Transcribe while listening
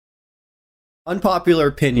unpopular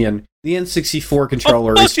opinion, the N64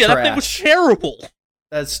 controller is trash. That thing was terrible.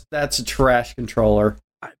 That's a trash controller.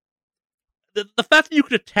 The fact that you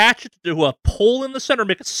could attach it to a pole in the center,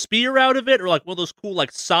 make a spear out of it, or like one of those cool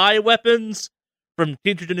like Psy weapons from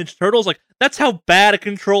Teenage Mutant Ninja Turtles, like that's how bad a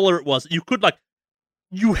controller it was. You could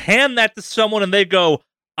you hand that to someone and they go,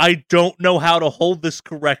 I don't know how to hold this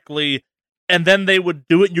correctly, and then they would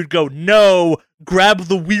do it and you'd go, no, grab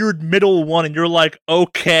the weird middle one, and you're like,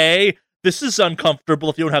 okay, this is uncomfortable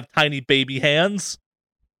if you don't have tiny baby hands.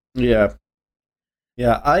 Yeah.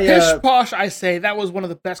 Yeah, Pish posh, I say, that was one of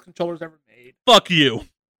the best controllers ever made. Fuck you.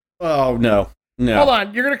 Oh, no. Hold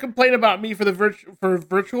on, you're gonna complain about me for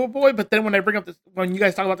Virtual Boy, but then when I bring up this, when you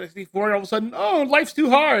guys talk about the 64, all of a sudden, oh, life's too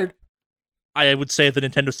hard. I would say the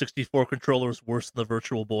Nintendo 64 controller is worse than the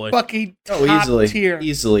Virtual Boy. Fucking top tier.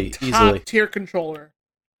 Easily. Top tier controller.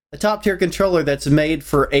 A top tier controller that's made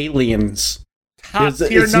for aliens. Top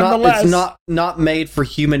tier nonetheless. It's not made for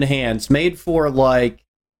human hands. Made for, like,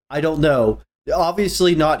 I don't know.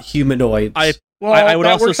 Obviously not humanoids. I would that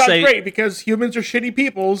also works say, out great because humans are shitty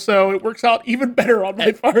people, so it works out even better on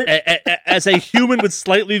my part. As a human with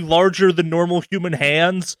slightly larger than normal human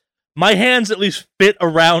hands, my hands at least fit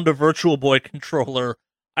around a Virtual Boy controller.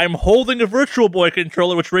 I'm holding a Virtual Boy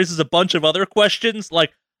controller, which raises a bunch of other questions.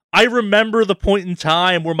 Like, I remember the point in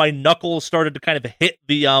time where my knuckles started to kind of hit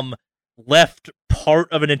the left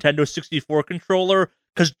part of a Nintendo 64 controller,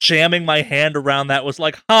 because jamming my hand around that was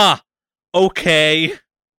like, okay.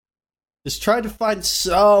 Just try to find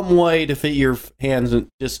some way to fit your hands,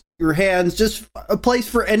 just a place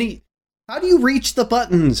for any. How do you reach the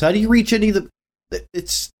buttons? How do you reach any of the?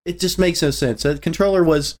 It just makes no sense. The controller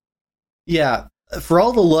was, for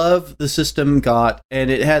all the love the system got,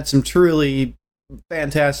 and it had some truly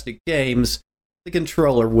fantastic games. The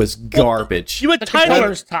controller was garbage. You had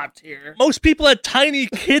controller's top tier. Most people had tiny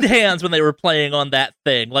kid hands when they were playing on that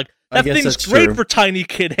thing. Like, that thing's great for tiny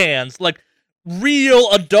kid hands. Like, real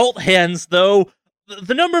adult hands, though,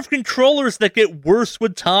 the number of controllers that get worse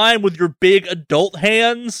with time with your big adult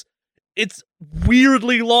hands, it's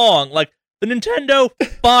weirdly long. Like, the Nintendo,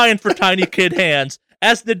 fine for tiny kid hands.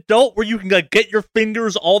 As an adult, where you can get your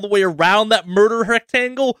fingers all the way around that murder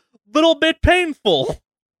rectangle, little bit painful.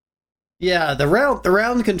 Yeah, the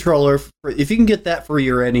round controller, if you can get that for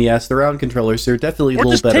your NES, the round controllers, they're definitely a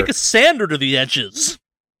little better. Or just take a sander to the edges.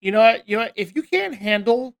 You know what? If you can't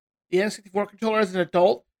handle the N64 controller as an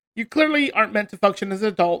adult, you clearly aren't meant to function as an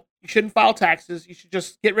adult. You shouldn't file taxes. You should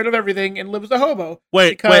just get rid of everything and live as a hobo.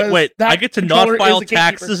 Wait. I get to not file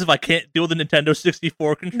taxes if I can't deal with the Nintendo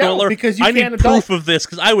 64 controller? No, because you I can't need adult. proof of this,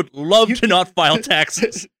 because I would love to not file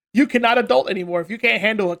taxes. You cannot adult anymore if you can't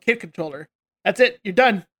handle a kid controller. That's it. You're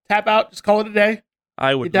done. Tap out. Just call it a day.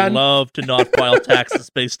 I would love to not file taxes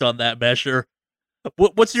based on that measure.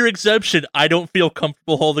 What's your exemption? I don't feel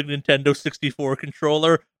comfortable holding a Nintendo 64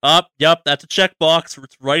 controller. Yep, that's a checkbox.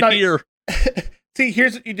 It's right here. See,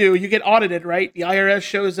 here's what you do. You get audited, right? The IRS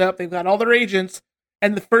shows up. They've got all their agents.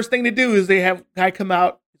 And the first thing they do is they have a guy come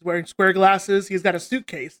out. He's wearing square glasses. He's got a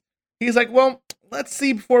suitcase. He's like, well, let's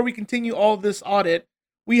see, before we continue all of this audit,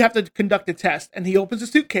 we have to conduct a test. And he opens a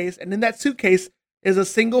suitcase. And in that suitcase is a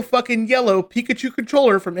single fucking yellow Pikachu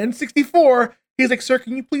controller from N64. He's like, sir,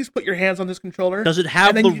 can you please put your hands on this controller? Does it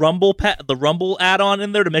have the Rumble add-on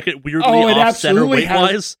in there to make it weirdly off-center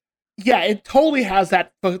weight-wise? Yeah, it totally has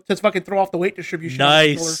that to fucking throw off the weight distribution.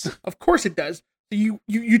 Nice. Of course it does. So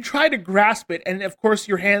you try to grasp it, and of course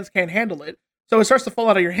your hands can't handle it. So it starts to fall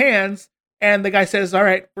out of your hands, and the guy says, all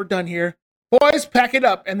right, we're done here. Boys, pack it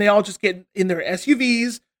up. And they all just get in their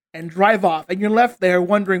SUVs and drive off. And you're left there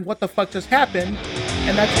wondering what the fuck just happened.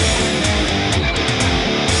 And that's...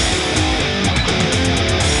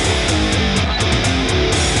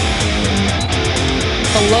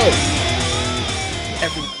 Hello,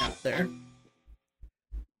 everyone out there.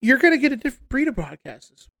 You're going to get a different breed of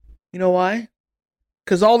podcasts. You know why?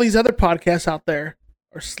 Because all these other podcasts out there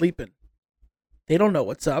are sleeping. They don't know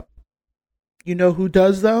what's up. You know who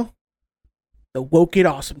does, though? The Woke It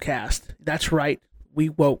Awesome cast. That's right. We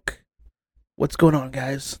woke. What's going on,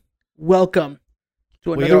 guys? Welcome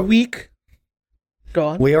to another week. Go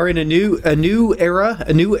on. We are in a new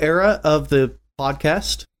era of the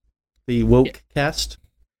podcast, the Woke cast.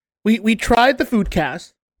 We tried the food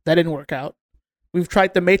cast. That didn't work out. We've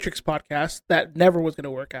tried the Matrix podcast. That never was going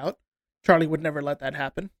to work out. Charlie would never let that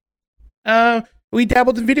happen. We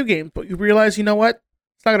dabbled in video games, but you realize, you know what?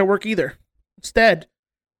 It's not going to work either. Instead,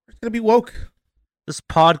 it's going to be woke. This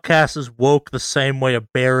podcast is woke the same way a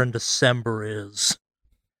bear in December is.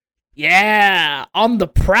 Yeah, on the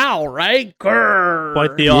prowl, right? Grrr.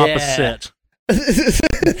 Quite the opposite.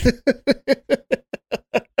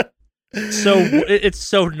 it's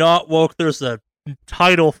so not woke. There's a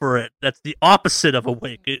title for it that's the opposite of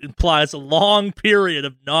awake. It implies a long period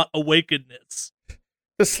of not awakenedness.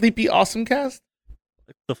 The Sleepy Awesome Cast?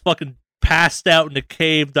 The fucking passed out in a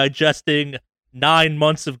cave digesting 9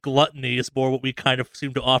 months of gluttony is more what we kind of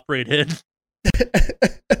seem to operate in.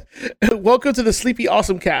 Welcome to the Sleepy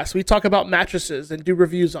Awesome Cast. We talk about mattresses and do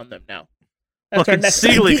reviews on them now. That's our Fucking next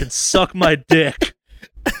Sealy idea. can suck my dick.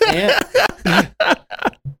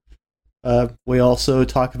 We also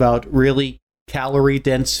talk about really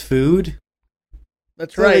calorie-dense food.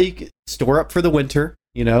 That's So right. you can store up for the winter,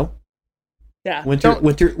 you know? Yeah.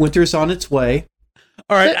 Winter's on its way.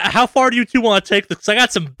 All right, how far do you two want to take this? 'Cause I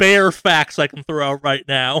got some bear facts I can throw out right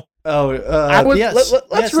now. Oh, Let's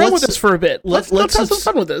yes, run with this for a bit. Let's have some subs-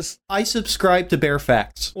 fun with this. I subscribe to Bear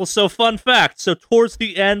Facts. Well, so fun fact. So towards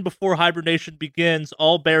the end, before hibernation begins,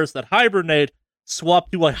 all bears that hibernate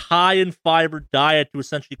swap to a high in fiber diet to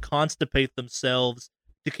essentially constipate themselves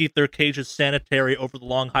to keep their cages sanitary over the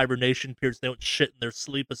long hibernation periods. They don't shit in their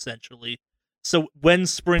sleep, essentially. So when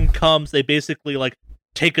spring comes, they basically like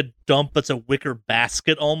take a dump that's a wicker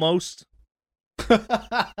basket almost.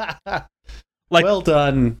 Like, well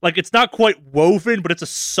done. Like, it's not quite woven, but it's a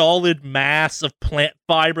solid mass of plant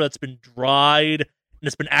fiber that's been dried, and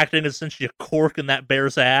it's been acting as essentially a cork in that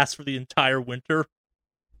bear's ass for the entire winter.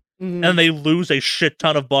 Mhm. And they lose a shit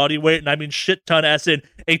ton of body weight, and I mean shit ton as in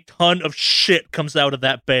a ton of shit comes out of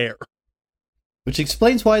that bear. Which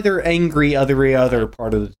explains why they're angry every other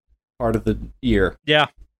part of the year. Yeah.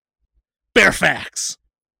 Bear facts.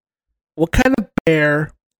 What kind of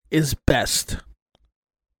bear is best?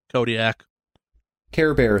 Kodiak.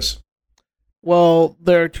 Care Bears. Well,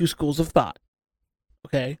 there are two schools of thought.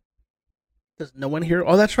 Okay. Does no one here?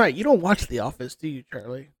 Oh, that's right. You don't watch The Office, do you,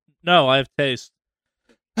 Charlie? No, I have taste.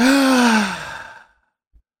 I'm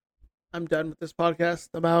done with this podcast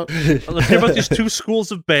about. Let's hear about these two schools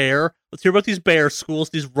of bear. Let's hear about these bear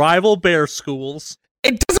schools, these rival bear schools.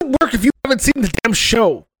 It doesn't work if you haven't seen the damn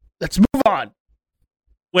show. Let's move on.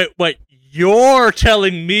 Wait, you're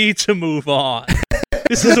telling me to move on.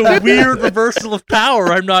 This is a weird reversal of power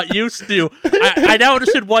I'm not used to. I now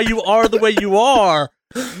understand why you are the way you are.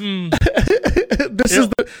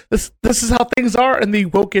 This is how things are in the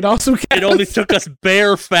Woke and Awesome Cast. It only took us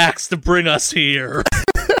bear facts to bring us here.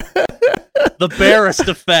 The barest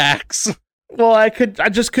of facts. Well, I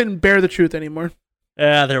just couldn't bear the truth anymore.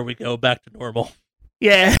 Ah, there we go. Back to normal.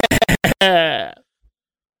 Yeah.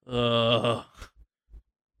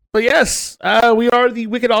 But yes, we are the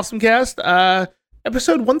Wicked Awesome Cast,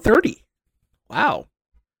 episode 130. Wow.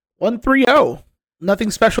 130.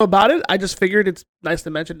 Nothing special about it. I just figured it's nice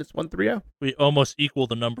to mention it's 130. We almost equal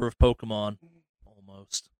the number of Pokemon.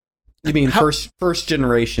 Almost. You mean first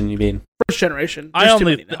generation, you mean? First generation. I There's too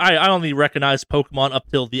many now. only recognize Pokemon up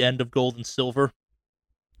till the end of Gold and Silver.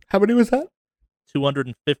 How many was that?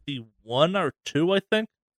 251 or 2, I think.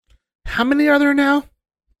 How many are there now?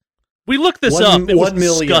 We looked this 1 up. It was 1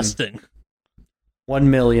 million. disgusting.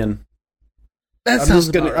 1 million. That I'm sounds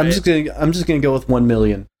just gonna about right. I'm just gonna go with 1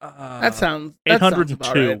 million. That sounds 802.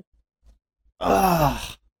 about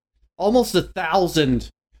right. Almost 1,000.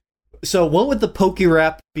 So what would the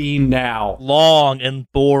Pokérap be now? Long and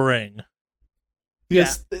boring.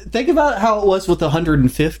 Because think about how it was with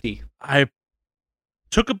 150. I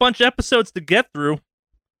took a bunch of episodes to get through.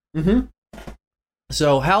 Mm-hmm.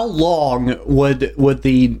 So how long would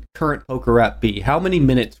the current Pokérap be? How many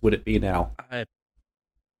minutes would it be now?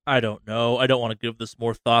 I don't know. I don't want to give this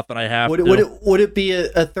more thought than I have to. Would it be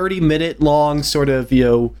a 30-minute long sort of,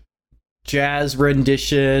 jazz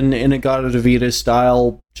rendition in a Inagata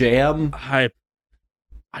style jam? I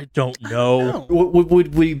don't know.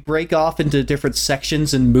 Would we break off into different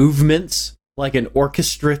sections and movements like an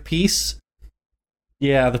orchestra piece?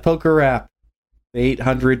 Yeah, the Pokérap. The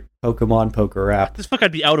 800 Pokemon Pokérap. This fuck,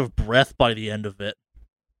 I'd be out of breath by the end of it.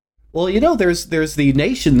 Well, there's the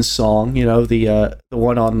Nations song, the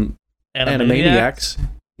one on Animaniacs.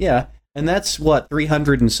 Yeah, and that's what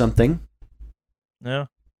 300 and something. Yeah.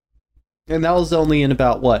 And that was only in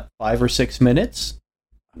about 5 or 6 minutes.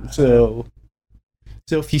 So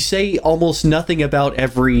if you say almost nothing about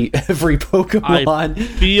every Pokemon, I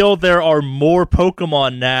feel there are more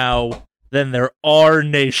Pokemon now than there are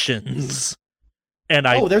nations. And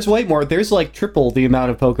there's way more. There's like triple the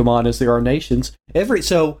amount of Pokemon as there are nations.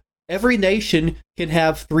 Every nation can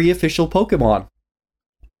have 3 official Pokemon.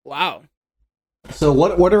 Wow. So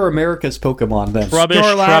what are America's Pokemon then? Trubbish,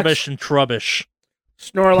 Snorlax. Trubbish, and Trubbish.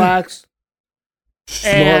 Snorlax.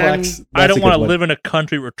 And Snorlax. I don't want to one. live in a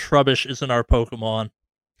country where Trubbish isn't our Pokemon.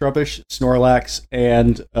 Trubbish, Snorlax,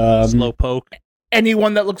 and Slowpoke.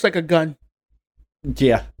 anyone that looks like a gun.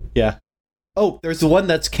 yeah. Oh, there's the one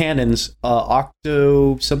that's cannons.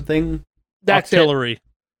 Octo something. That's it. Artillery.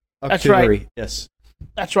 That's right. Artillery, yes.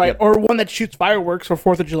 That's right. Yep. Or one that shoots fireworks for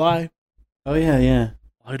 4th of July. Oh yeah.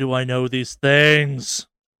 Why do I know these things?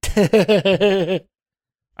 You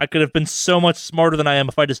I could have been so much smarter than I am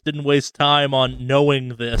if I just didn't waste time on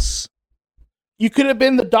knowing this. could have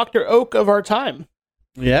been the Dr. Oak of our time,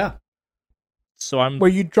 Yeah. So I'm where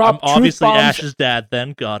you drop truth obviously bombs. Ash's dad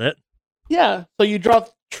then. Got it. Yeah, so you drop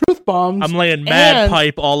truth bombs. I'm laying mad and-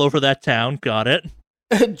 pipe all over that town. Got it.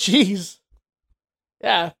 Jeez.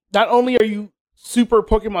 Yeah, not only are you super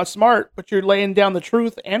Pokemon smart, but you're laying down the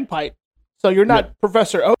truth and pipe. So you're not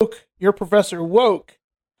Professor Oak, you're Professor Woke.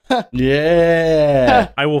 Yeah.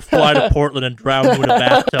 I will fly to Portland and drown you in a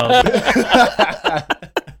bathtub.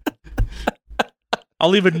 I'll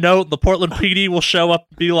leave a note. The Portland PD will show up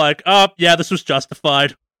and be like, "Oh, yeah, this was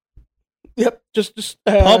justified. Yep, just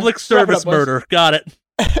Public wrap it service up, boys. murder. Got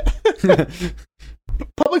it."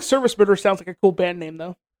 Public service murder sounds like a cool band name,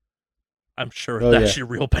 though. I'm sure Oh, it's yeah. actually a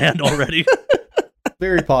real band already.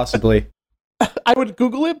 Very possibly. I would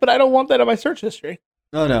Google it, but I don't want that on my search history.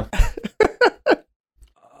 Oh no.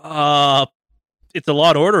 It's a Law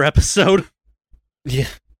and Order episode. Yeah.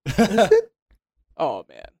 Oh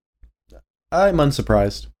man. I'm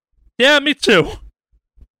unsurprised. Yeah, me too.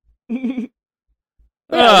 Yeah,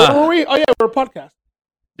 Ah. where were we? Oh yeah, we're a podcast.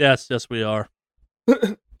 Yes, we are.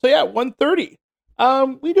 So yeah, 1:30.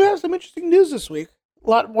 We do have some interesting news this week. A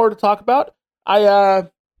lot more to talk about. I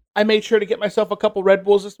made sure to get myself a couple Red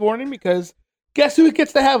Bulls this morning because guess who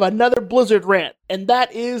gets to have another Blizzard rant? And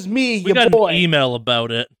that is me, We your got boy. an email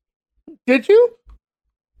about it. Did you?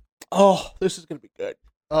 Oh, this is gonna be good.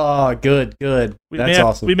 Oh, good. That's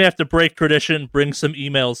awesome. We may have to break tradition, bring some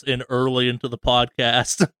emails in early into the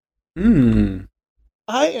podcast.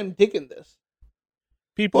 I am digging this.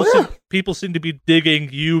 People, Oh, yeah. people seem to be digging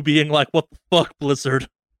you being like, "What the fuck, Blizzard?"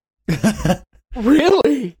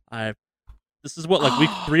 Really? This is what, like week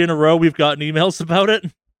 3 in a row we've gotten emails about it.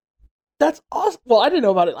 That's awesome. Well, I didn't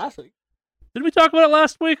know about it last week. Did we talk about it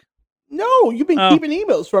last week? No, you've been Oh. keeping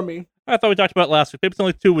emails from me. I thought we talked about it last week. Maybe it's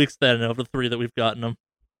only 2 weeks then of the 3 that we've gotten them.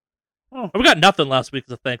 Oh. We got nothing last week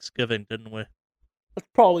because of Thanksgiving, didn't we? That's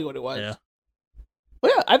probably what it was. Yeah.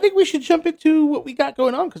 Well, yeah, I think we should jump into what we got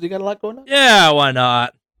going on because we got a lot going on. Yeah, why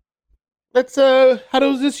not? Let's how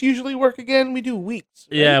does this usually work again? We do weeks.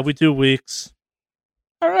 Right? Yeah, we do weeks.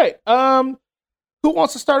 All right. Who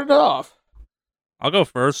wants to start it off? I'll go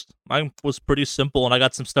first. Mine was pretty simple, and I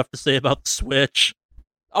got some stuff to say about the Switch.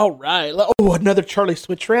 All right. Oh, another Charlie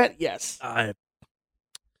Switch rant? Yes.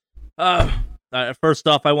 First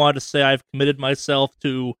off, I wanted to say I've committed myself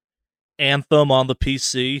to Anthem on the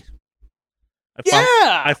PC.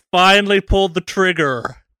 I finally pulled the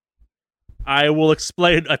trigger. I will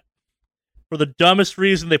explain. For the dumbest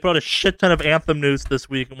reason, they put out a shit ton of Anthem news this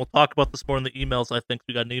week, and we'll talk about this more in the emails. I think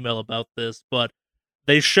we got an email about this, but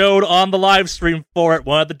they showed on the live stream for it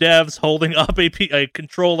one of the devs holding up a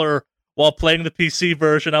controller while playing the PC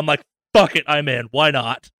version. I'm like, fuck it, I'm in. Why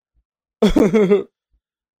not?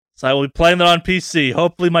 So I will be playing that on PC.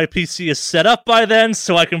 Hopefully my PC is set up by then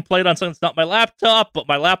so I can play it on something that's not my laptop, but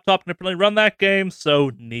my laptop can apparently run that game,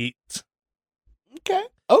 so neat. Okay.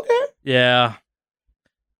 Yeah.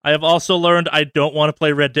 I have also learned I don't want to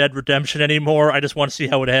play Red Dead Redemption anymore. I just want to see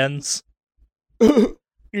how it ends.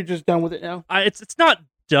 You're just done with it now? It's not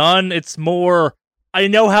done. It's more, I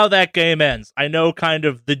know how that game ends. I know kind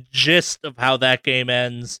of the gist of how that game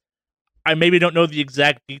ends. I maybe don't know the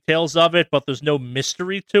exact details of it, but there's no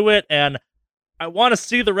mystery to it, and I want to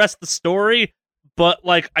see the rest of the story, but,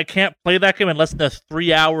 like, I can't play that game in less than a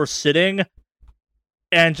 3-hour sitting,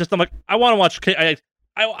 and just, I'm like, I want to watch,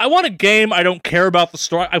 I want a game, I don't care about the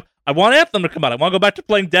story, I want Anthem to come out, I want to go back to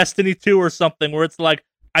playing Destiny 2 or something, where it's like,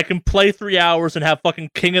 I can play 3 hours and have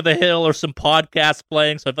fucking King of the Hill or some podcast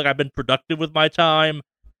playing, so I feel like I've been productive with my time,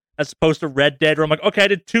 as opposed to Red Dead, where I'm like, okay, I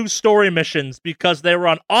did 2 story missions because they were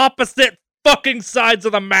on opposite fucking sides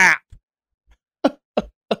of the map.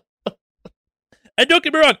 And don't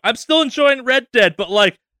get me wrong, I'm still enjoying Red Dead, but,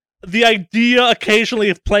 like, the idea occasionally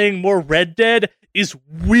of playing more Red Dead is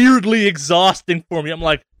weirdly exhausting for me. I'm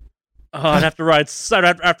like, oh, I'd have to ride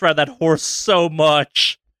that horse so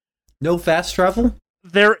much. No fast travel?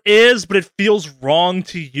 There is, but it feels wrong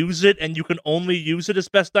to use it, and you can only use it, as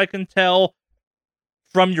best I can tell,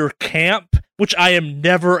 from your camp, which I am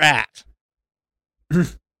never at.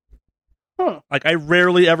 Like, I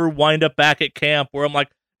rarely ever wind up back at camp where I'm like,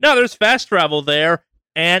 no, there's fast travel there,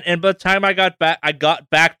 and by the time I got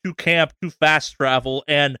back to camp to fast travel,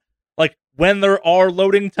 and, like, when there are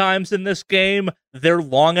loading times in this game, they're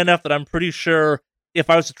long enough that I'm pretty sure if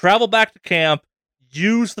I was to travel back to camp,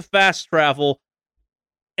 use the fast travel,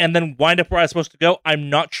 and then wind up where I was supposed to go, I'm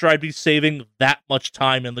not sure I'd be saving that much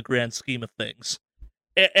time in the grand scheme of things.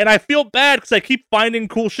 And I feel bad because I keep finding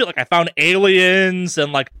cool shit. Like, I found aliens,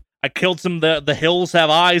 and, like, I killed some of the hills have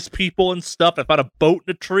eyes people and stuff. I found a boat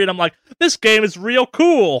in a tree, and I'm like, this game is real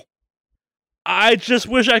cool. I just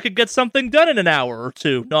wish I could get something done in an hour or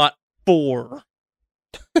two, not 4.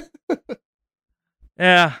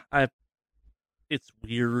 Yeah, it's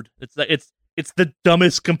weird. It's the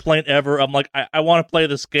dumbest complaint ever. I'm like, I want to play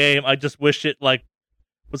this game. I just wish it, like,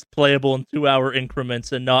 was playable in 2-hour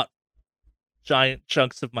increments and not giant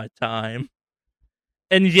chunks of my time.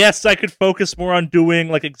 And yes, I could focus more on doing,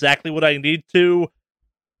 like, exactly what I need to,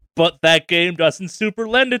 but that game doesn't super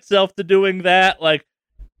lend itself to doing that. Like,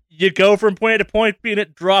 you go from point A to point B, and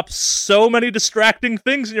it drops so many distracting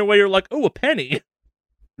things in your way, you're like, oh, a penny.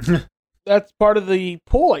 That's part of the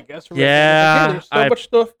pull, I guess. Yeah. Hey, there's so much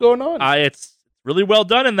stuff going on. It's really well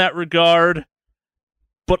done in that regard,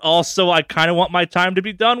 but also I kind of want my time to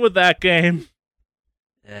be done with that game.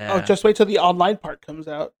 Yeah. Oh, just wait till the online part comes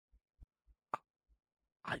out.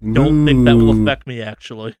 I don't think that will affect me,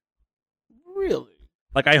 actually. Really?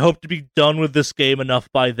 Like, I hope to be done with this game enough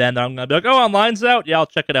by then that I'm going to be like, oh, online's out? Yeah, I'll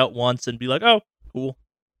check it out once and be like, oh, cool.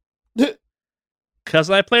 Because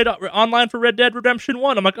I played online for Red Dead Redemption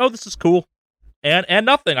 1. I'm like, oh, this is cool. And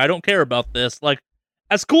nothing. I don't care about this. Like,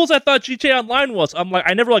 as cool as I thought GTA Online was, I'm like,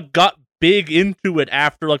 I never, like, got big into it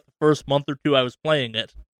after, like, the first month or two I was playing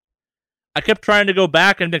it. I kept trying to go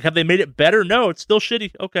back and have they made it better? No, it's still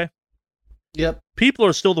shitty. Okay. Yep. People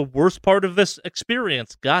are still the worst part of this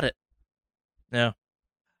experience. Got it. Yeah.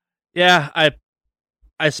 Yeah,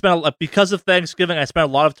 I spent, because of Thanksgiving, I spent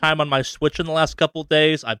a lot of time on my Switch in the last couple of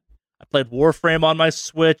days. I played Warframe on my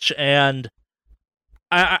Switch, and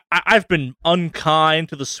I've been unkind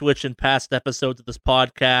to the Switch in past episodes of this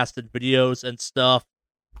podcast and videos and stuff.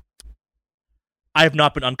 I have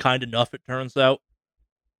not been unkind enough, it turns out.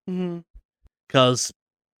 Mm-hmm. Because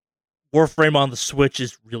Warframe on the Switch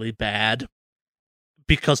is really bad.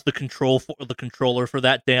 Because the controller for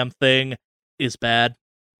that damn thing is bad.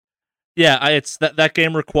 Yeah, it's that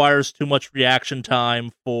game requires too much reaction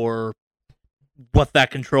time for what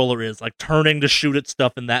that controller is. Like, turning to shoot at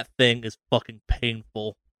stuff in that thing is fucking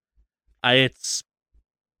painful. And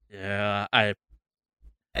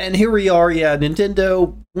here we are,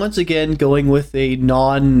 Nintendo once again going with a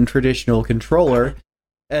non-traditional controller,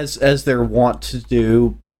 as they're wont to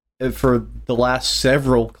do for the last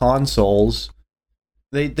several consoles.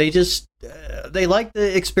 They just they like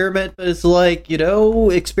to experiment, but it's like,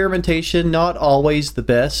 experimentation not always the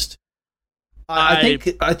best. I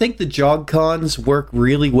think the Joy-Cons work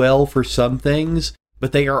really well for some things,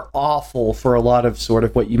 but they are awful for a lot of sort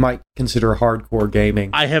of what you might consider hardcore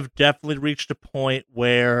gaming. I have definitely reached a point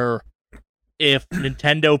where if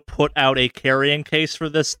Nintendo put out a carrying case for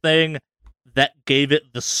this thing that gave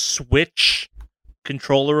it the Switch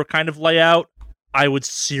controller kind of layout, I would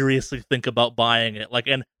seriously think about buying it. Like,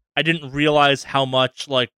 and I didn't realize how much,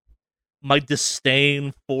 like, my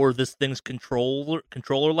disdain for this thing's controller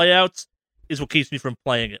layouts is what keeps me from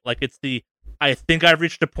playing it. Like, I think I've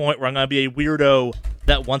reached a point where I'm going to be a weirdo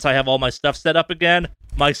that once I have all my stuff set up again,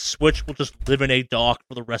 my Switch will just live in a dock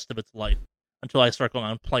for the rest of its life until I start going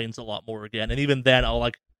on planes a lot more again. And even then, I'll,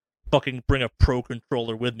 like, fucking bring a Pro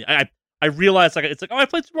controller with me. I realized, like, it's like, oh, I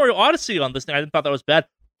played Super Mario Odyssey on this thing. I didn't thought that was bad.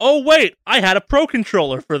 Oh, wait, I had a Pro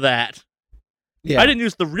controller for that. Yeah. I didn't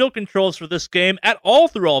use the real controls for this game at all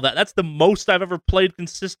through all that. That's the most I've ever played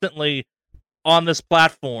consistently on this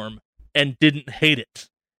platform and didn't hate it.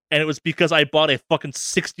 And it was because I bought a fucking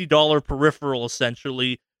 $60 peripheral,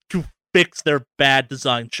 essentially, to fix their bad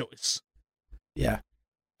design choice. Yeah.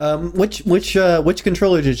 Which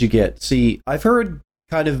controller did you get? See, I've heard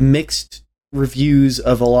kind of mixed reviews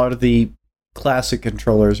of a lot of the classic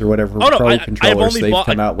controllers or whatever controllers they've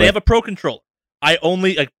come out with. They have a Pro controller.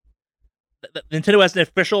 Nintendo has an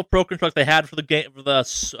official Pro controller they had for the game for the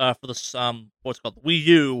what's it called, the Wii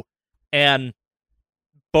U, and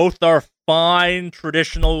both are fine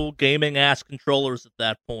traditional gaming ass controllers at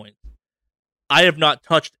that point. I have not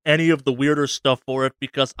touched any of the weirder stuff for it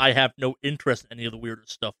because I have no interest in any of the weirder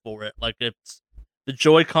stuff for it. Like, the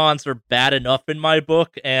Joy-Cons are bad enough in my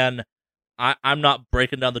book, and I'm not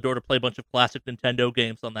breaking down the door to play a bunch of classic Nintendo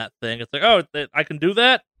games on that thing. It's like, oh, I can do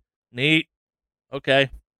that? Neat. Okay.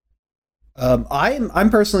 I'm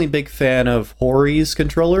personally a big fan of Hori's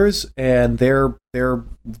controllers, and they're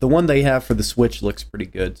the one they have for the Switch looks pretty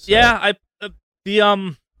good. So. Yeah,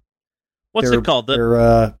 what's it called?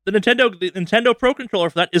 The Nintendo Pro controller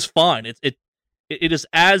for that is fine. It is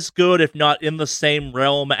as good, if not in the same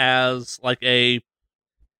realm as like a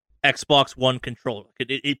Xbox One controller.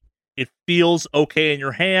 It feels okay in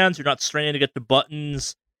your hands. You're not straining to get the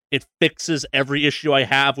buttons. It fixes every issue I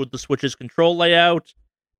have with the Switch's control layout.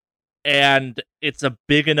 And it's a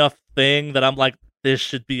big enough thing that I'm like, this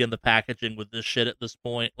should be in the packaging with this shit at this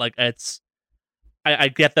point. Like, I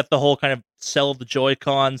get that the whole kind of sell of the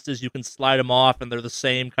Joy-Cons is you can slide them off and they're the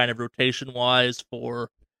same kind of rotation-wise for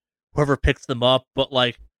whoever picks them up, but,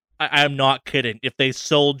 like, I'm not kidding. If they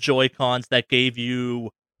sold Joy-Cons that gave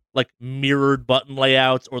you, like, mirrored button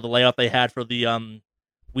layouts or the layout they had for the Wii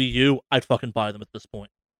U, I'd fucking buy them at this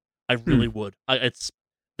point. I really would. It's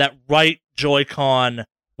that right Joy-Con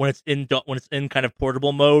when it's in kind of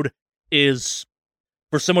portable mode is,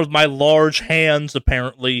 for some of my large hands,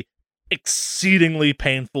 apparently, exceedingly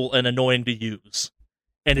painful and annoying to use.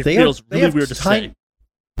 And it feels really weird to say.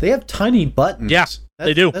 They have tiny buttons. Yeah,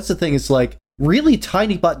 they do. That's the thing. It's like really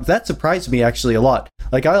tiny buttons. That surprised me actually a lot.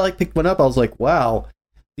 Like I picked one up. I was like, wow,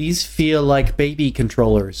 these feel like baby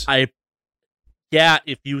controllers.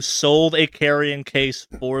 If you sold a carrying case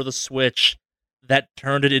for the Switch that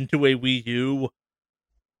turned it into a Wii U,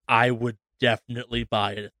 I would definitely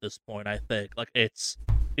buy it at this point, I think. Like, it's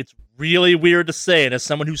really weird to say, and as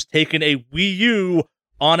someone who's taken a Wii U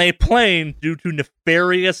on a plane due to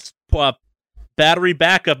nefarious battery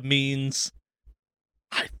backup means,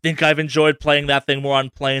 I think I've enjoyed playing that thing more on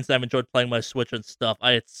planes than I've enjoyed playing my Switch and stuff.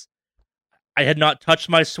 I had not touched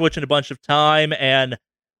my Switch in a bunch of time, and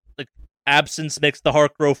like absence makes the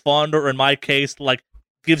heart grow fonder, or in my case, like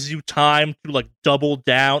gives you time to like double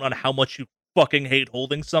down on how much you fucking hate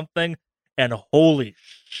holding something, and holy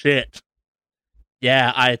shit.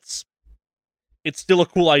 Yeah, it's still a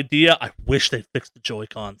cool idea. I wish they fixed the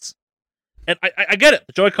Joy-Cons. And I get it.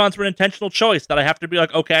 The Joy-Cons were an intentional choice that I have to be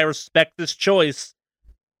like, okay, I respect this choice,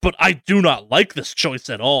 but I do not like this choice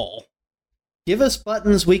at all. Give us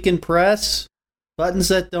buttons we can press. Buttons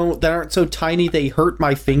that aren't so tiny they hurt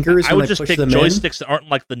my fingers I when would just push pick them joysticks that aren't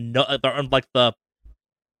like the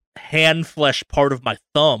hand flesh part of my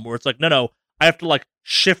thumb, where it's like, no, I have to like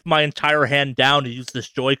shift my entire hand down to use this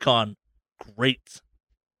Joy-Con. Great.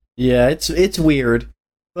 Yeah, it's weird,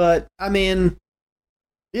 but I mean,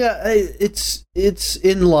 yeah, it's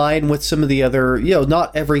in line with some of the other.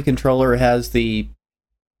 Not every controller has the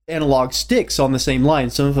analog sticks on the same line.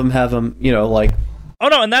 Some of them have them, like. Oh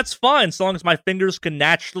no, and that's fine, so long as my fingers can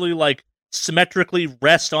naturally like symmetrically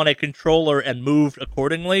rest on a controller and move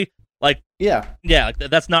accordingly. Like, yeah, like,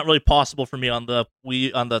 that's not really possible for me on the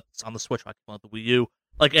Wii, on the Switch. I call it the Wii U.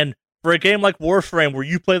 Like, and for a game like Warframe, where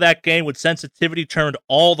you play that game with sensitivity turned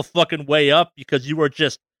all the fucking way up because you are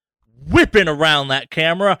just whipping around that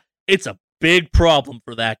camera, it's a big problem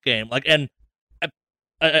for that game. Like, and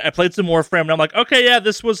I played some Warframe, and I'm like, okay, yeah,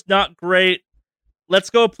 this was not great. Let's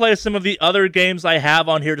go play some of the other games I have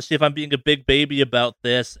on here to see if I'm being a big baby about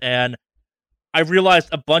this. And I realized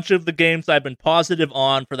a bunch of the games I've been positive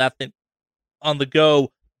on for that thing on the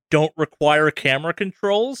go don't require camera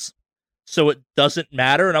controls, so it doesn't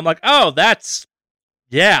matter. And I'm like, oh,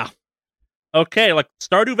 yeah. Okay, like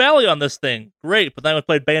Stardew Valley on this thing, great. But then I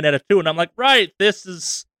played Bayonetta 2, and I'm like, right, this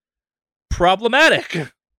is problematic.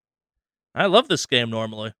 I love this game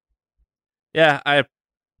normally. Yeah,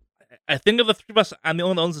 I think of the three of us, I'm the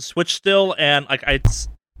only one that owns the Switch still, and like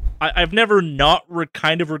I've never not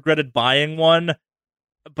kind of regretted buying one,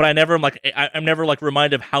 but I'm never like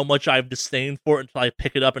reminded of how much I've disdained for it until I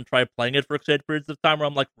pick it up and try playing it for extended periods of time, where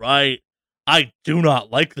I'm like, right, I do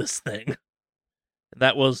not like this thing. And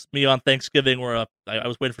that was me on Thanksgiving, where I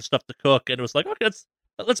was waiting for stuff to cook, and it was like, okay,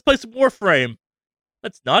 let's play some Warframe.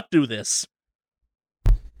 Let's not do this.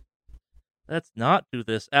 Let's not do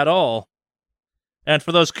this at all. And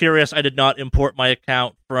for those curious, I did not import my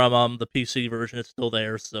account from the PC version. It's still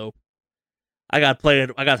there, so I got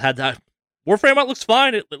played. Had that. Warframe out looks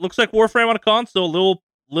fine. It looks like Warframe on a console, a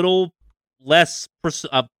little less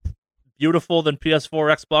beautiful than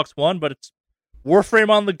PS4, Xbox One, but it's Warframe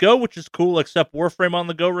on the go, which is cool. Except Warframe on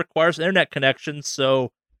the go requires internet connection,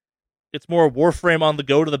 so it's more Warframe on the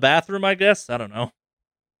go to the bathroom, I guess. I don't know.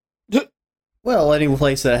 Well, any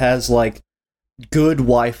place that has like good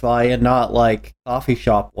Wi-Fi and not like coffee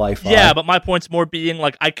shop Wi-Fi. Yeah, but my point's more being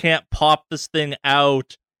like, I can't pop this thing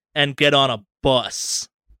out and get on a bus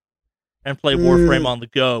and play Warframe on the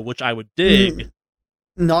go, which I would dig.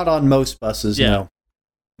 Not on most buses, no.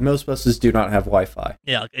 Most buses do not have Wi-Fi.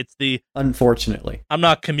 Yeah, it's unfortunately. I'm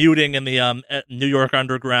not commuting in the New York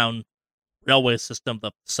Underground railway system,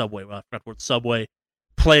 the subway, I forgot the word subway,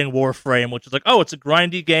 playing Warframe, which is like, oh, it's a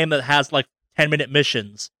grindy game that has like 10-minute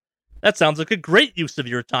missions. That sounds like a great use of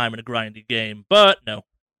your time in a grindy game, but no.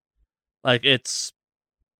 Like, it's...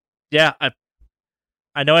 Yeah,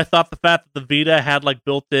 I know I thought the fact that the Vita had like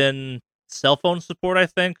built-in cell phone support, I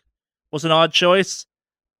think, was an odd choice.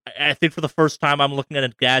 I think for the first time I'm looking at a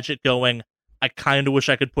gadget going, I kind of wish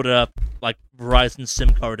I could put a like Verizon SIM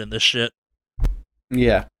card in this shit.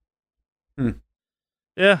 Yeah.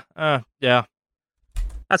 Yeah, yeah.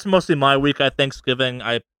 That's mostly my week at Thanksgiving.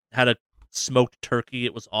 I had a smoked turkey.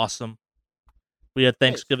 It was awesome. We had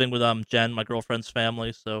Thanksgiving with Jen, my girlfriend's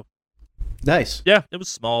family, so Nice. yeah, it was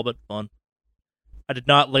small but fun. I did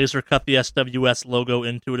not laser cut the SWS logo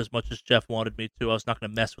into it as much as Jeff wanted me to. I was not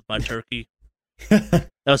going to mess with my turkey. That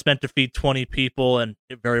was meant to feed 20 people, and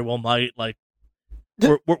it very well might. Like,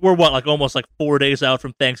 we're what, like almost like 4 days out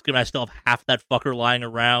from Thanksgiving. I still have half that fucker lying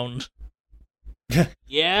around.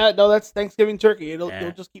 Yeah, no, that's Thanksgiving turkey. It'll Yeah.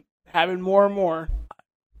 just keep having more and more.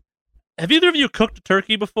 Have either of you cooked a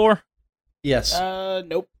turkey before? Yes.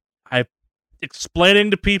 Nope.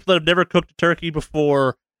 Explaining to people that have never cooked a turkey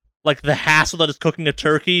before, like the hassle that is cooking a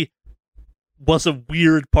turkey, was a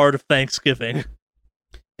weird part of Thanksgiving.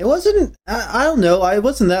 It wasn't, I don't know, it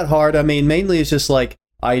wasn't that hard. I mean, mainly it's just like,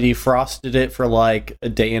 I defrosted it for like a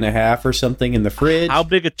day and a half or something in the fridge. How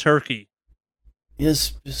big a turkey?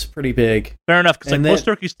 It's pretty big. Fair enough, because like And most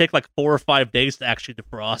then- turkeys take like 4 or 5 days to actually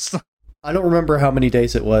defrost. I don't remember how many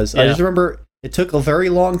days it was. I Yeah. just remember it took a very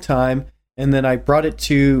long time, and then I brought it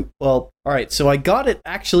to, well, alright, so I got it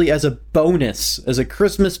actually as a bonus, as a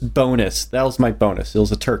Christmas bonus. That was my bonus. It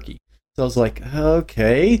was a turkey. So I was like,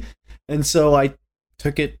 okay. And so I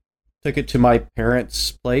took it to my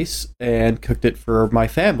parents' place and cooked it for my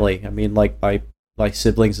family. I mean, like my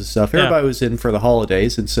siblings and stuff. Yeah. Everybody was in for the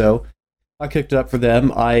holidays, and so I cooked it up for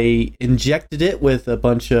them. I injected it with a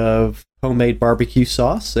bunch of homemade barbecue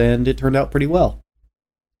sauce, and it turned out pretty well.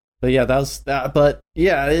 But yeah, that was that. But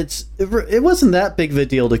yeah, it wasn't that big of a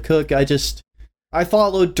deal to cook. I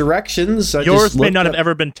followed directions. Yours may not have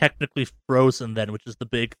ever been technically frozen then, which is the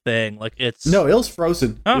big thing. Like it's No, it was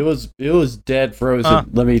frozen. Huh? It was dead frozen. Huh.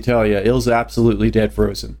 Let me tell you, it was absolutely dead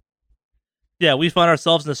frozen. Yeah, we found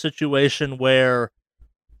ourselves in a situation where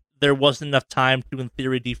there wasn't enough time to, in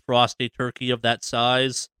theory, defrost a turkey of that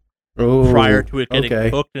size Oh, prior to it getting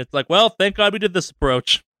okay. cooked. And it's like, well, thank God we did this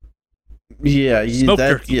approach. Yeah, Smoked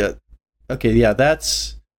turkey. Yeah. Okay, yeah,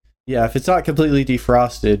 yeah. If it's not completely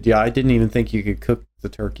defrosted, yeah, I didn't even think you could cook the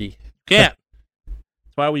turkey. Can't.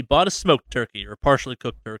 That's why we bought a smoked turkey or partially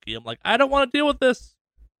cooked turkey. I'm like, I don't want to deal with this.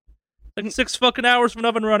 Like 6 fucking hours of an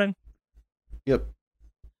oven running. Yep.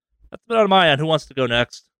 That's been on my end. Who wants to go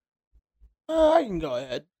next? I can go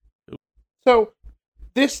ahead. So,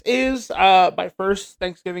 this is my first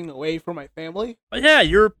Thanksgiving away from my family. But yeah,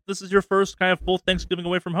 this is your first kind of full Thanksgiving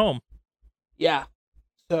away from home. Yeah.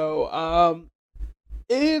 So,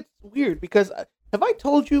 it's weird because have I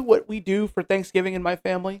told you what we do for Thanksgiving in my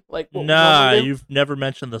family? Like, what we Nah, normally do? you've never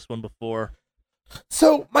mentioned this one before.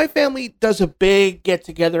 So my family does a big get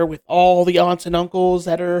together with all the aunts and uncles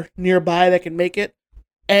that are nearby that can make it,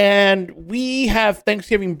 and we have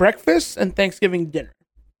Thanksgiving breakfast and Thanksgiving dinner.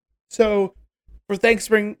 So for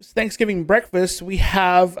Thanksgiving breakfast, we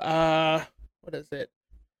have what is it?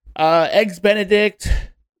 Eggs Benedict,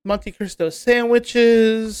 Monte Cristo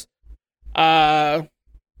sandwiches,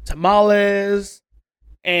 tamales,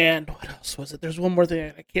 and what else was it? There's one more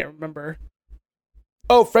thing I can't remember.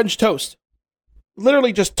 Oh, French toast.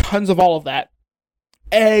 Literally just tons of all of that.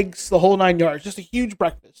 Eggs, the whole 9 yards. Just a huge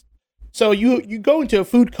breakfast. So you go into a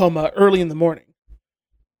food coma early in the morning,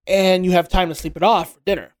 and you have time to sleep it off for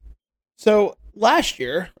dinner. So last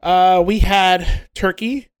year, we had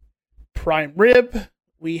turkey, prime rib,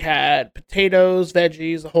 we had potatoes,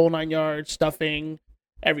 veggies, the whole 9 yards, stuffing,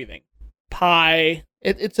 everything. Pie.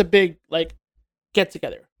 It's a big, like, get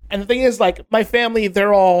together. And the thing is, like, my family,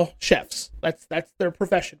 they're all chefs. That's their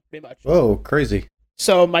profession, pretty much. Whoa, crazy.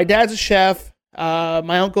 So my dad's a chef.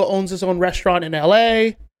 My uncle owns his own restaurant in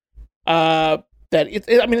LA.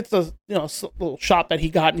 It's a little shop that he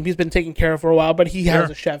got and he's been taking care of for a while, but he has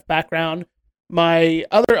Sure. a chef background. My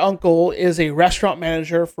other uncle is a restaurant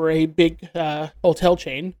manager for a big hotel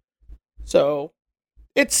chain. So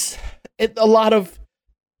it's a lot of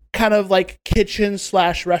kind of like kitchen /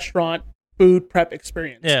 restaurant food prep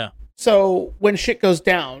experience. Yeah. So when shit goes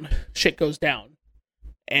down.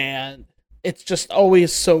 And it's just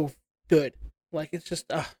always so good. Like, it's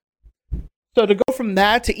just, So to go from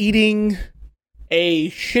that to eating a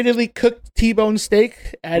shittily cooked T-bone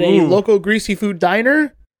steak at a Ooh. local greasy food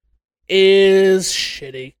diner is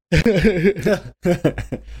shitty.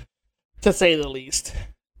 To say the least.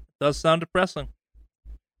 Does sound depressing.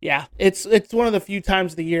 Yeah, it's one of the few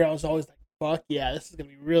times of the year I was always like, fuck yeah, this is going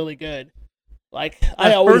to be really good. Like,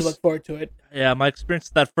 I always look forward to it. Yeah, my experience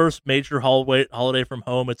with that first major holiday from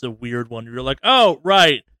home, it's a weird one. You're like, oh,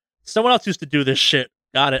 right. Someone else used to do this shit.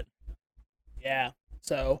 Got it. Yeah.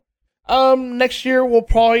 So, next year we'll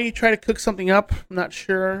probably try to cook something up. I'm not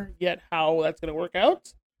sure yet how that's going to work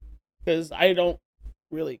out because I don't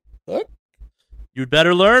really cook. You'd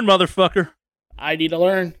better learn, motherfucker. I need to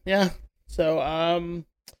learn. Yeah. So,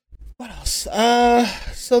 what else?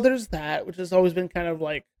 So there's that, which has always been kind of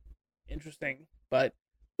like interesting, but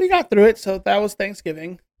we got through it. So that was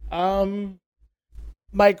Thanksgiving.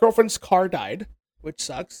 My girlfriend's car died, which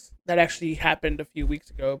sucks. That actually happened a few weeks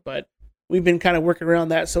ago, but we've been kind of working around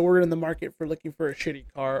that. So we're in the market for looking for a shitty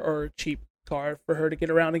car or a cheap car for her to get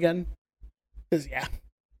around again. Cause yeah,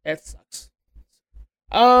 it sucks.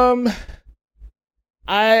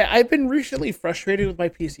 I've been recently frustrated with my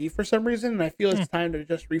PC for some reason, and I feel it's time to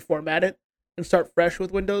just reformat it and start fresh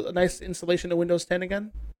with Windows, a nice installation of Windows 10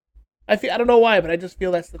 again. I don't know why, but I just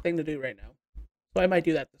feel that's the thing to do right now. So I might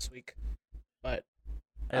do that this week. But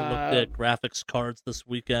I looked at graphics cards this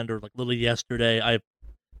weekend, or like literally yesterday. I have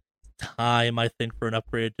time, I think, for an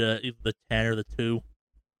upgrade to either the 10 or the 2.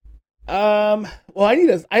 Well,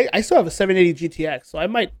 I still have a 780 GTX, so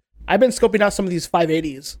I've been scoping out some of these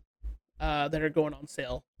 580s that are going on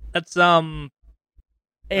sale. That's AMD.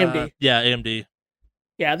 Yeah, AMD.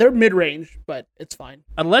 Yeah, they're mid-range, but it's fine.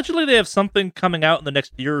 Allegedly, they have something coming out in the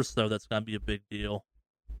next year or so that's gonna be a big deal.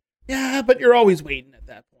 Yeah, but you're always waiting at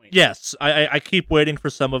that point. Yes, I keep waiting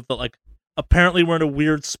for some of the, like, apparently we're in a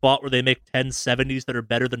weird spot where they make 1070s that are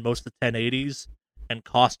better than most of the 1080s and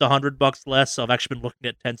cost $100 less. So I've actually been looking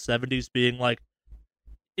at 1070s being like,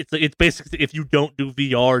 it's basically, if you don't do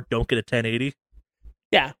VR, don't get a 1080.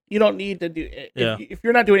 Yeah, you don't need to do it. Yeah. If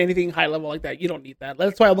you're not doing anything high level like that, you don't need that.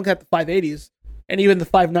 That's why I'm looking at the 580s and even the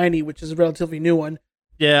 590, which is a relatively new one.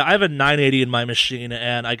 Yeah, I have a 980 in my machine,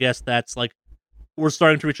 and I guess that's like, we're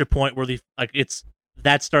starting to reach a point where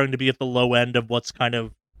that's starting to be at the low end of what's kind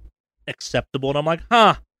of acceptable, and I'm like,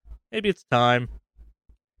 maybe it's time.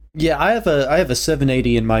 Yeah, I have a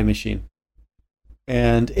 780 in my machine,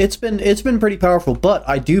 and it's been pretty powerful. But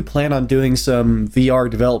I do plan on doing some VR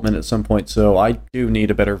development at some point, so I do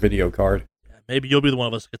need a better video card. Yeah, maybe you'll be the one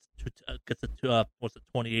of us gets a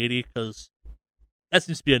 2080, because that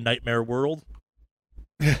seems to be a nightmare world.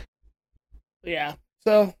 Yeah,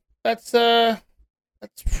 so that's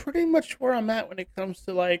pretty much where I'm at when it comes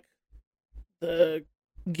to like the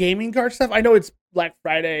gaming card stuff. I know it's Black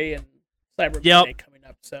Friday and Cyber Monday coming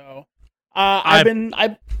up, so not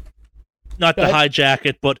to hijack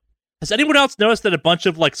it, but has anyone else noticed that a bunch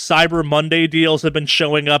of like Cyber Monday deals have been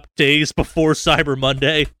showing up days before Cyber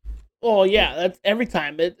Monday? Oh yeah, that's every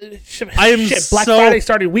time. Black Friday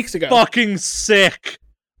started weeks ago. Fucking sick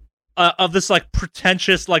of this like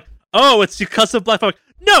pretentious like, oh, it's because of Black Friday.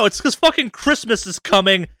 No, it's because fucking Christmas is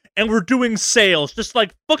coming and we're doing sales. Just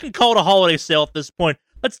like fucking call it a holiday sale at this point.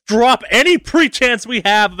 Let's drop any pretense we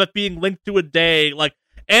have of it being linked to a day. Like,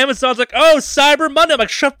 Amazon's like, oh, Cyber Monday. I'm like,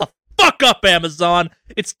 shut the fuck up, Amazon.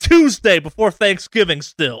 It's Tuesday before Thanksgiving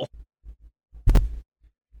still.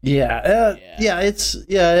 Yeah,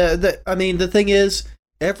 I mean, the thing is,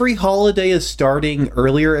 every holiday is starting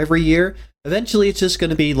earlier every year. Eventually, it's just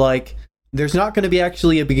going to be like, there's not going to be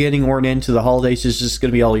actually a beginning or an end to the holidays. It's just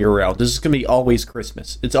going to be all year round. This is going to be always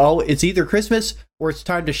Christmas. It's either Christmas or it's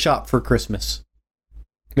time to shop for Christmas.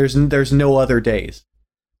 There's no other days.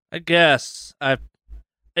 I guess I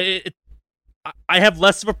have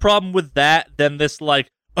less of a problem with that than this like,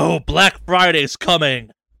 oh, Black Friday's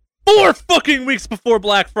coming 4 fucking weeks before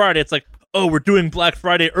Black Friday. It's like, oh, we're doing Black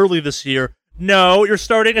Friday early this year. No, you're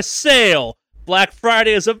starting a sale. Black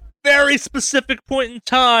Friday is a very specific point in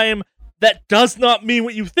time that does not mean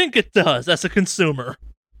what you think it does as a consumer.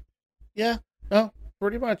 Yeah, no,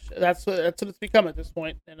 pretty much. That's what it's become at this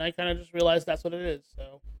point, and I kind of just realized that's what it is.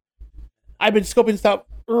 So I've been scoping stuff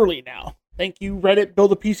early now. Thank you, Reddit.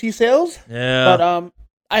 Build a PC sales. Yeah, but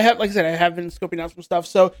I have been scoping out some stuff.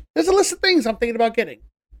 So there's a list of things I'm thinking about getting,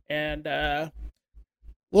 and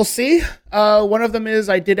we'll see. One of them is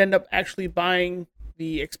I did end up actually buying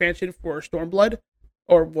the expansion for Stormblood.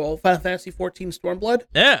 Final Fantasy 14 Stormblood.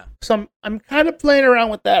 Yeah. So I'm kind of playing around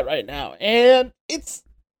with that right now, and it's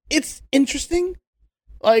interesting.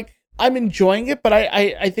 Like, I'm enjoying it, but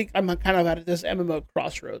I think I'm kind of at this MMO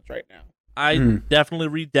crossroads right now. I definitely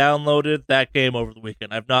re-downloaded that game over the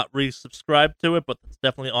weekend. I've not resubscribed to it, but it's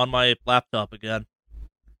definitely on my laptop again.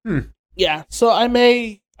 Yeah, so I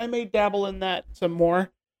may dabble in that some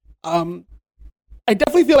more. I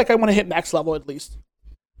definitely feel like I want to hit max level at least.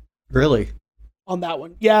 Really? On that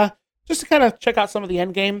one, yeah, just to kind of check out some of the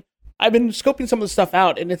end game. I've been scoping some of the stuff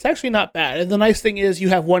out, and it's actually not bad. And the nice thing is you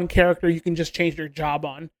have one character you can just change your job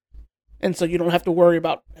on. And so you don't have to worry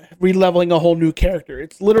about re-leveling a whole new character.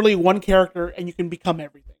 It's literally one character, and you can become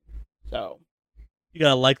everything. So You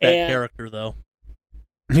gotta like that character, though.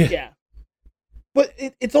 yeah. But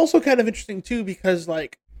it's also kind of interesting, too, because,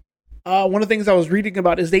 like, one of the things I was reading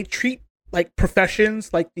about is they treat, like,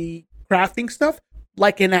 professions, like the crafting stuff,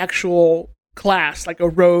 like an actual class, like a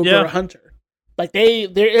rogue or a hunter. Like,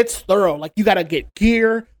 it's thorough. Like, you gotta get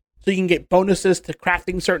gear so you can get bonuses to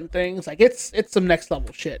crafting certain things. Like, it's some next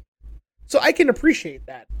level shit. So I can appreciate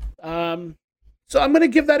that. So I'm gonna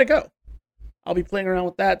give that a go. I'll be playing around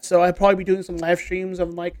with that. So I'll probably be doing some live streams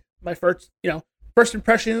of, like, my first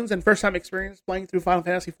impressions and first time experience playing through Final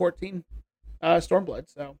Fantasy 14 Stormblood.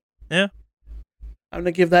 So yeah, I'm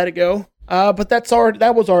gonna give that a go. But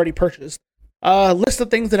that was already purchased. List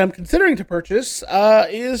of things that I'm considering to purchase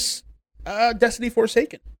is Destiny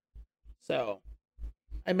Forsaken. So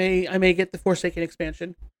I may get the Forsaken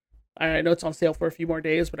expansion. I know it's on sale for a few more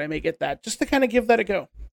days, but I may get that just to kind of give that a go.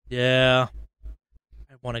 Yeah.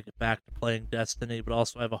 I want to get back to playing Destiny, but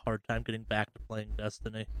also I have a hard time getting back to playing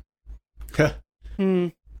Destiny.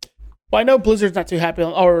 Well, I know Blizzard's not too happy,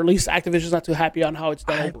 or at least Activision's not too happy on how it's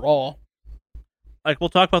done overall. Like, we'll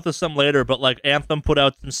talk about this some later, but, like, Anthem put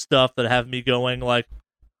out some stuff that have me going, like,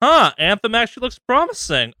 huh, Anthem actually looks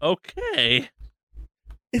promising. Okay.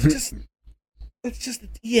 It's just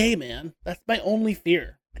EA, man. That's my only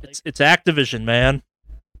fear. Like, it's Activision, man.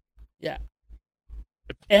 Yeah.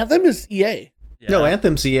 Anthem is EA. Yeah. No,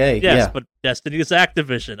 Anthem's EA. Yes, but Destiny is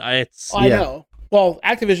Activision. I know. Well,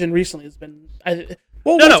 Activision recently has been.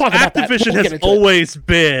 We'll talk about that. Activision has always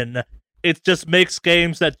been. It just makes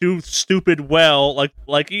games that do stupid well,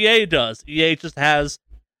 like EA does. EA just has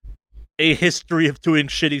a history of doing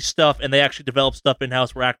shitty stuff, and they actually develop stuff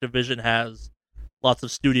in-house where Activision has lots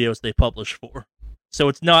of studios they publish for. So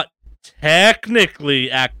it's not technically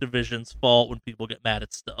Activision's fault when people get mad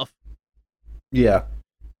at stuff. Yeah.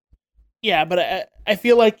 Yeah, but I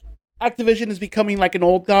feel like Activision is becoming like an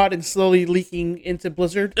old god and slowly leaking into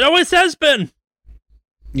Blizzard. It always has been.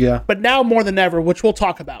 Yeah. But now more than ever, which we'll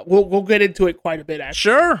talk about. We'll get into it quite a bit,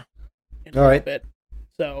 actually. Sure. All right. Bit.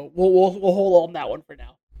 So we'll hold on that one for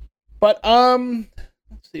now. But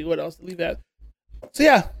let's see what else to leave at. So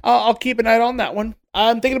yeah, I'll keep an eye on that one.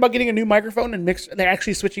 I'm thinking about getting a new microphone and mix. They're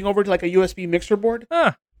actually switching over to like a USB mixer board.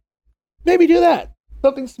 Huh. Maybe do that.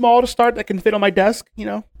 Something small to start that can fit on my desk.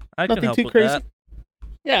 I nothing can help too with crazy. that.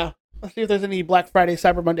 Yeah. Let's see if there's any Black Friday,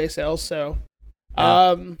 Cyber Monday sales. So,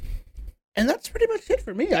 and that's pretty much it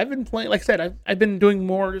for me. I've been playing, like I said, I've been doing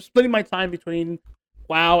more, splitting my time between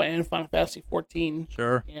WoW and Final Fantasy 14.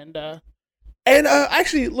 Sure. And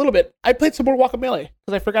actually, a little bit. I played some more Guacamelee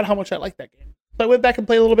because I forgot how much I liked that game. So I went back and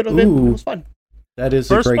played a little bit of it. It was fun. That is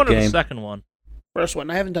First a great one or game. the second one? First one.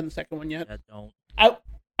 I haven't done the second one yet. I don't.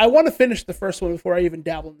 I want to finish the first one before I even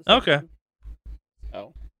dabble in the second one.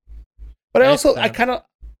 So, but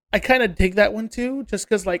I kind of dig that one too, just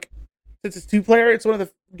because like since it's 2-player, it's one of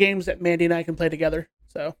the games that Mandy and I can play together.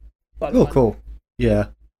 So, fun. Cool. Yeah.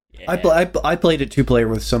 I played it 2-player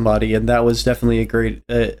with somebody, and that was definitely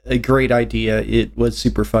a great idea. It was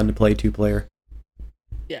super fun to play 2-player.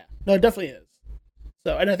 Yeah, no, it definitely is.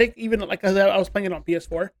 So, and I think even like I was playing it on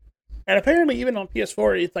PS4, and apparently even on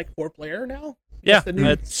PS4 it's like 4-player now. Yeah, it's the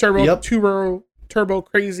new Turbo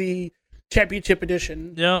Crazy Championship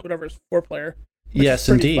Edition. Yeah, whatever is 4-player. Yes,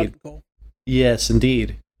 indeed. Cool. Yes,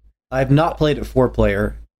 indeed. I've not played it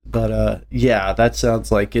 4-player, but yeah, that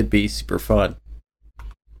sounds like it'd be super fun.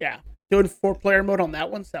 Yeah, doing 4-player mode on that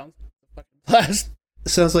one sounds fucking blast.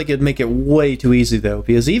 Sounds like it'd make it way too easy though,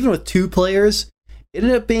 because even with 2 players, it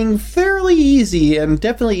ended up being fairly easy, and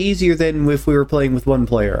definitely easier than if we were playing with 1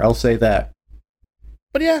 player. I'll say that.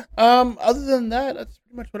 But yeah, other than that, that's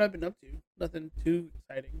pretty much what I've been up to. Nothing too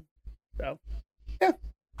exciting. So, yeah.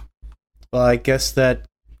 Well, I guess that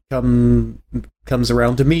comes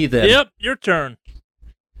around to me then. Yep, your turn.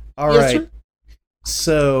 All yes, right. Sir?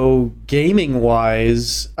 So,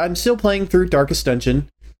 gaming-wise, I'm still playing through Darkest Dungeon.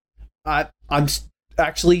 I'm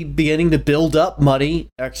actually beginning to build up money,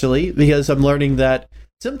 actually, because I'm learning that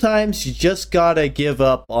sometimes you just gotta give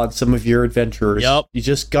up on some of your adventurers. Yep. You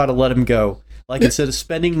just gotta let them go. Like, instead of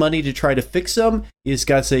spending money to try to fix them, you just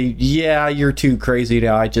gotta say, yeah, you're too crazy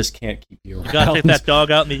now, I just can't keep you around. You gotta take that dog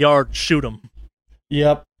out in the yard and shoot him.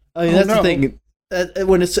 Yep. I mean, that's the thing.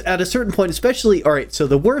 When it's at a certain point, especially, all right, so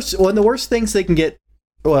one of the worst things they can get,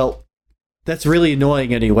 well, that's really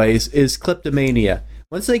annoying anyways, is kleptomania.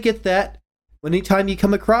 Once they get that, anytime you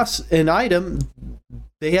come across an item,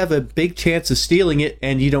 they have a big chance of stealing it,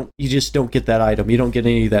 and you just don't get that item. You don't get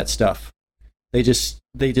any of that stuff. They just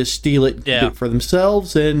steal it, keep Yeah. it for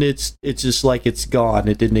themselves, and it's just like it's gone.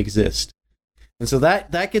 It didn't exist, and so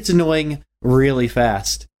that gets annoying really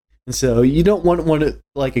fast. And so you don't want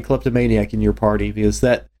like a kleptomaniac in your party, because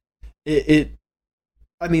that it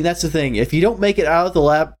I mean, that's the thing. If you don't make it out of the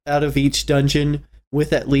lab, out of each dungeon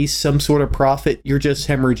with at least some sort of profit, you're just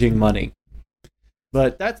hemorrhaging money.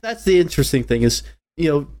 But that's the interesting thing is,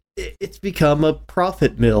 it's become a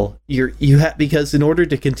profit mill. Because in order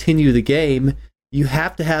to continue the game, you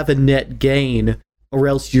have to have a net gain, or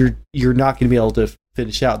else you're not going to be able to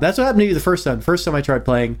finish out. That's what happened to me the first time. First time I tried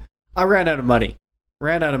playing, I ran out of money.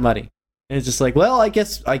 And it's just like, well, I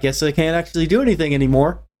guess I can't actually do anything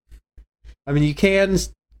anymore. I mean, you can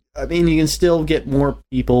still get more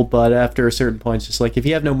people, but after a certain point, it's just like, if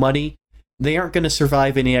you have no money, they aren't going to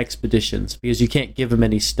survive any expeditions, because you can't give them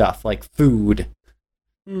any stuff like food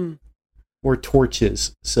or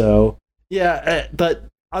torches. So yeah, but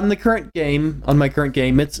on my current game,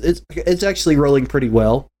 it's actually rolling pretty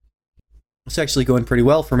well. It's actually going pretty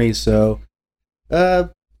well for me. So I'm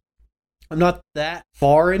not that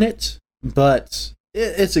far in it, but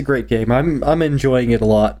it's a great game. I'm enjoying it a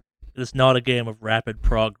lot. It is not a game of rapid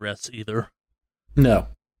progress either. No,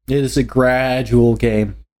 it is a gradual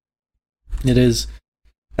game. It is,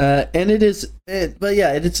 but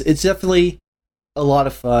yeah, it's definitely a lot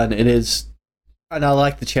of fun. It is, and I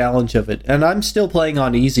like the challenge of it. And I'm still playing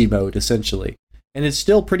on easy mode, essentially, and it's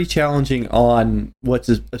still pretty challenging on what's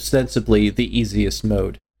ostensibly the easiest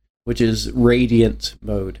mode, which is Radiant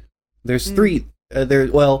mode. There's three.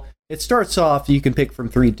 It starts off, you can pick from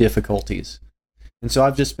 3 difficulties. And so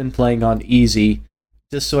I've just been playing on easy,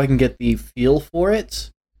 just so I can get the feel for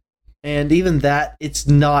it. And even that, it's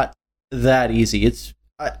not that easy.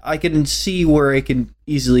 I can see where it can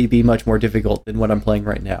easily be much more difficult than what I'm playing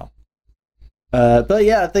right now. But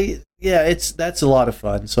yeah, that's a lot of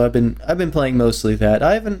fun. So I've been playing mostly that.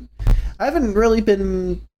 I haven't really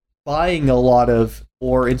been buying a lot of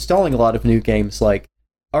or installing a lot of new games. Like,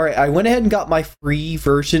 all right, I went ahead and got my free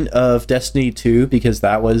version of Destiny 2 because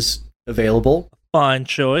that was available. Fine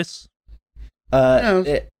choice.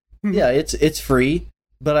 It's free,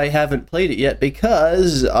 but I haven't played it yet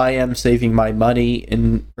because I am saving my money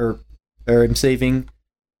I'm saving.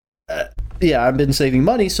 I've been saving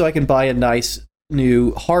money so I can buy a nice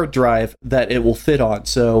new hard drive that it will fit on.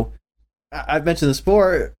 So I've mentioned this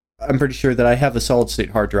before. I'm pretty sure that I have a solid state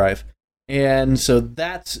hard drive, and so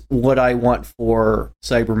that's what I want for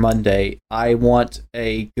Cyber Monday. I want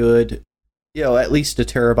a good, at least a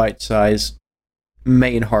terabyte size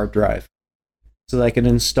main hard drive, so that I can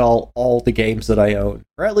install all the games that I own,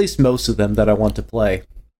 or at least most of them that I want to play.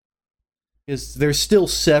 Because there's still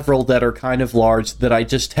several that are kind of large that I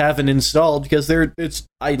just haven't installed because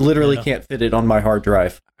I literally can't fit it on my hard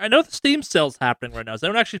drive. I know the Steam sale's happening right now. Has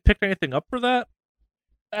anyone actually picked anything up for that?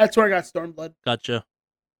 That's where I got Stormblood. Gotcha.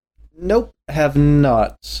 Nope, have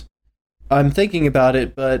not. I'm thinking about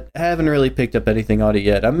it, but haven't really picked up anything on it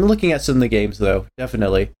yet. I'm looking at some of the games, though,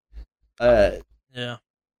 definitely. Yeah. I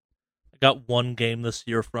got one game this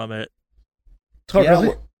year from it. Oh,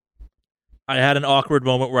 really? I had an awkward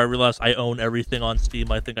moment where I realized I own everything on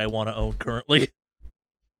Steam I think I want to own currently.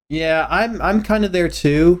 Yeah, I'm kind of there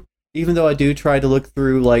too. Even though I do try to look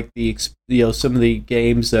through like some of the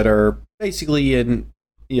games that are basically in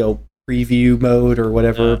preview mode or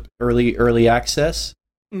whatever, early access.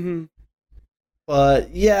 Mm-hmm.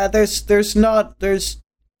 But yeah, there's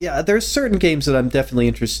certain games that I'm definitely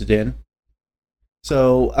interested in.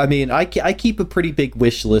 So I mean, I keep a pretty big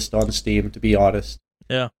wish list on Steam, to be honest.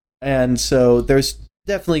 Yeah. And so there's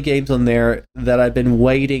definitely games on there that I've been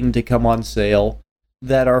waiting to come on sale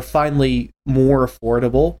that are finally more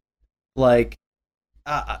affordable. Like,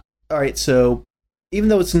 all right, so even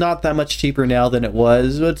though it's not that much cheaper now than it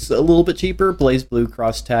was, it's a little bit cheaper. BlazBlue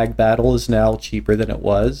Cross Tag Battle is now cheaper than it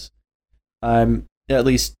was. At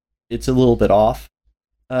least it's a little bit off.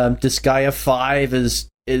 Disgaea 5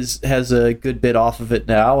 has a good bit off of it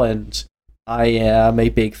now, and I am a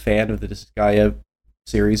big fan of the Disgaea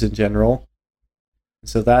series in general.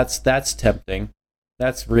 So that's tempting.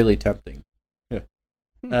 That's really tempting.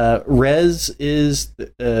 Rez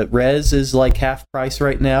is like half price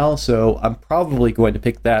right now, so I'm probably going to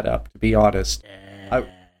pick that up, to be honest.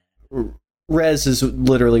 Rez is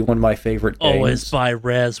literally one of my favorite games. Always buy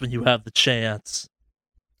Rez when you have the chance.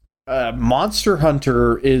 Monster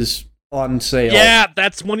Hunter is on sale. Yeah,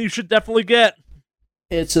 that's one you should definitely get.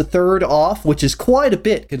 It's a third off, which is quite a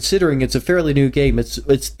bit considering it's a fairly new game. It's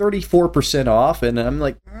 34% off, and I'm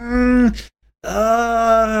like,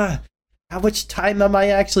 how much time am I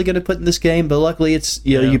actually going to put in this game? But luckily, it's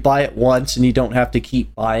you buy it once and you don't have to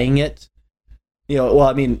keep buying it. well,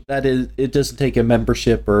 I mean, that is, it doesn't take a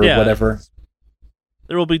membership or Yeah, whatever.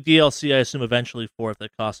 there will be DLC, I assume, eventually for it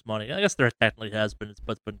that costs money. I guess there technically has been,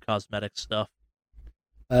 but it's been cosmetic stuff.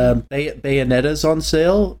 Bayonetta's on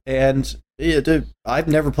sale, and dude, I've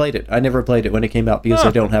never played it. I never played it when it came out because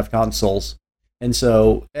I don't have consoles, and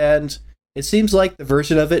it seems like the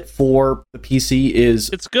version of it for the PC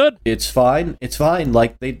It's good. It's fine. It's fine.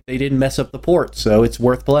 Like they didn't mess up the port, so it's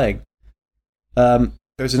worth playing.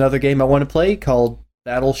 There's another game I want to play called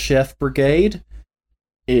Battle Chef Brigade.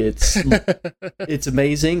 It's it's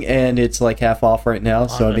amazing, and it's like half off right now.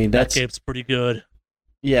 So I mean, that game's pretty good.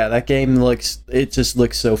 Yeah, that game just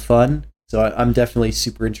looks so fun. So I'm definitely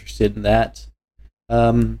super interested in that.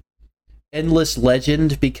 Endless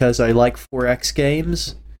Legend, because I like 4X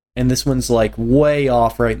games, and this one's like way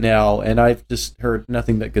off right now, and I've just heard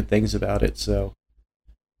nothing but good things about it. So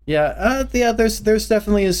yeah, there's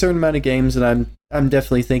definitely a certain amount of games that I'm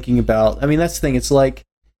definitely thinking about. I mean, that's the thing. It's like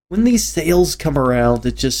when these sales come around,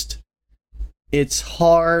 it's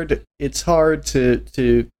hard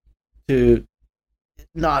to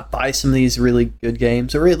not buy some of these really good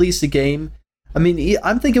games, or at least a game. I mean,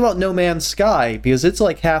 I'm thinking about No Man's Sky because it's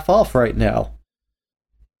like half off right now,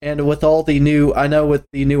 and with all the with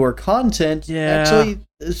the newer content, actually,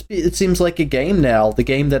 it seems like a game now, the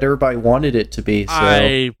game that everybody wanted it to be. So.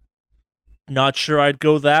 I'm not sure I'd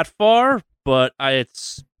go that far, but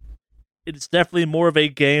it's definitely more of a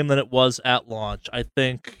game than it was at launch. I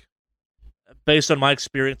think, based on my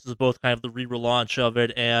experiences with both kind of the re-relaunch of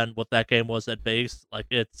it and what that game was at base, like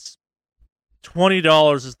it's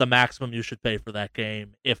 $20 is the maximum you should pay for that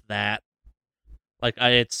game, if that. Like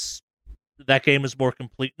that game is more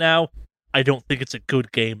complete now. I don't think it's a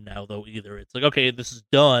good game now though either. It's like, okay, this is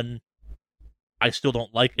done. I still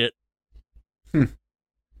don't like it.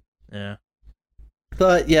 Yeah.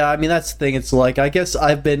 But yeah, I mean that's the thing. It's like I guess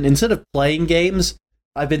instead of playing games,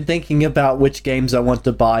 I've been thinking about which games I want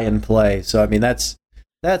to buy and play. So I mean that's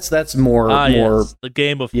more yes, the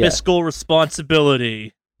game of fiscal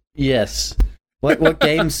responsibility. Yes. What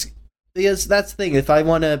games? Because that's the thing. If I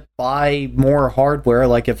want to buy more hardware,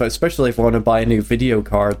 like especially if I want to buy a new video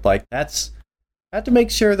card, like I have to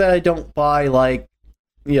make sure that I don't buy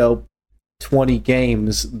 20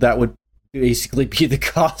 games. That would basically be the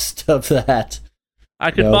cost of that. I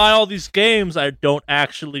could buy all these games I don't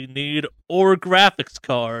actually need, or a graphics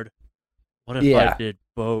card. What if I did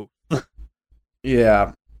both?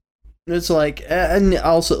 Yeah. It's like, and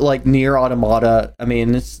also like Nier Automata. I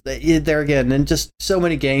mean, it's there again, and just so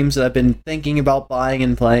many games that I've been thinking about buying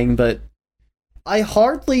and playing, but I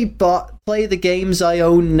hardly play the games I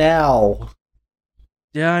own now.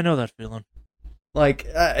 Yeah, I know that feeling. Like,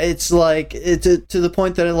 it's like to the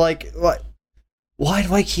point that I'm like, what? Why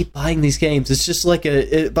do I keep buying these games? It's just like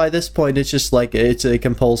by this point, it's just like it's a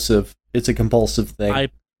compulsive thing.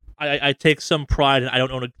 I take some pride in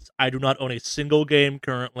I do not own a single game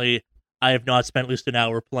currently I have not spent at least an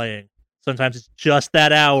hour playing. Sometimes it's just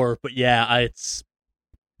that hour, but yeah.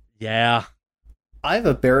 I have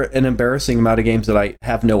an embarrassing amount of games that I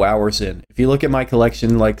have no hours in. If you look at my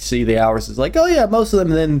collection, like see the hours, it's like, oh yeah, most of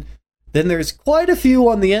them. Then there's quite a few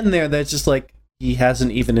on the end there that's just like he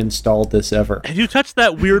hasn't even installed this ever. Have you touched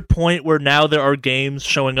that weird point where now there are games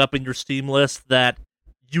showing up in your Steam list that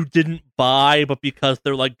you didn't buy, but because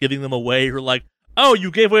they're like giving them away, you're like, oh,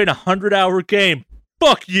 you gave away a 100-hour game.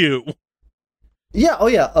 Fuck you. Yeah, oh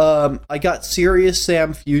yeah. I got Serious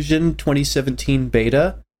Sam Fusion 2017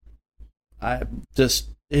 beta. It's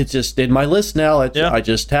just in my list now. I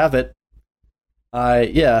just have it.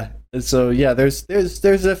 And so yeah, there's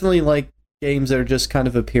definitely like games that are just kind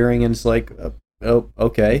of appearing, and it's like, oh,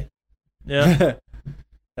 okay. Yeah.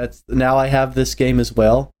 Now I have this game as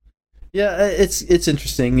well. Yeah, it's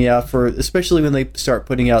interesting. Yeah, for especially when they start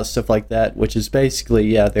putting out stuff like that, which is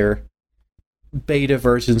basically they're beta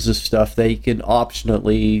versions of stuff they can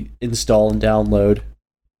optionally install and download.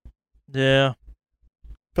 Yeah.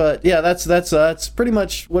 But yeah, that's pretty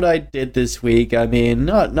much what I did this week. I mean,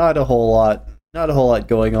 not a whole lot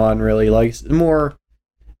going on really. Like more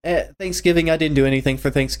Thanksgiving. I didn't do anything for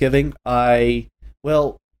Thanksgiving. Where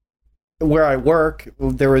I work,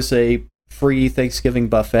 there was a free Thanksgiving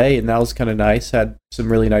buffet, and that was kind of nice. Had some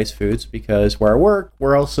really nice foods because where I work,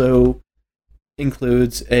 we're also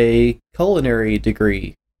includes a culinary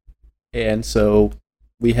degree, and so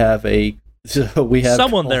we have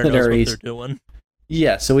someone there knows what they're doing.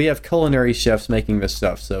 Yeah, so we have culinary chefs making this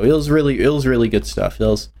stuff. So it was really good stuff. I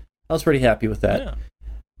was pretty happy with that. Yeah.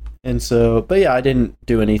 And so, but yeah, I didn't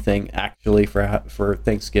do anything actually for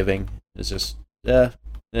Thanksgiving. It's just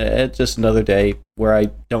it's just another day where I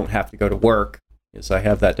don't have to go to work because I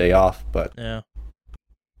have that day off. But yeah.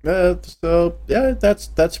 So yeah,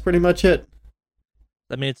 that's pretty much it.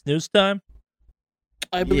 I mean, it's news time.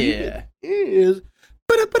 I believe Yeah. it is.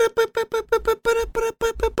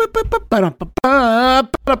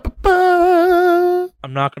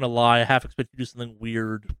 I'm not gonna lie, I half expect you to do something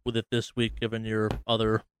weird with it this week, given your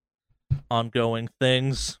other ongoing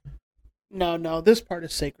things. No, this part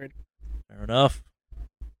is sacred. Fair enough.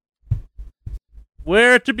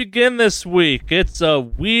 Where to begin this week? It's a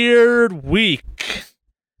weird week.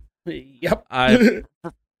 Yep.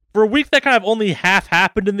 For a week that kind of only half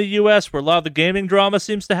happened in the U.S., where a lot of the gaming drama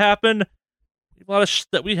seems to happen,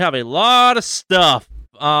 we have a lot of stuff.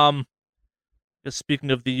 Just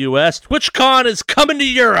speaking of the U.S., TwitchCon is coming to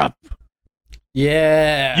Europe.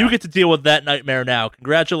 Yeah. You get to deal with that nightmare now.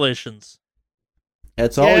 Congratulations.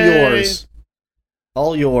 It's all Yay. yours.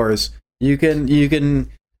 All yours. You can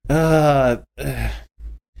yeah.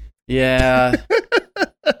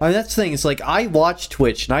 I mean, that's the thing. It's like I watch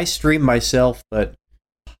Twitch and I stream myself, but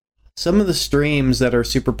some of the streams that are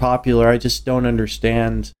super popular, I just don't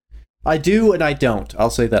understand. I do and I don't. I'll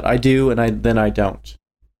say that. I do and I don't.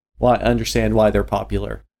 Well, I understand why they're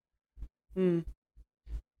popular.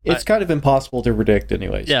 It's kind of impossible to predict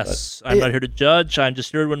anyways. Yes, but I'm not here to judge. I'm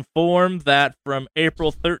just here to inform that from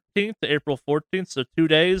April 13th to April 14th, so 2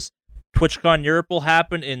 days, TwitchCon Europe will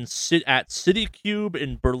happen at CityCube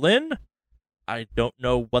in Berlin. I don't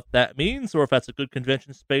know what that means or if that's a good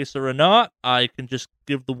convention space or not. I can just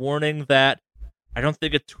give the warning that I don't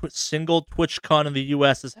think a single TwitchCon in the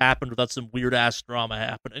U.S. has happened without some weird-ass drama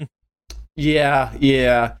happening.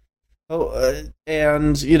 Yeah. Oh,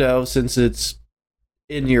 and, since it's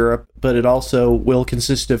in Europe, but it also will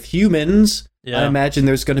consist of humans, I imagine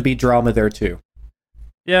there's going to be drama there too.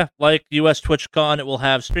 Yeah, like US TwitchCon, it will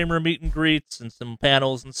have streamer meet and greets and some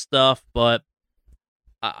panels and stuff, but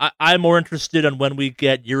I'm more interested in when we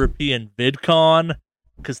get European VidCon,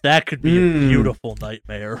 because that could be a beautiful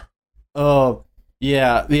nightmare. Oh,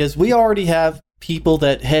 yeah, because we already have people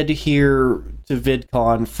that head here to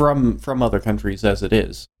VidCon from other countries as it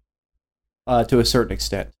is, to a certain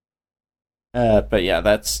extent. But yeah,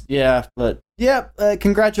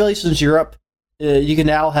 congratulations, Europe. You can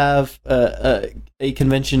now have a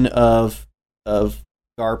convention of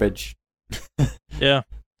garbage. Yeah.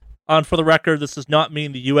 For the record, this does not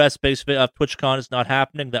mean the US-based TwitchCon is not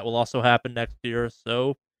happening. That will also happen next year.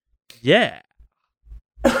 So, yeah.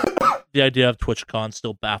 The idea of TwitchCon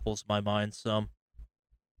still baffles my mind some.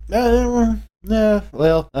 Well,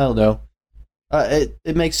 I don't know.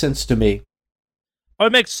 It makes sense to me. Oh,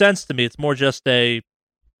 it makes sense to me. It's more just I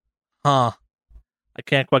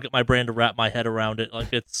can't quite get my brain to wrap my head around it.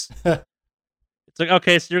 Like, it's like,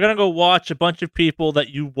 okay, so you're going to go watch a bunch of people that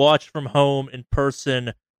you watch from home in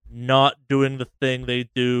person not doing the thing they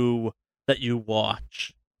do that you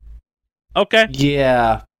watch. Okay.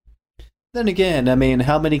 Yeah. Then again, I mean,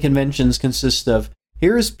 how many conventions consist of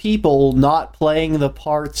here's people not playing the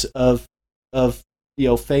parts of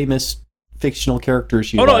famous fictional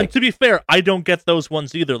characters you no, like. and to be fair, I don't get those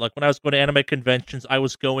ones either. Like, when I was going to anime conventions, I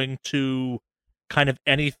was going to kind of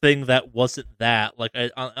anything that wasn't that. Like,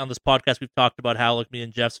 on this podcast, we've talked about how, like, me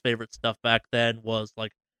and Jeff's favorite stuff back then was,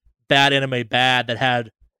 like, bad anime bad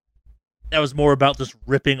that was more about just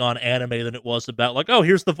ripping on anime than it was about, like, oh,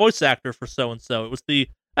 here's the voice actor for so-and-so. It was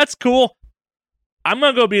that's cool. I'm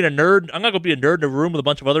going to go be a nerd. I'm going to go be a nerd in a room with a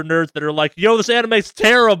bunch of other nerds that are like, yo, this anime's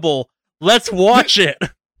terrible. Let's watch it.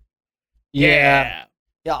 Yeah.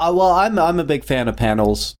 Well, I'm a big fan of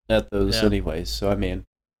panels at those anyways. So I mean,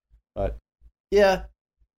 but yeah.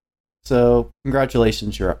 So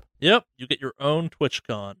congratulations, Europe. Yep, you get your own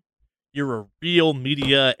TwitchCon. You're a real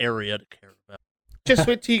media area to care about. Just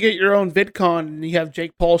wait till you get your own VidCon and you have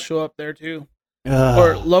Jake Paul show up there too.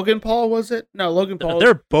 Or Logan Paul, was it? No, Logan Paul.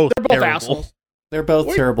 They're both terrible. assholes. They're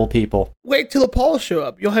both terrible people. Wait till the Pauls show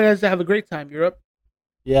up. You'll have a great time, Europe.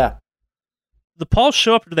 Yeah. The Pauls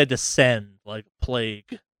show up or do they descend like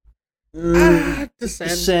plague?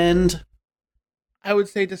 Descend. I would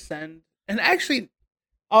say descend. And actually,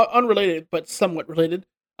 unrelated, but somewhat related.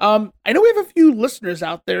 I know we have a few listeners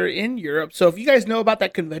out there in Europe, so if you guys know about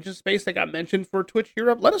that convention space that got mentioned for Twitch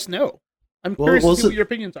Europe, let us know. I'm curious to see what your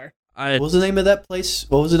opinions are. What was the name of that place?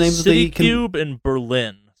 What was the name of the CityCube in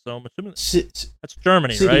Berlin? So I'm assuming that's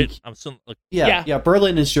Germany, right? I'm assuming, yeah.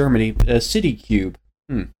 Berlin is Germany. CityCube.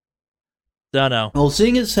 Don't know. Well,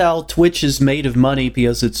 seeing as how Twitch is made of money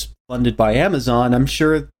because it's funded by Amazon, I'm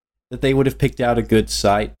sure that they would have picked out a good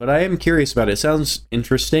site. But I am curious about it. It sounds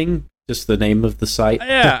interesting. Just the name of the site.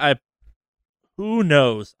 Yeah, who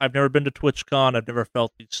knows? I've never been to TwitchCon. I've never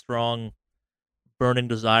felt the strong, burning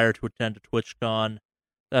desire to attend a TwitchCon.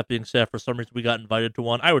 That being said, for some reason we got invited to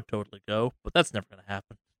one. I would totally go, but that's never going to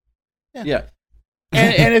happen. Yeah.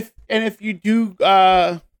 And if you do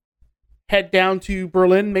head down to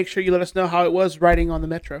Berlin, make sure you let us know how it was riding on the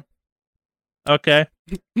metro. Okay.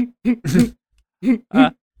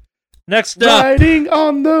 Next up. Riding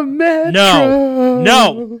on the metro.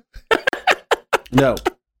 No. No.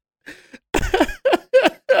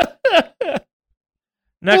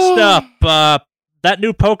 Next up, that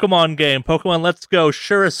new Pokemon game, Pokemon Let's Go,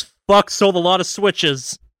 sure as fuck sold a lot of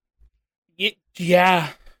Switches. Yeah.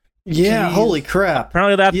 Yeah, Jeez. holy crap.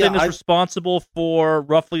 Apparently that Yeah, thing is responsible for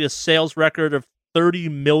roughly a sales record of 30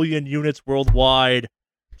 million units worldwide,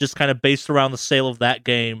 just kind of based around the sale of that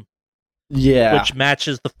game, Yeah. which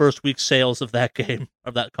matches the first week's sales of that game,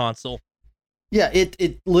 of that console. Yeah,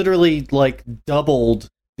 it literally like doubled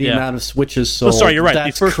the Yeah. amount of Switches Oh, sold. sorry, you're right.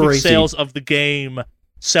 That's The first crazy. week's sales of the game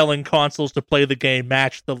selling consoles to play the game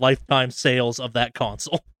matched the lifetime sales of that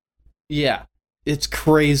console. Yeah, it's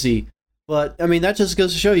crazy. But I mean, that just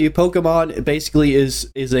goes to show you, Pokemon basically is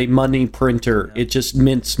a money printer. Yeah. It just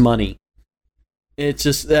mints money. It's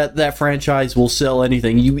just that franchise will sell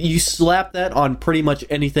anything. You slap that on pretty much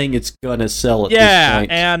anything, it's gonna sell at this Yeah,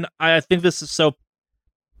 point. and I think this is so.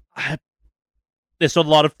 They sold a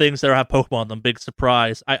lot of things that have Pokemon on them. Big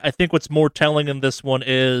surprise. I think what's more telling in this one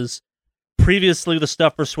is previously the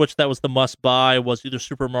stuff for Switch that was the must buy was either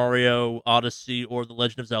Super Mario Odyssey or The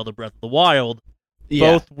Legend of Zelda Breath of the Wild,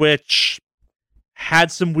 Yeah. both which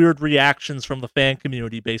had some weird reactions from the fan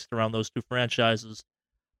community based around those two franchises.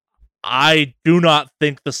 I do not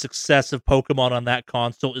think the success of Pokemon on that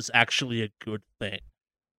console is actually a good thing.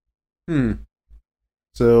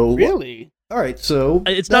 So Really? all right, so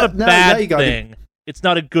It's not a now bad you gotta- thing. It's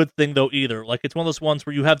not a good thing though either. Like, it's one of those ones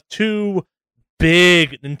where you have two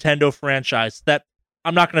big Nintendo franchises that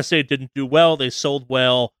I'm not going to say it didn't do well. They sold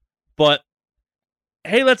well, but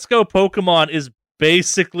hey, Let's Go Pokemon is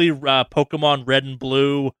basically Pokemon Red and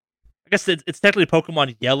Blue. I guess it's technically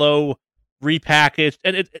Pokemon Yellow repackaged,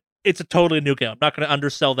 and it's a totally new game. I'm not going to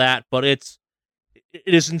undersell that, but it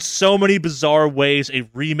is in so many bizarre ways a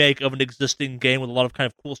remake of an existing game with a lot of kind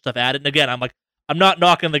of cool stuff added. And again, I'm not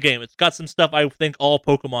knocking the game. It's got some stuff I think all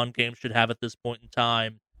Pokemon games should have at this point in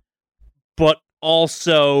time, but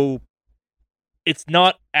also it's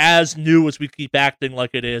not as new as we keep acting like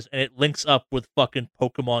it is, and it links up with fucking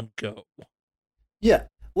Pokemon Go. Yeah.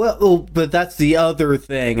 Well, but that's the other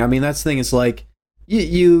thing. I mean, that's the thing is like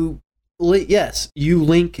you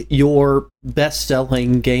link your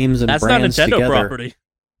best-selling games and That's not brands Nintendo together. property.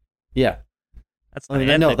 Yeah. That's I mean,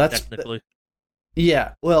 Niantic, no, that's- technically.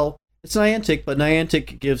 Yeah. Well, it's Niantic, but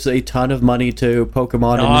Niantic gives a ton of money to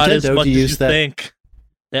Pokemon Not and as Nintendo much to as use you that. think.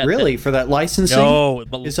 Really, for that licensing? No,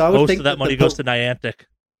 but Because I would most think of that that money the goes to Niantic.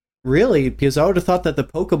 Really? Because I would have thought that the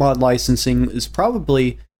Pokemon licensing is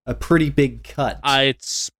probably a pretty big cut.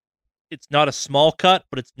 It's not a small cut,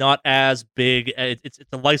 but it's not as big. It's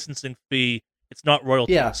a licensing fee. It's not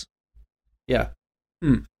royalties. Yeah. Yeah.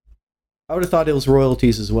 I would have thought it was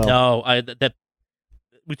royalties as well. No, that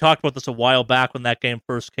we talked about this a while back when that game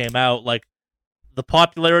first came out. Like, the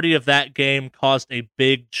popularity of that game caused a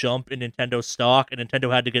big jump in Nintendo stock, and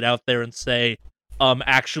Nintendo had to get out there and say,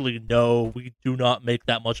 actually, no, we do not make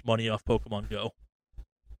that much money off Pokemon Go.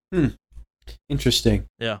 Interesting.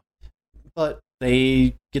 Yeah. But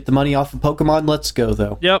they get the money off of Pokemon Let's Go,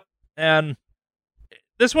 though. Yep, and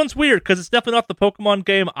this one's weird, because it's definitely not the Pokemon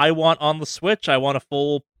game I want on the Switch. I want a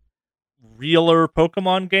full, realer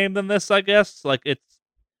Pokemon game than this, I guess. Like,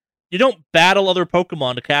 you don't battle other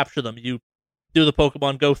Pokemon to capture them. You do the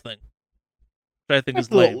Pokemon Go thing, which I think That's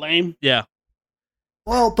is a little lame. lame. Yeah.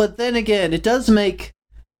 Well, but then again, it does make...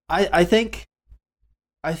 I think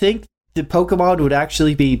the Pokemon would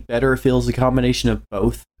actually be better if it was a combination of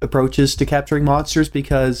both approaches to capturing monsters,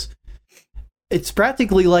 because it's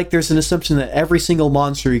practically like there's an assumption that every single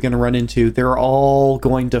monster you're going to run into, they're all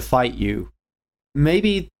going to fight you.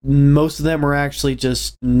 Maybe most of them are actually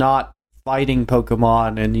just not fighting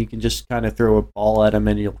Pokemon, and you can just kind of throw a ball at them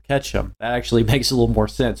and you'll catch them. That actually makes a little more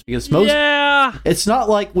sense, because Yeah. it's not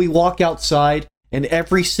like we walk outside and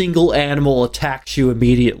every single animal attacks you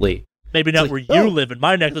immediately. Maybe not like, where you oh. live. In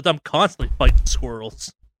my neck, I'm constantly fighting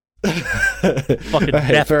squirrels. Fucking Right,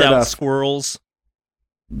 deathed fair out enough. squirrels.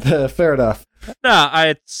 Fair enough. Nah,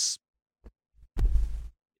 it's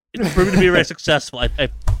proven to be very successful.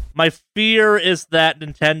 My fear is that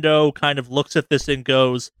Nintendo kind of looks at this and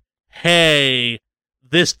goes, hey,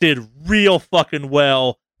 this did real fucking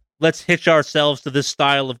well. Let's hitch ourselves to this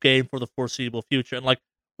style of game for the foreseeable future. And, like,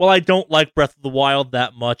 while I don't like Breath of the Wild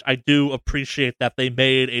that much, I do appreciate that they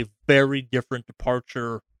made a very different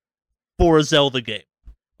departure for a Zelda game.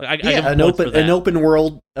 Like, I Yeah, give them an points for open that. an open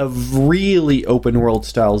world, a really open world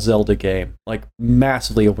style Zelda game, like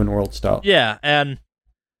massively open world style. Yeah, and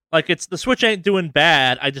like it's the Switch ain't doing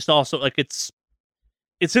bad. I just also like it's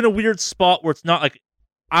in a weird spot where it's not like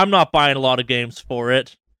I'm not buying a lot of games for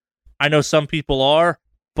it. I know some people are,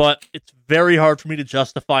 but it's very hard for me to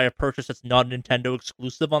justify a purchase that's not a Nintendo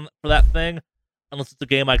exclusive for that thing, unless it's a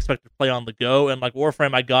game I expect to play on the go. And like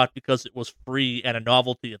Warframe, I got because it was free and a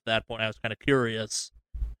novelty at that point. I was kind of curious,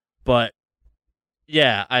 but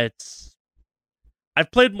yeah,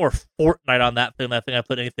 I've played more Fortnite on that thing than I think I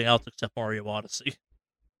played anything else except Mario Odyssey.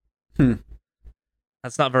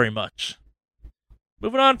 That's not very much.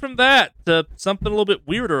 Moving on from that to something a little bit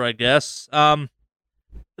weirder, I guess.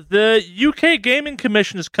 The UK Gaming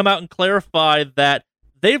Commission has come out and clarified that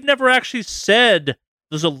they've never actually said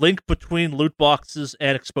there's a link between loot boxes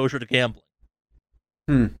and exposure to gambling.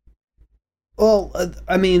 Well,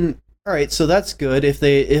 I mean, all right, so that's good. If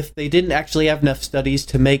they didn't actually have enough studies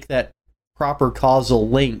to make that proper causal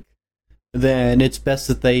link, then it's best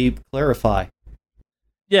that they clarify.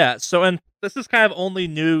 Yeah, so, and this is kind of only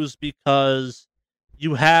news because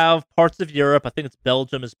you have parts of Europe, I think it's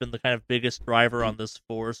Belgium has been the kind of biggest driver on this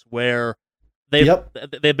force, where they've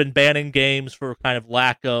been banning games for kind of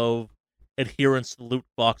lack of adherence to the loot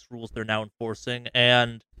box rules they're now enforcing,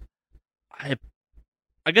 and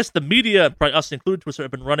I guess the media, probably us included, have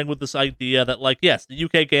been running with this idea that, like, yes, the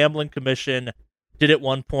UK Gambling Commission did at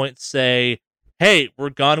one point say, hey, we're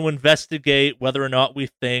going to investigate whether or not we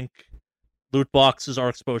think loot boxes are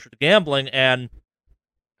exposure to gambling, and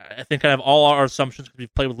I think kind of all our assumptions because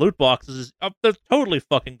we've played with loot boxes is they're totally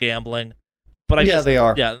fucking gambling. But I guess they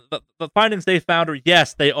are. Yeah, the findings they found are,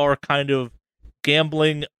 yes, they are kind of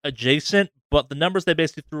gambling adjacent, but the numbers they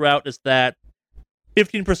basically threw out is that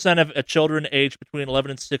 15% of children aged between 11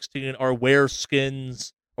 and 16 are wear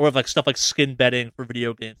skins or have like stuff like skin betting for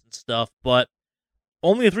video games and stuff, but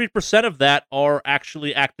only 3% of that are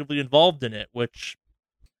actually actively involved in it, which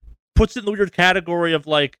puts it in the weird category of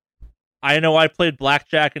like, I know I played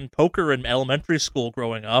blackjack and poker in elementary school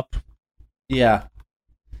growing up. Yeah.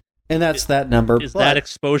 And that's that number. Is that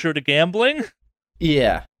exposure to gambling?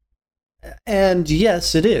 Yeah. And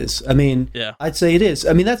yes, it is. I mean, yeah. I'd say it is.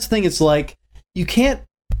 I mean, that's the thing. It's like, you can't...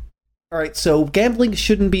 All right, so gambling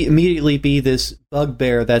shouldn't immediately be this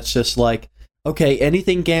bugbear that's just like, okay,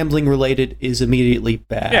 anything gambling related is immediately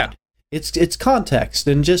bad. Yeah. It's context,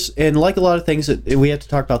 and like a lot of things, we have to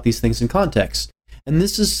talk about these things in context. And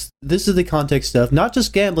this is the context of not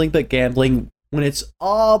just gambling, but gambling when it's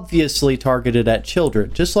obviously targeted at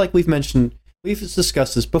children. Just like we've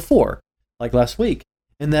discussed this before, like last week.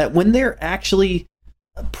 And that when they're actually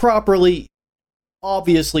properly,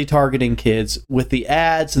 obviously targeting kids with the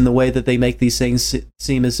ads and the way that they make these things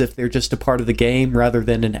seem as if they're just a part of the game rather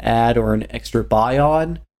than an ad or an extra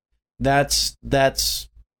buy-on, that's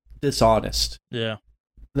dishonest. Yeah.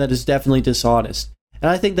 That is definitely dishonest.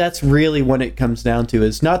 And I think that's really what it comes down to,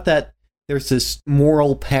 is not that there's this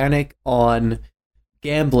moral panic on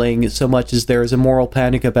gambling so much as there is a moral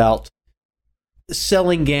panic about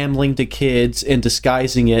selling gambling to kids and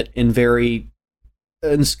disguising it in very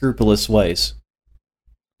unscrupulous ways.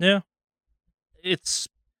 Yeah.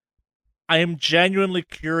 I am genuinely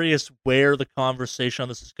curious where the conversation on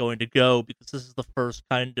this is going to go, because this is the first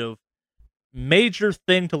kind of major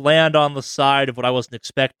thing to land on the side of what I wasn't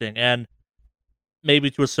expecting, and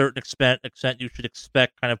maybe to a certain extent you should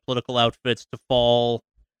expect kind of political outfits to fall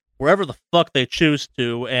wherever the fuck they choose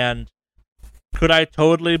to, and could I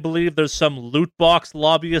totally believe there's some loot box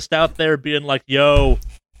lobbyist out there being like, yo,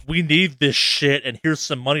 we need this shit, and here's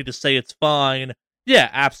some money to say it's fine? Yeah,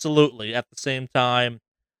 absolutely. At the same time,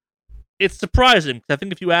 it's surprising, because I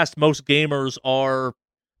think if you asked most gamers, are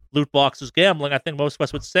loot boxes gambling, I think most of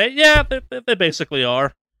us would say, yeah, they basically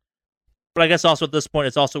are. But I guess also at this point,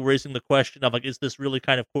 it's also raising the question of, like, is this really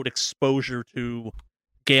kind of, quote, exposure to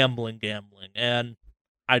gambling? And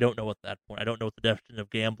I don't know at that point. I don't know what the definition of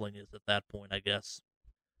gambling is at that point, I guess.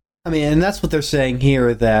 I mean, and that's what they're saying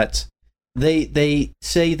here, that they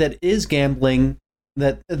say that is gambling,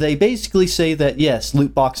 that they basically say that, yes,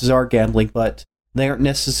 loot boxes are gambling, but they aren't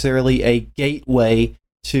necessarily a gateway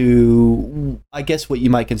to, I guess, what you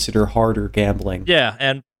might consider harder gambling. Yeah,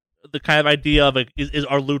 and the kind of idea of, like, is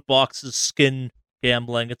our loot boxes skin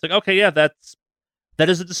gambling? It's like, okay, yeah, that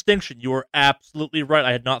is a distinction. You are absolutely right.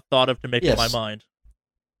 I had not thought of to make up my mind.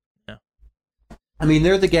 Yeah. I mean,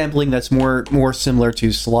 they're the gambling that's more similar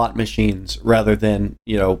to slot machines rather than,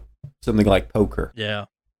 something like poker. Yeah.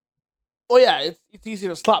 Well, yeah, it's easy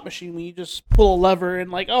to slot machine when you just pull a lever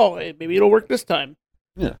and like, oh, maybe it'll work this time.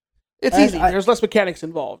 Yeah. It's easy. There's less mechanics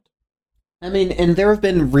involved. I mean, and there have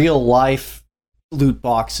been real life loot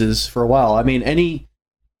boxes for a while. I mean,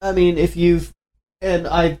 if you've, and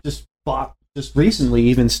I've just bought just recently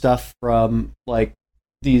even stuff from like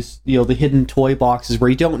these, the hidden toy boxes where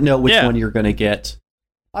you don't know which one you're going to get.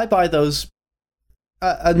 I buy those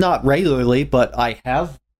not regularly, but I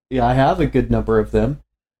have a good number of them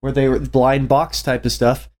where they were blind box type of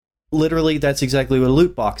stuff. Literally, that's exactly what a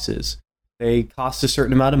loot box is. They cost a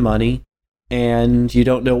certain amount of money, and you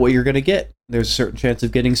don't know what you're going to get. There's a certain chance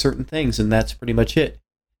of getting certain things, and that's pretty much it.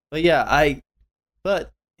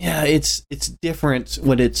 But it's different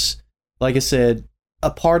when it's, like I said, a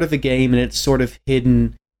part of a game, and it's sort of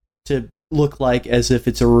hidden to look like as if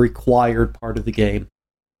it's a required part of the game.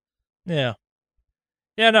 Yeah.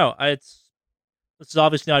 Yeah, no, this is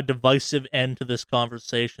obviously not a divisive end to this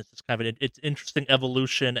conversation. It's kind of it's interesting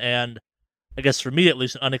evolution, and I guess for me at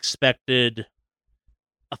least, an unexpected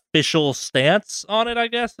official stance on it, I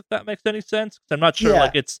guess, if that makes any sense. 'Cause I'm not sure,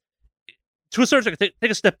 like, it's, to a certain extent,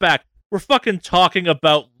 take a step back. We're fucking talking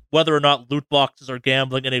about whether or not loot boxes are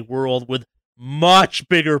gambling in a world with much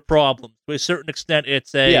bigger problems. To a certain extent,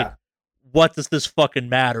 it's what does this fucking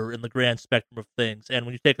matter in the grand spectrum of things? And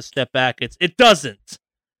when you take a step back, it doesn't.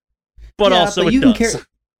 But also it does.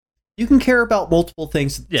 You can care about multiple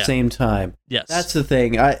things at the same time. Yes. That's the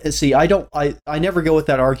thing. I never go with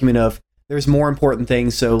that argument of there's more important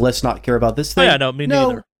things, so let's not care about this thing. Oh, yeah, no, me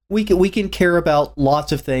neither. We can care about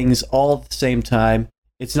lots of things all at the same time.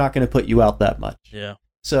 It's not going to put you out that much. Yeah.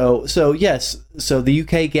 So yes. So the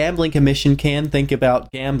UK Gambling Commission can think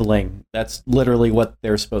about gambling. That's literally what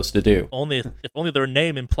they're supposed to do. If only their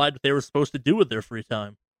name implied what they were supposed to do with their free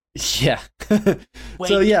time. Yeah. Wait,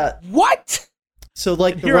 so yeah. What? So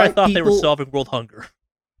like and here I thought they were solving world hunger.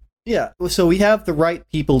 Yeah. So we have the right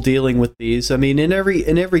people dealing with these. I mean, in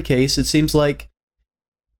every case, it seems like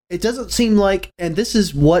it doesn't seem like, and this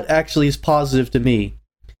is what actually is positive to me.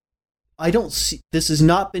 I don't see this has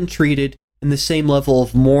not been treated in the same level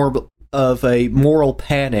of a moral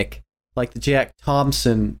panic like the Jack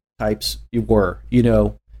Thompson types you were. You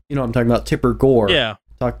know what I'm talking about, Tipper Gore. Yeah.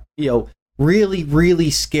 Really, really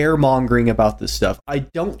scaremongering about this stuff. I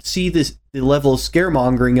don't see the level of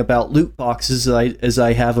scaremongering about loot boxes as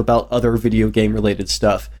I have about other video game related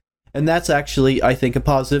stuff. And that's actually, I think, a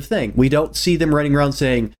positive thing. We don't see them running around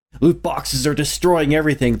saying, loot boxes are destroying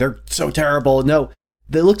everything, they're so terrible. No,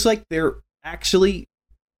 it looks like they're actually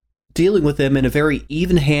dealing with them in a very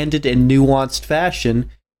even-handed and nuanced fashion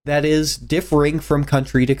that is differing from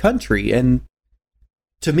country to country. And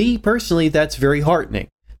to me, personally, that's very heartening.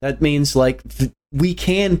 That means, like, we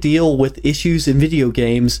can deal with issues in video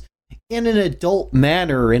games in an adult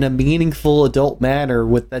manner, in a meaningful adult manner,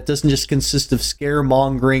 that doesn't just consist of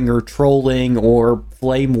scaremongering or trolling or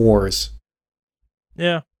flame wars.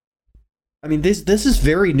 Yeah. I mean, this is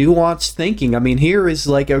very nuanced thinking. I mean, here is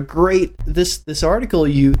like a great this article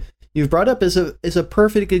you've brought up is a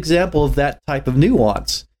perfect example of that type of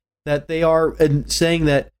nuance. That they are saying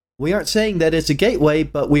that we aren't saying that it's a gateway,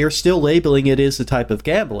 but we are still labeling it as a type of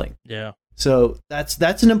gambling. Yeah. So that's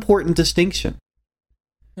an important distinction.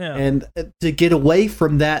 Yeah. And to get away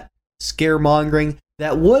from that scaremongering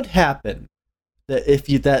that would happen,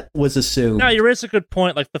 that was assumed. No, you raise a good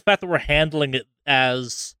point. Like the fact that we're handling it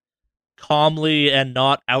as calmly and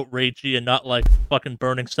not outragey and not like fucking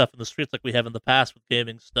burning stuff in the streets like we have in the past with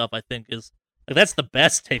gaming stuff, I think is like that's the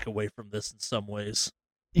best takeaway from this in some ways.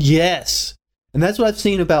 Yes. And that's what I've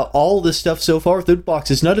seen about all this stuff so far with loot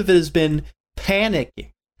boxes. None of it has been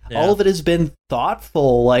panicky. Yeah. All of it has been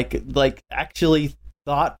thoughtful, like actually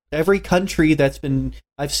thought. Every country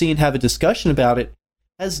I've seen have a discussion about it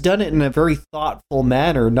has done it in a very thoughtful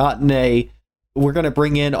manner, not in a we're going to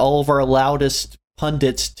bring in all of our loudest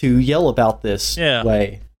pundits to yell about this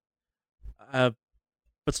way. But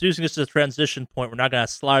using this as a transition point, we're not going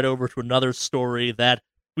to slide over to another story that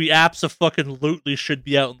we abso-fucking-lutely should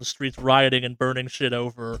be out in the streets rioting and burning shit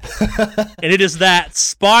over. And it is that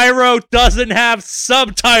Spyro doesn't have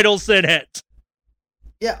subtitles in it!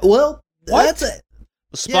 Yeah, well, that's it.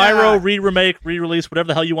 The Spyro remake, re-release, whatever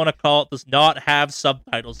the hell you want to call it, does not have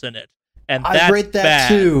subtitles in it. And that's I read that bad.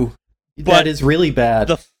 Too. That is really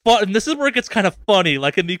bad. And this is where it gets kind of funny,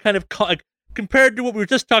 like in the kind of compared to what we were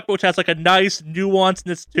just talking about, which has like a nice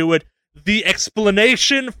nuanceness to it. The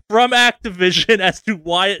explanation from Activision as to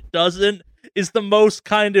why it doesn't is the most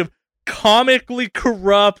kind of comically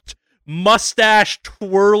corrupt,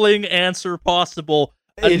 mustache-twirling answer possible.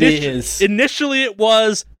 It is. Initially it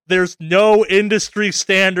was, there's no industry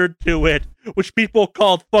standard to it, which people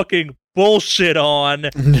called fucking bullshit on.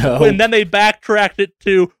 No. And then they backtracked it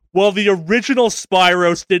to, well, the original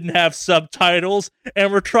Spyros didn't have subtitles,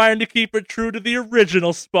 and we're trying to keep it true to the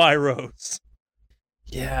original Spyros.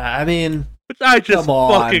 Yeah, I mean... which I just Come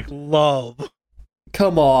on. fucking love.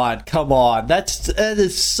 Come on. That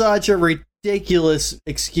is such a ridiculous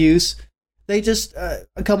excuse. They just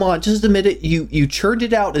come on, just admit it. You churned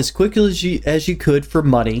it out as quickly as you could for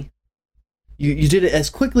money. You did it as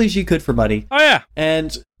quickly as you could for money. Oh yeah.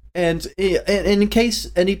 And in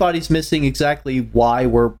case anybody's missing exactly why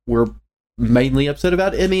we're mainly upset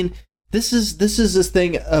about it, I mean, this is this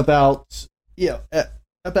thing about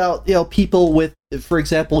people with, for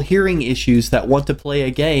example, hearing issues that want to play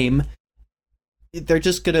a game. They're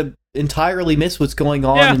just gonna entirely miss what's going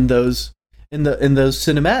on in those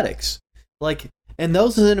cinematics. Like, and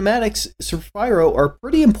those cinematics, Spyro, are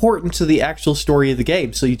pretty important to the actual story of the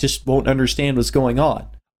game, so you just won't understand what's going on.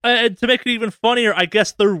 And to make it even funnier, I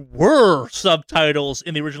guess there were subtitles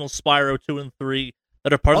in the original Spyro 2 and 3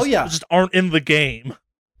 that are part of just aren't in the game.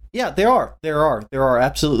 Yeah, there are.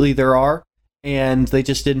 Absolutely there are. And they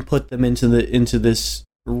just didn't put them into this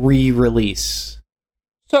re-release.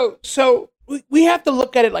 So we have to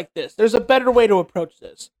look at it like this. There's a better way to approach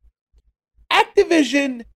this.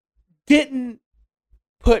 Activision didn't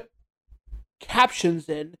put captions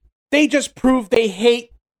in. They just proved they hate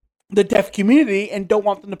the deaf community and don't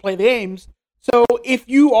want them to play the games. So if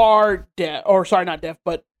you are deaf, or sorry, not deaf,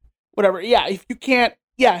 but whatever, if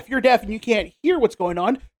you're deaf and you can't hear what's going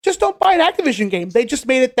on, just don't buy an Activision game. They just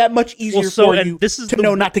made it that much easier for you to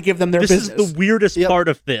know not to give them their business. This is the weirdest part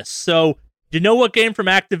of this. So, do you know what game from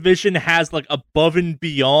Activision has like above and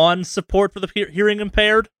beyond support for the hearing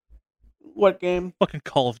impaired? What game? Fucking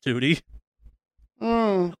Call of Duty.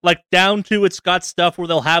 Like, down to it's got stuff where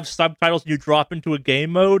they'll have subtitles and you drop into a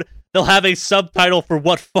game mode. They'll have a subtitle for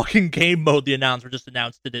what fucking game mode the announcer just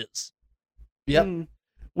announced it is. Yep.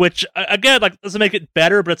 Which, again, like, doesn't make it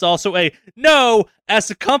better, but it's also no, as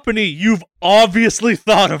a company, you've obviously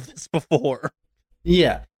thought of this before.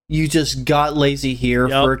 Yeah, you just got lazy here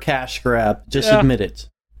for a cash grab. Just admit it.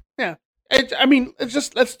 Yeah.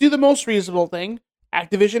 Let's do the most reasonable thing.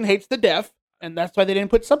 Activision hates the deaf, and that's why they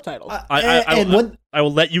didn't put subtitles. I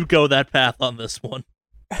will let you go that path on this one.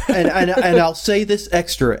 and I'll say this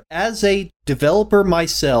extra. As a developer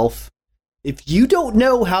myself, if you don't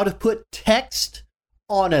know how to put text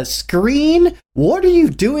on a screen, what are you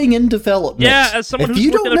doing in development? Yeah, as someone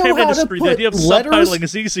who's working in the payment industry, the idea of subtitling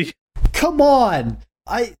is easy. Come on.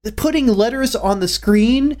 Putting letters on the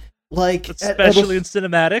screen, like especially in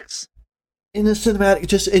cinematics. In the cinematic,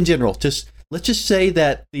 just in general, let's just say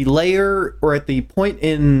that the layer, or at the point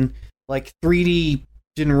in like 3D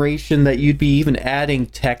generation that you'd be even adding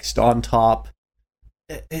text on top,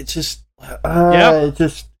 it's just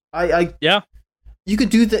you could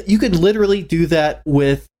do that. You could literally do that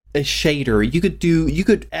with a shader. You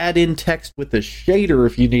could add in text with a shader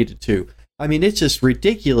if you needed to. I mean, it's just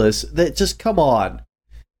ridiculous. That just, come on.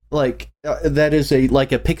 Like, that is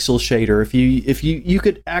like a pixel shader. If you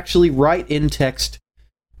could actually write in text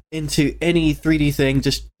into any 3D thing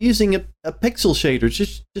just using a pixel shader.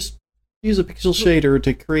 Just use a pixel shader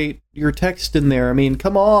to create your text in there. I mean,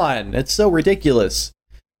 come on. It's so ridiculous.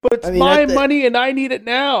 But it's my money and I need it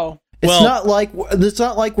now. It's not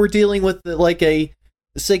like we're dealing with like a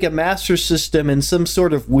Sega Master System and some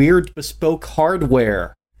sort of weird bespoke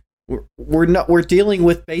hardware. We're dealing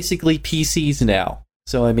with basically PCs now.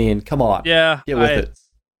 So I mean, come on. Yeah, get with it.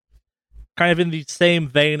 Kind of in the same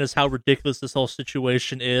vein as how ridiculous this whole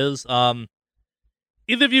situation is. Either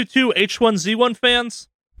of you two H1Z1 fans?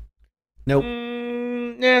 Nope.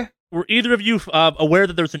 Yeah. Were either of you aware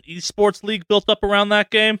that there's an esports league built up around that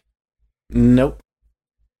game? Nope.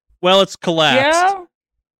 Well, it's collapsed. Yeah.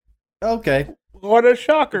 Okay. What a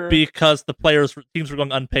shocker. Because the teams were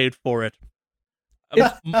going unpaid for it.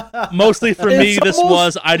 Mostly for me,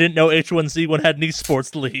 I didn't know H1Z1 had an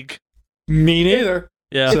esports league. Me neither.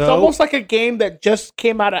 Yeah. It's almost like a game that just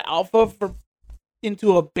came out of alpha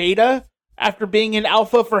into a beta after being in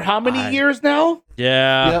alpha for how many years now?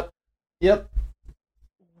 Yeah. Yep.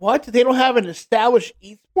 What? They don't have an established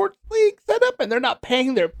esports league set up and they're not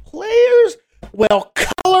paying their players? Well,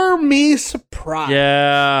 color me surprised.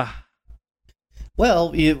 Yeah.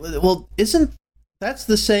 Well, isn't that's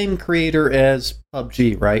the same creator as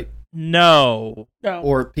PUBG, right? No.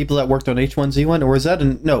 Or people that worked on H1Z1, or is that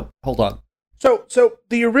no? Hold on. So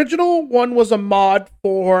the original one was a mod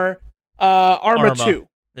for Arma 2.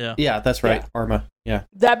 Yeah, that's right. Yeah. Arma. Yeah.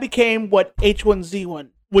 That became what H1Z1,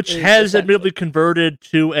 which has admittedly converted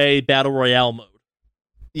to a battle royale mode.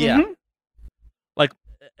 Yeah. Mm-hmm.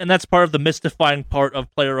 And that's part of the mystifying part of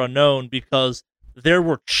PlayerUnknown, because there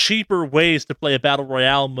were cheaper ways to play a battle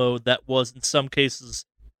royale mode that was in some cases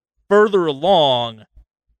further along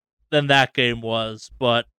than that game was.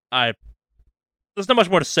 But there's not much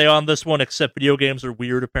more to say on this one except video games are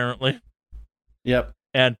weird, apparently. Yep.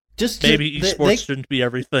 And Just maybe esports shouldn't be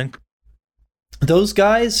everything. Those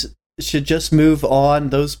guys should just move on.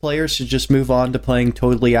 Those players should just move on to playing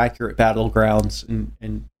totally accurate battlegrounds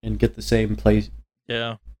and get the same play.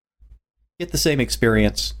 Yeah. Get the same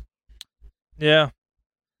experience. Yeah.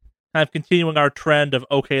 Kind of continuing our trend of,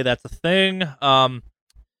 okay, that's a thing. I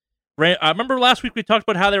remember last week we talked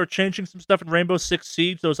about how they were changing some stuff in Rainbow Six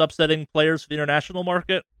Siege that was upsetting players for the international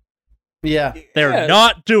market. Yeah. They're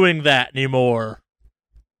not doing that anymore.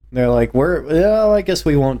 They're like, I guess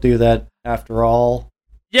we won't do that after all.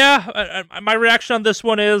 Yeah, my reaction on this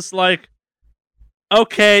one is like,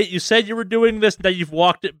 okay, you said you were doing this, now you've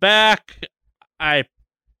walked it back. I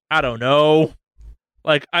don't know.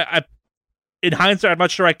 Like, I in hindsight, I'm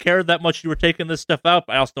not sure I cared that much you were taking this stuff out,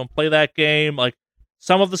 but I also don't play that game. Like,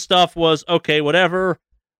 some of the stuff was, okay, whatever.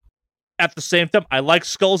 At the same time, I like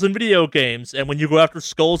skulls in video games, and when you go after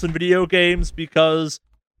skulls in video games because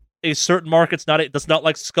a certain market does not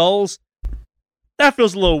like skulls, that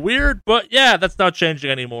feels a little weird, but yeah, that's not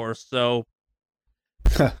changing anymore. So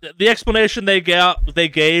the explanation they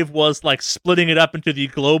gave was like splitting it up into the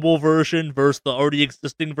global version versus the already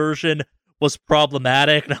existing version was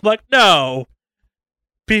problematic. And I'm like, no.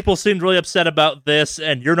 People seemed really upset about this,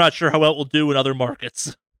 and you're not sure how well it will do in other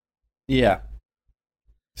markets. Yeah.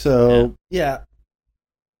 So, yeah.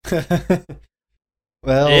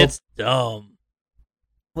 Well, it's dumb.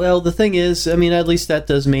 Well, the thing is, I mean, at least that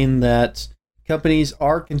does mean that companies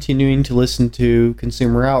are continuing to listen to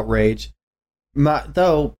consumer outrage.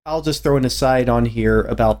 Though, I'll just throw an aside on here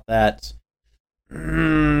about that.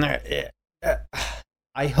 I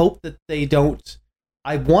hope that they don't.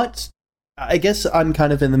 I guess I'm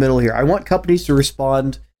kind of in the middle here. I want companies to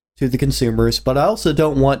respond to the consumers, but I also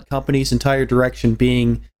don't want companies' entire direction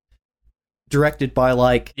being directed by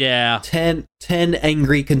like 10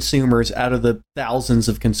 angry consumers out of the thousands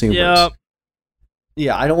of consumers. Yep.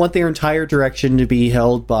 Yeah, I don't want their entire direction to be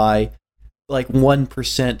held by like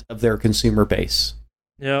 1% of their consumer base.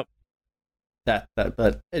 Yep.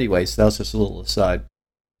 But anyways, that was just a little aside.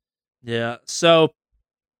 Yeah. So,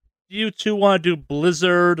 do you two want to do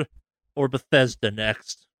Blizzard or Bethesda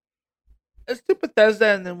next? Let's do Bethesda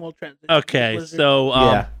and then we'll transition. Okay,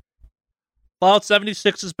 so Fallout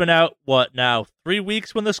 76 has been out, what now, 3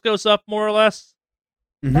 weeks when this goes up, more or less?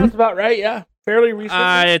 Mm-hmm. That's about right, yeah. Fairly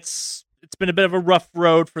recently. It's been a bit of a rough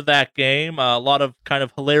road for that game. A lot of kind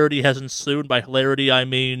of hilarity has ensued. By hilarity, I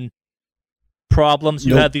mean problems.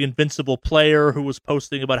 You had the Invincible player who was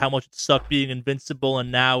posting about how much it sucked being invincible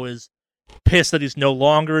and now is pissed that he's no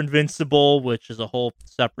longer invincible, which is a whole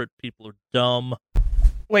separate, people are dumb.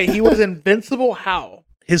 Wait, he was invincible? How?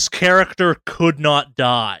 His character could not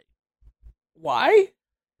die. Why?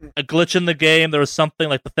 A glitch in the game. There was something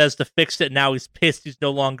like Bethesda fixed it. Now he's pissed. He's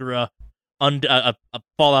no longer a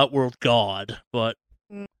Fallout World god. But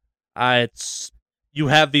you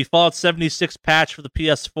have the Fallout 76 patch for the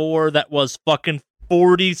PS4 that was fucking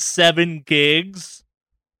 47 gigs,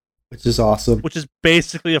 which is awesome. Which is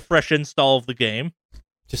basically a fresh install of the game.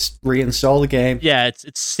 Just reinstall the game. Yeah,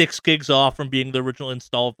 it's 6 gigs off from being the original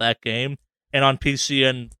install of that game. And on PC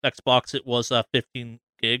and Xbox, it was 15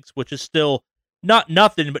 gigs, which is still not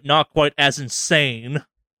nothing, but not quite as insane.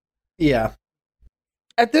 Yeah.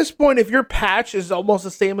 At this point, if your patch is almost the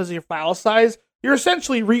same as your file size, you're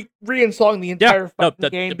essentially reinstalling the entire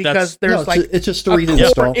game because there's it's just a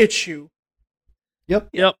reinstall issue. Yep.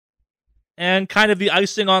 And kind of the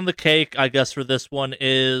icing on the cake, I guess, for this one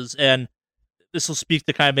is, and this will speak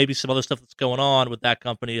to kind of maybe some other stuff that's going on with that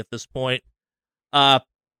company at this point.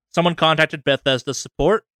 Someone contacted Bethesda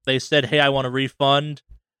support. They said, hey, I want a refund.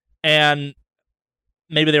 And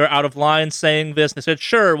maybe they were out of line saying this. They said,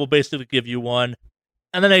 sure, we'll basically give you one.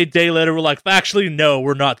 And then a day later, we're like, actually, no,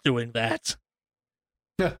 we're not doing that.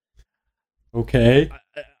 Okay.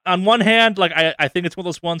 On one hand, like I think it's one of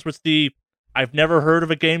those ones where it's I've never heard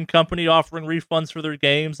of a game company offering refunds for their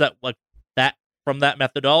games that from that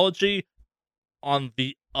methodology. On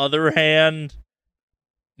the other hand,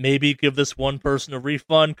 maybe give this one person a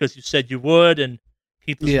refund because you said you would and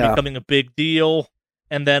keep this from becoming a big deal.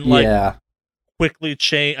 And then quickly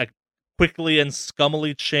and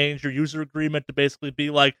scummily change your user agreement to basically be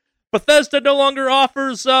like, Bethesda no longer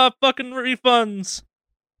offers fucking refunds.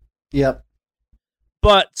 Yep.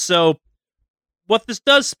 But so what this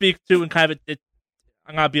does speak to, and kind of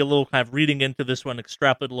I'm gonna be a little kind of reading into this one,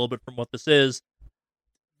 extrapolate a little bit from what this is.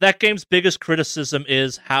 That game's biggest criticism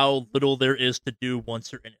is how little there is to do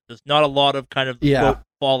once you're in it. There's not a lot of kind of quote,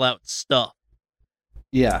 Fallout stuff.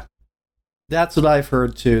 Yeah. That's what I've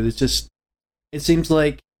heard too. It seems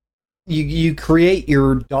like you create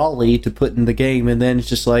your dolly to put in the game, and then it's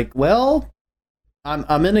just like, well,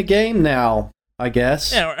 I'm in a game now. I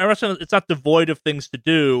guess. Yeah, a restaurant, it's not devoid of things to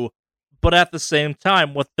do, but at the same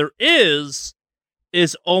time, what there is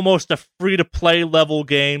almost a free-to-play level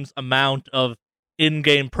games amount of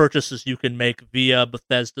in-game purchases you can make via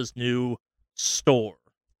Bethesda's new store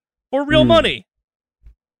for real money.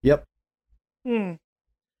 Yep. And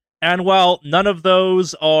while none of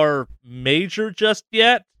those are major just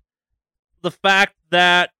yet, the fact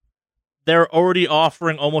that they're already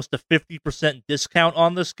offering almost a 50% discount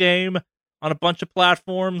on this game on a bunch of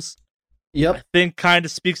platforms, Yep. I think kind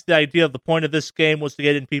of speaks to the idea of the point of this game was to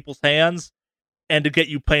get it in people's hands and to get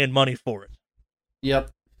you paying money for it.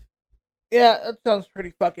 Yep. Yeah, that sounds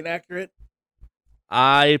pretty fucking accurate.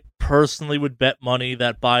 I personally would bet money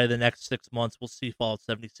that by the next 6 months we'll see Fallout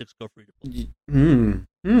 76 go free to play.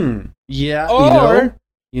 Yeah. Or,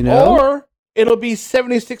 you know? or it'll be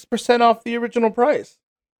 76% off the original price.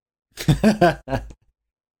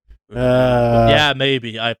 Yeah,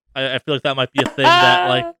 maybe. I feel like that might be a thing that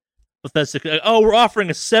like Bethesda. Oh, we're offering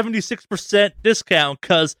a 76% discount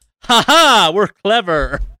because, haha, we're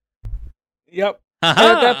clever. Yep. Ha-ha.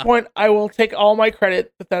 And at that point, I will take all my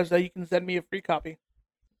credit. Bethesda, you can send me a free copy.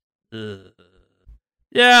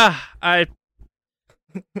 Yeah,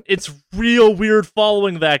 it's real weird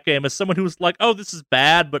following that game as someone who's like, oh, this is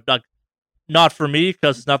bad, but like, not for me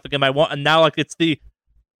because it's not the game I want. And now like it's the,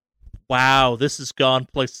 wow, this has gone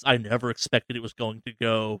places I never expected it was going to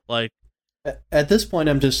go. Like, at this point,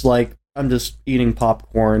 I'm just eating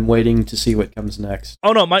popcorn, waiting to see what comes next.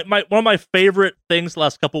 oh no, my one of my favorite things the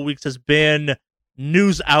last couple of weeks has been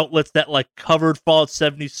news outlets that like covered Fallout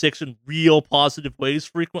 76 in real positive ways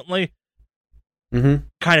frequently. Mm-hmm.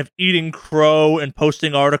 Kind of eating crow and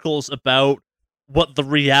posting articles about what the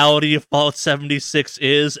reality of Fallout 76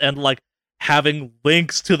 is and like having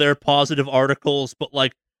links to their positive articles, but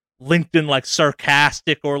like linked in like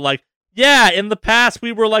sarcastic or like, yeah, in the past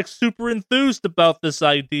we were like super enthused about this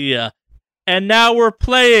idea and now we're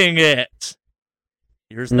playing it.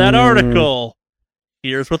 Here's that article.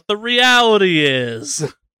 Here's what the reality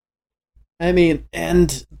is. I mean,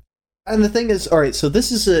 and the thing is, all right, so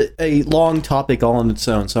this is a long topic all on its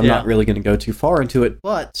own, so I'm not really going to go too far into it,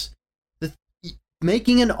 but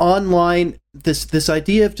making an online, this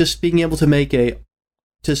idea of just being able to make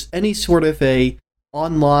just any sort of a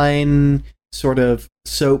online sort of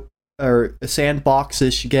soap or a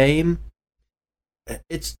sandbox-ish game,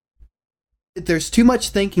 there's too much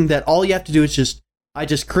thinking that all you have to do is I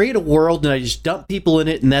just create a world and I just dump people in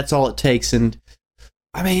it and that's all it takes. And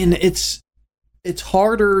I mean, it's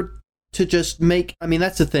harder to just make, I mean,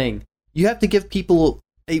 that's the thing. You have to give people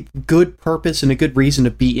a good purpose and a good reason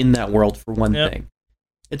to be in that world for one thing.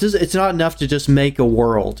 It's not enough to just make a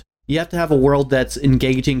world. You have to have a world that's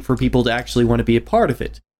engaging for people to actually want to be a part of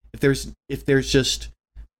it. If there's just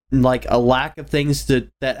like a lack of things that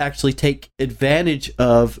actually take advantage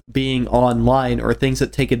of being online or things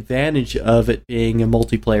that take advantage of it being a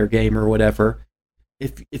multiplayer game or whatever,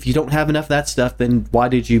 if you don't have enough of that stuff, then why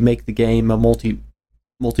did you make the game a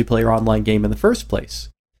multiplayer online game in the first place?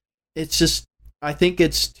 It's just, I think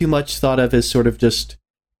it's too much thought of as sort of just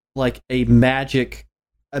like a magic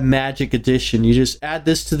addition. You just add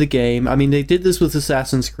this to the game. I mean, they did this with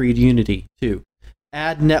Assassin's Creed Unity too.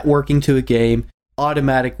 Add networking to a game,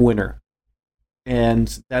 automatic winner.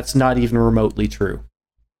 And that's not even remotely true.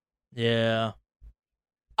 Yeah.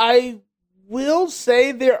 I will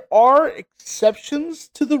say there are exceptions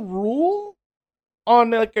to the rule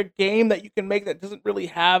on like a game that you can make that doesn't really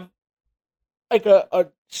have like a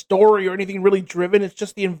story or anything really driven. It's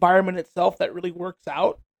just the environment itself that really works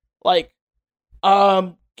out. Like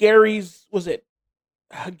Gary's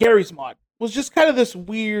Mod was just kind of this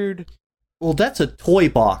weird. Well, that's a toy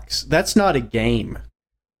box. That's not a game.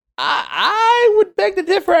 I would beg to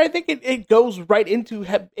differ. I think it goes right into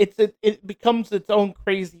it becomes its own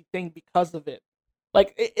crazy thing because of it.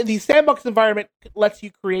 Like the sandbox environment lets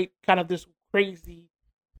you create kind of this crazy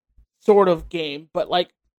sort of game, but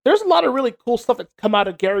like there's a lot of really cool stuff that's come out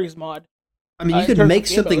of Gary's Mod. I mean, you can make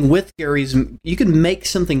something with Gary's. You can make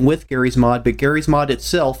something with Gary's Mod, but Gary's Mod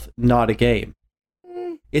itself not a game.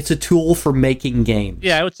 It's a tool for making games.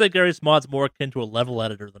 Yeah, I would say Gary's Mod's more akin to a level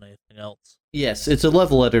editor than anything else. Yes, it's a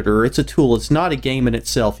level editor. It's a tool. It's not a game in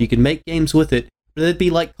itself. You can make games with it, but it'd be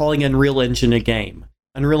like calling Unreal Engine a game.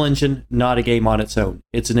 Unreal Engine, not a game on its own.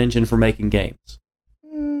 It's an engine for making games.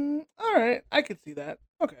 All right, I could see that.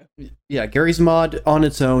 Okay. Yeah, Gary's Mod on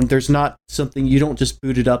its own, there's not something, you don't just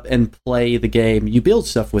boot it up and play the game. You build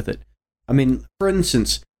stuff with it. I mean, for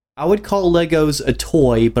instance, I would call Legos a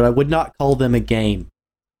toy, but I would not call them a game.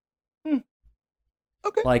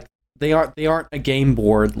 Okay. Like, they aren't a game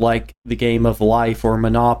board like the Game of Life or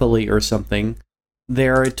Monopoly or something.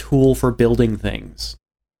 they're a tool for building things.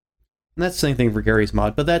 And that's the same thing for Garry's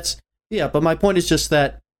Mod. But but my point is just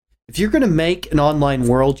that if you're going to make an online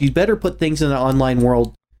world, you better put things in the online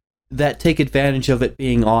world that take advantage of it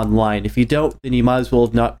being online. If you don't, then you might as well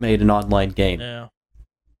have not made an online game. Yeah.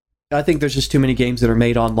 I think there's just too many games that are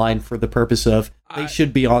made online for the purpose of they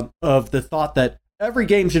should be of the thought that every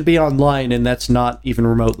game should be online, and that's not even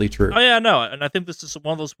remotely true. Oh yeah, no, and I think this is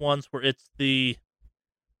one of those ones where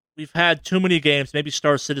we've had too many games. Maybe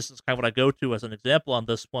Star Citizen is kind of what I go to as an example on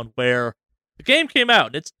this one, where the game came out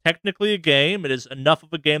and it's technically a game. It is enough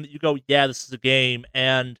of a game that you go, yeah, this is a game,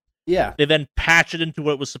 and they then patch it into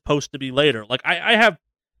what it was supposed to be later. Like I have,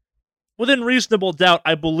 within reasonable doubt,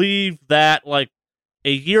 I believe that like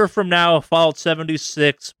a year from now, Fallout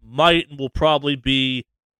 76 might and will probably be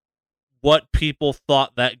what people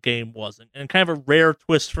thought that game was. And kind of a rare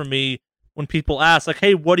twist for me when people ask, like,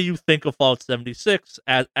 hey, what do you think of Fallout 76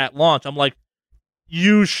 at launch? I'm like,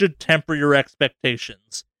 you should temper your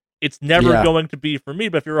expectations. It's never going to be for me,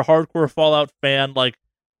 but if you're a hardcore Fallout fan, like,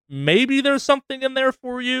 maybe there's something in there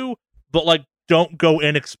for you, but, like, don't go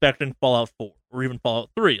in expecting Fallout 4 or even Fallout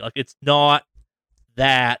 3. Like, it's not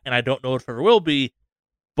that, and I don't know if it ever will be,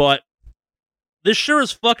 but this sure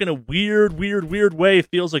is fucking a weird way. It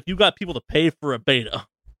feels like you got people to pay for a beta.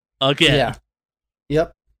 Again. Yeah.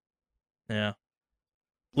 Yep. Yeah.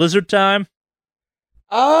 Blizzard time?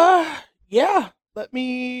 Yeah. Let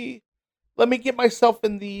me get myself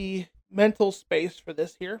in the mental space for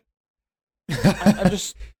this here.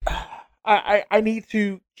 I need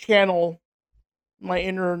to channel my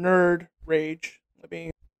inner nerd rage.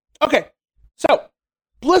 Okay. So,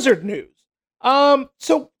 Blizzard news.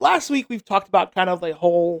 So last week we've talked about kind of the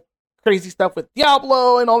whole crazy stuff with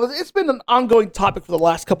Diablo and all this. It's been an ongoing topic for the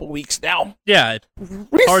last couple of weeks now. Yeah,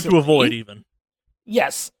 it's hard to avoid even.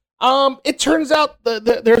 Yes. It turns out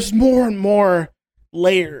there's more and more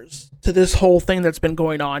layers to this whole thing that's been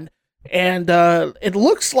going on. And it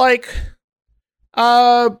looks like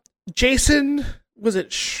Jason, was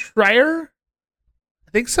it Schreier?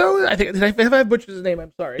 I think so. If I butchered his name,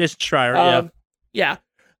 I'm sorry. It's Schreier, yeah.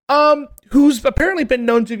 Who's apparently been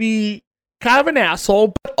known to be kind of an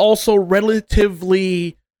asshole, but also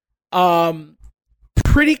relatively,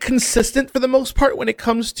 pretty consistent for the most part when it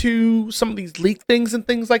comes to some of these leak things and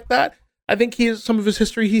things like that. I think some of his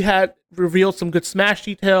history, he had revealed some good Smash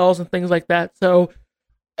details and things like that. So,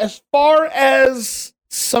 as far as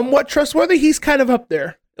somewhat trustworthy, he's kind of up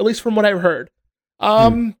there, at least from what I've heard.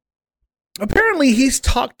 Apparently, he's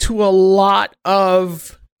talked to a lot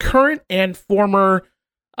of current and former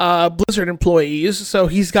Blizzard employees, so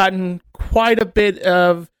he's gotten quite a bit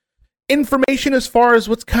of information as far as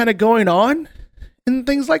what's kind of going on and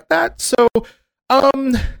things like that. So,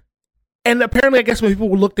 and apparently, I guess when people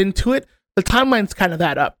looked into it, the timeline's kind of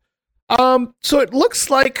that up. So it looks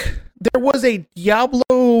like there was a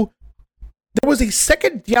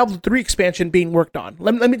second Diablo 3 expansion being worked on.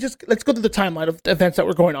 Let's go to the timeline of the events that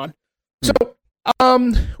were going on. So,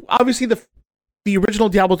 obviously the original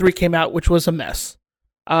Diablo 3 came out, which was a mess.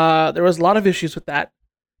 There was a lot of issues with that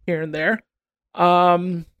here and there.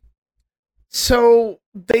 So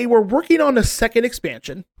they were working on a second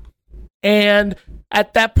expansion, and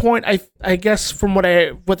at that point, I guess from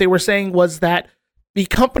what they were saying was that the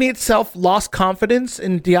company itself lost confidence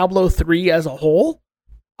in Diablo 3 as a whole.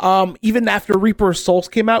 Even after Reaper of Souls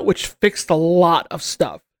came out, which fixed a lot of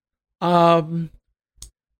stuff.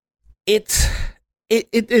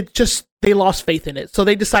 It just, they lost faith in it, so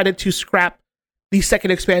they decided to scrap the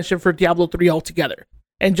second expansion for Diablo 3 altogether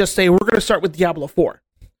and just say, we're going to start with Diablo 4.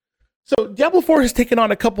 So Diablo 4 has taken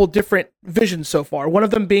on a couple different visions so far. One of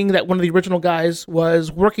them being that one of the original guys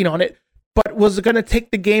was working on it, but was going to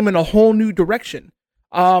take the game in a whole new direction.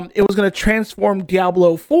 It was going to transform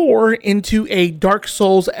Diablo 4 into a Dark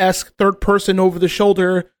Souls-esque third-person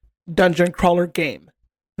over-the-shoulder dungeon crawler game.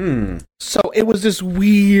 So it was this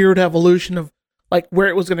weird evolution of like where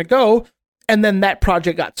it was going to go, and then that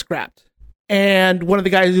project got scrapped. And one of the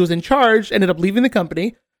guys who was in charge ended up leaving the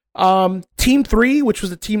company. Team 3, which was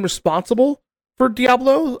the team responsible for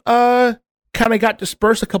Diablo, kind of got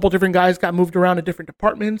dispersed. A couple different guys got moved around to different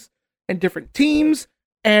departments and different teams,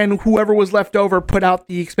 and whoever was left over put out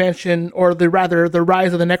the expansion, or the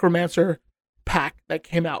Rise of the Necromancer pack that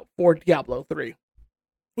came out for Diablo 3.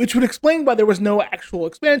 Which would explain why there was no actual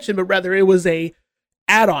expansion, but rather it was a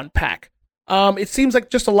add-on pack. It seems like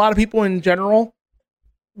just a lot of people in general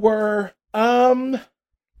were...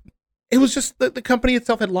 it was just that the company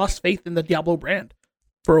itself had lost faith in the Diablo brand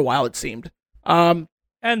for a while, it seemed. And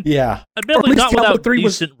yeah, admittedly not without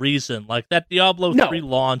decent reason. Like, that Diablo 3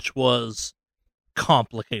 launch was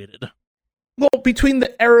complicated. well, between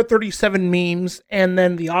the Error 37 memes and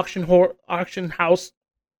then the auction house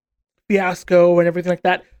fiasco and everything like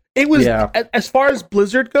that, it was, as far as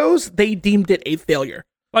Blizzard goes, they deemed it a failure.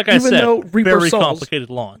 Like I said, very complicated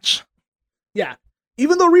launch. Yeah.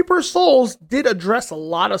 Even though Reaper Souls did address a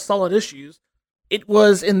lot of solid issues, it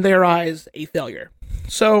was, in their eyes, a failure.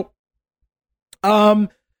 So, part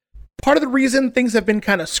of the reason things have been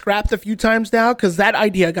kind of scrapped a few times now, because that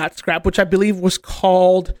idea got scrapped, which I believe was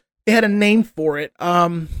called, they had a name for it.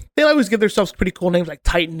 They always give themselves pretty cool names like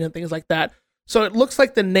Titan and things like that. So it looks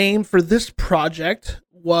like the name for this project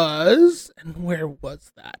was, and where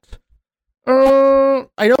was that?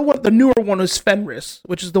 I know what the newer one is, Fenris,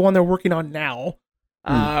 which is the one they're working on now,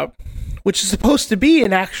 which is supposed to be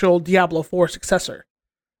an actual Diablo 4 successor.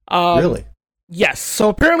 Really? Yes. So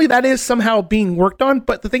apparently that is somehow being worked on.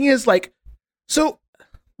 But the thing is, like, so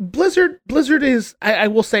Blizzard is, I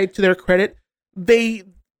will say to their credit, they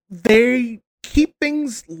keep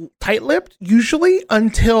things tight-lipped usually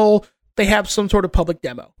until they have some sort of public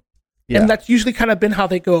demo. Yeah. And that's usually kind of been how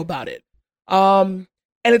they go about it.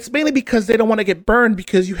 And it's mainly because they don't want to get burned,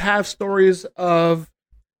 because you have stories of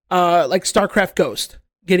like StarCraft Ghost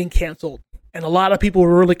getting canceled. And a lot of people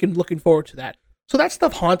were really looking forward to that. So that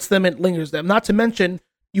stuff haunts them and lingers them. Not to mention,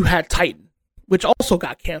 you had Titan, which also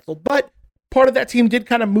got canceled. But part of that team did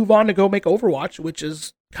kind of move on to go make Overwatch, which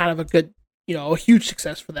is kind of a good, a huge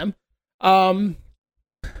success for them.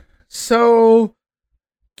 So,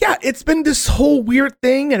 yeah, it's been this whole weird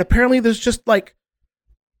thing. And apparently there's just like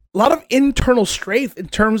a lot of internal strife in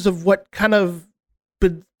terms of what kind of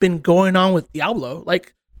been going on with Diablo.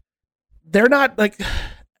 Like, they're not, like,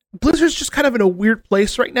 Blizzard's just kind of in a weird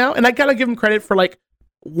place right now. And I gotta give them credit for, like,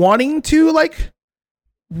 wanting to, like,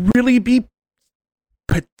 really be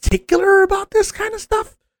particular about this kind of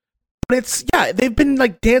stuff. But it's, yeah, they've been,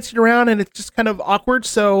 like, dancing around and it's just kind of awkward.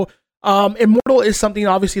 So, Immortal is something,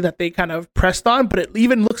 obviously, that they kind of pressed on. But it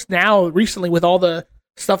even looks now, recently, with all the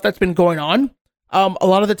stuff that's been going on, a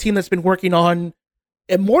lot of the team that's been working on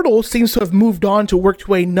Immortal seems to have moved on to work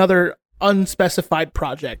to another unspecified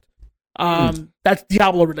project. That's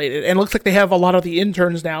Diablo related, and it looks like they have a lot of the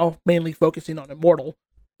interns now mainly focusing on Immortal,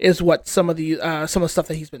 is what some of the stuff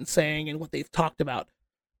that he's been saying and what they've talked about.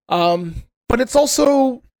 But it's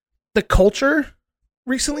also the culture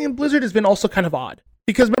recently in Blizzard has been also kind of odd,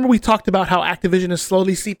 because remember we talked about how Activision is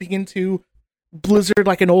slowly seeping into Blizzard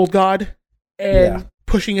like an old god and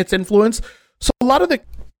pushing its influence. So a lot of the,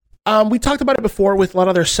 we talked about it before with a lot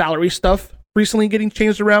of their salary stuff recently getting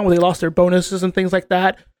changed around, where they lost their bonuses and things like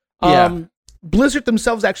that. Blizzard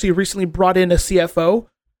themselves actually recently brought in a CFO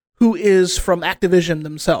who is from Activision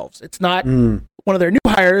themselves. It's not one of their new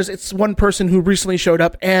hires. It's one person who recently showed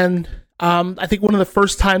up. And I think one of the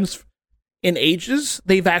first times in ages,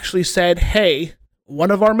 they've actually said, hey,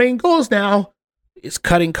 one of our main goals now is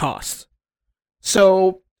cutting costs.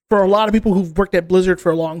 So for a lot of people who've worked at Blizzard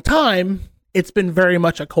for a long time, it's been very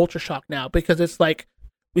much a culture shock now, because it's like,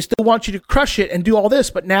 we still want you to crush it and do all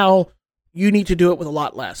this, but now you need to do it with a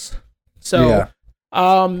lot less. So,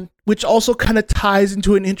 which also kind of ties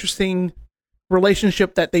into an interesting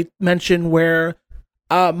relationship that they mentioned where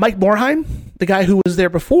Mike Morhaime, the guy who was there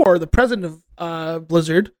before, the president of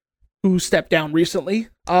Blizzard, who stepped down recently,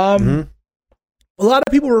 a lot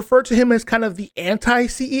of people refer to him as kind of the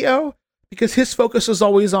anti-CEO, because his focus is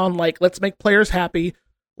always on, like, let's make players happy,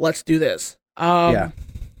 let's do this.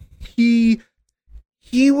 He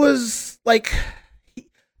was like,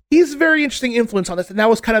 he's a very interesting influence on this, and that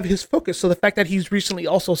was kind of his focus. So the fact that he's recently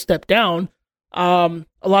also stepped down, a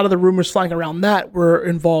lot of the rumors flying around that were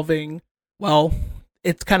involving, well,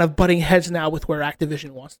 it's kind of butting heads now with where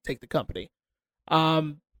Activision wants to take the company.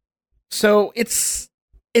 So it's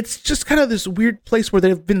just kind of this weird place where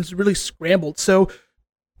they've been really scrambled. So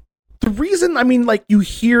the reason, I mean, like, you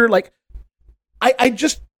hear, like,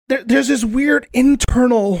 there's this weird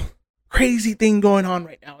internal crazy thing going on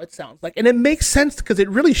right now, it sounds like. And it makes sense because it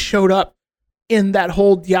really showed up in that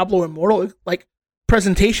whole Diablo Immortal, like,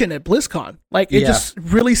 presentation at BlizzCon. Like, it just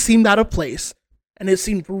really seemed out of place. And it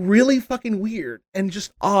seemed really fucking weird and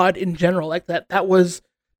just odd in general. Like, that was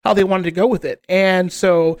how they wanted to go with it. And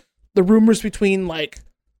so the rumors between, like,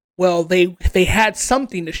 well, they had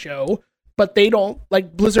something to show, but they don't,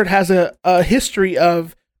 like, Blizzard has a history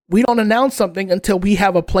of, we don't announce something until we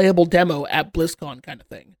have a playable demo at BlizzCon kind of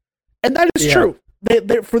thing. And that is true. They've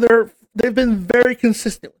been very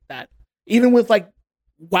consistent with that. Even with, like,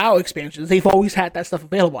 WoW expansions, they've always had that stuff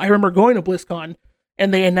available. I remember going to BlizzCon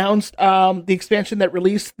and they announced the expansion that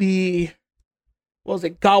released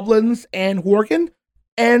Goblins and Worgen,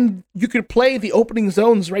 and you could play the opening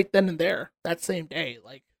zones right then and there that same day.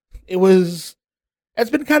 Like, it was, That's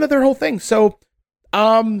been kind of their whole thing. So,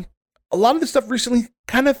 a lot of the stuff recently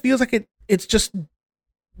kind of feels like it's just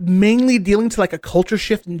mainly dealing to like a culture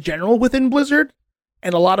shift in general within Blizzard,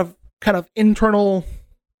 and a lot of kind of internal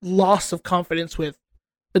loss of confidence with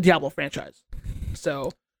the Diablo franchise.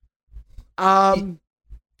 So,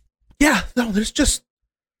 yeah, no, there's just,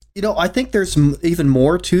 I think there's even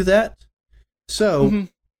more to that. So,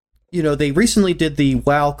 they recently did the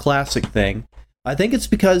WoW Classic thing. I think it's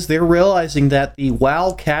because they're realizing that the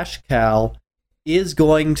WoW cash cow is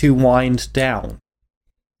going to wind down.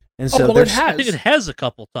 And so it has. I think it has a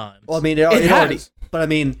couple times. Well, I mean, It already, has. but I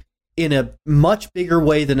mean, in a much bigger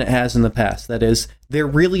way than it has in the past. That is, they're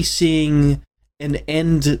really seeing an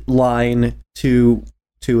end line to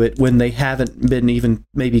it when they haven't been even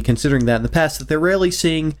maybe considering that in the past. That they're really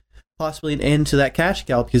seeing possibly an end to that cash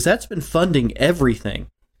cow, because that's been funding everything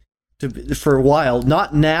for a while.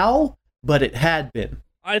 Not now, but it had been.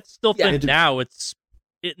 I still think it- now it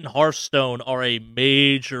and Hearthstone are a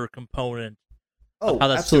major component Oh, of how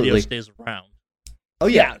that absolutely. studio stays around. Oh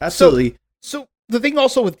yeah, Yeah, absolutely. So the thing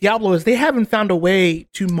also with Diablo is they haven't found a way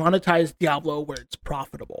to monetize Diablo where it's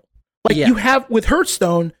profitable. Like Yeah. you have with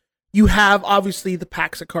Hearthstone, you have obviously the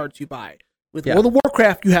packs of cards you buy. With Yeah. World of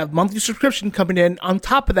Warcraft, you have monthly subscription coming in. On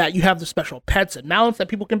top of that, you have the special pets and mounts that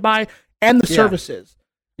people can buy and the Yeah. services.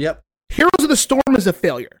 Yep. Heroes of the Storm is a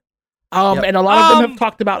failure. Yep. And a lot of them have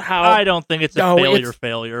talked about how I don't think it's a No,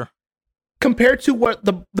 failure. compared to what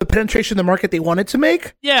the penetration of the market they wanted to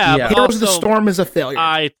make, Yeah, Yeah. but Heroes of the also, Storm is a failure.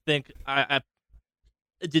 I think I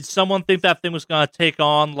did someone think that thing was going to take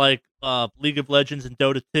on like League of Legends and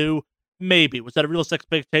Dota 2? Maybe. Was that a realistic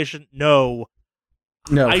expectation? No.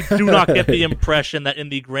 No, I do not get the impression that in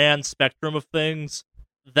the grand spectrum of things,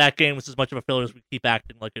 that game was as much of a failure as we keep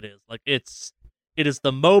acting like it is. Like it is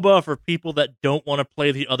the MOBA for people that don't want to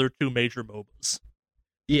play the other two major MOBAs.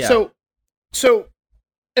 Yeah. So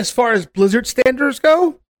as far as Blizzard standards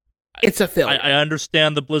go, it's a failure. I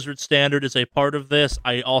understand the Blizzard standard is a part of this.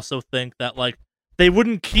 I also think that like they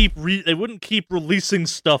wouldn't keep releasing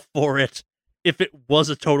stuff for it if it was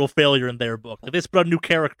a total failure in their book. Like they just put out a new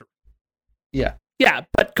character. yeah. Yeah,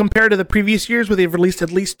 but compared to the previous years where they've released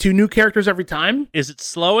at least 2 new characters every time, Is it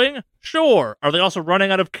slowing? Sure. Are they also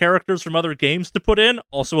running out of characters from other games to put in?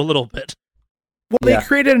 Also a little bit. well, Yeah. they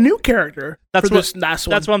created a new character That's for what- this last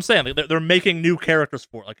one. That's what I'm saying. Like, they're making new characters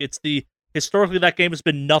for it. Like historically that game has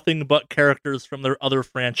been nothing but characters from their other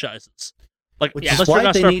franchises. Like Which is unless why you're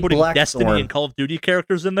gonna they start need putting Destiny Blackthorn. and Call of Duty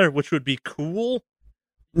characters in there, which would be cool.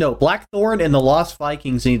 No, Blackthorn and the Lost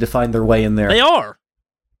Vikings need to find their way in there. They are.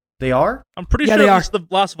 They are? I'm pretty Yeah, sure they at are. least the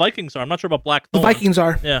Lost Vikings are. I'm not sure about the Blackthorn. Vikings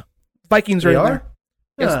are. Yeah. Vikings are They in are? there.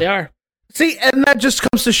 Yes, Huh. they are. See, and that just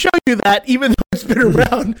comes to show you that even though it's been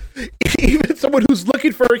around, even someone who's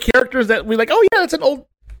looking for characters that we're like, oh yeah, that's an old,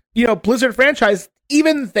 Blizzard franchise,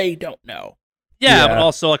 even they don't know. Yeah, but Yeah.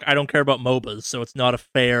 also like I don't care about MOBAs, so it's not a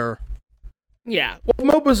fair. Yeah. Well,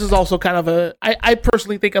 MOBAs is also kind of I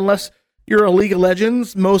personally think unless you're a League of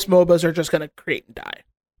Legends, most MOBAs are just going to create and die.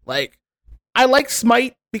 Like, I like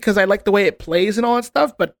Smite because I like the way it plays and all that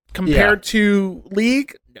stuff, but compared to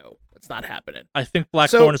League, no, it's not happening. I think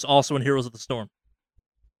Blackthorn is also in Heroes of the Storm.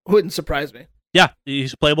 Wouldn't surprise me. Yeah,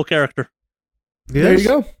 he's a playable character. There you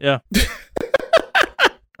go. Yeah.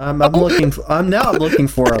 I'm looking for I'm looking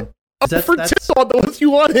for him. That's- For that's- two on the ones you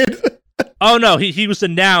wanted. Oh no, he was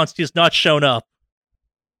announced. He's not shown up.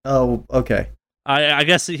 Oh, okay. I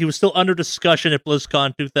guess he was still under discussion at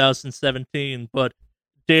BlizzCon 2017, but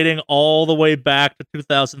dating all the way back to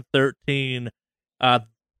 2013,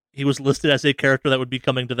 he was listed as a character that would be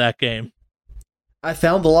coming to that game. I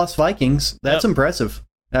found the Lost Vikings. That's Yep. impressive,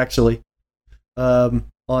 actually.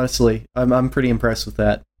 Honestly, I'm pretty impressed with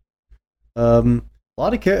that.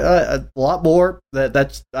 A lot more.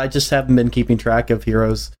 That's I just haven't been keeping track of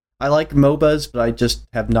heroes. I like MOBAs, but I just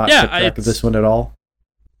have not Yeah, kept track of it's- this one at all.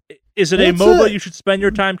 Is it a What's MOBA it? you should spend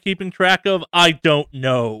your time keeping track of? I don't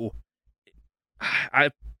know. I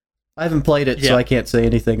haven't played it, Yeah. so I can't say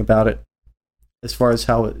anything about it. As far as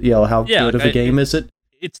how how Yeah, good of like, a game is it?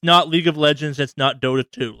 It's not League of Legends. It's not Dota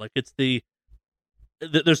 2. Like it's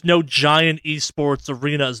there's no giant esports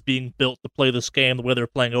arenas being built to play this game the way they're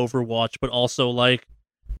playing Overwatch, but also like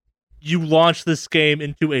you launch this game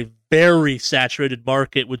into a very saturated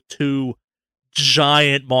market with 2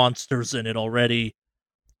 giant monsters in it already.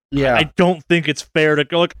 Yeah, I don't think it's fair to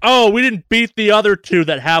go like, oh, we didn't beat the other 2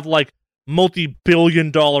 that have like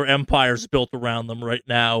multi-billion-dollar empires built around them right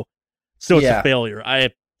now, so it's Yeah. a failure.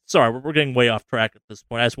 Sorry, we're getting way off track at this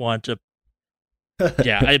point. I just wanted to,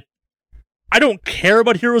 yeah, I don't care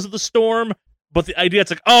about Heroes of the Storm, but the idea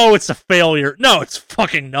it's like, oh, it's a failure. No, it's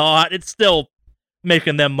fucking not. It's still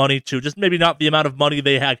making them money too. Just maybe not the amount of money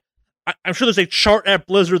they had. I'm sure there's a chart at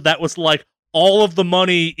Blizzard that was like all of the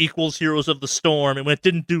money equals Heroes of the Storm, and when it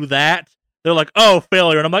didn't do that, they're like, oh,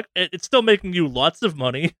 failure. And I'm like, it's still making you lots of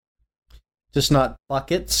money. Just not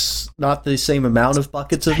buckets, not the same amount of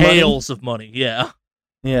buckets of Hails of money, yeah.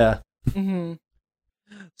 Yeah. Mm-hmm.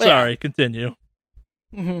 Sorry, continue.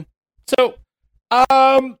 Mm-hmm.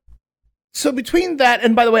 So between that,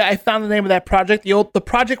 and by the way, I found the name of that project. The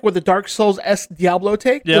project where the Dark Souls-esque Diablo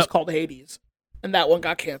take was called Hades, and that one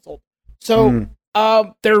got canceled. So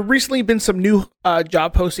there recently been some new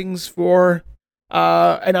job postings for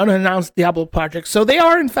an unannounced Diablo project. So they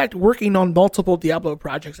are in fact working on multiple Diablo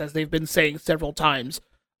projects, as they've been saying several times.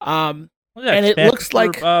 And it looks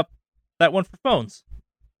like that one for phones.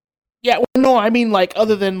 Yeah, well, no, I mean like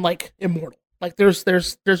other than like Immortal. Like there's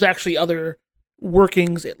actually other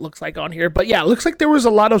workings, it looks like, on here. But yeah, it looks like there was a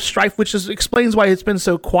lot of strife, which explains why it's been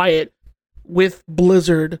so quiet with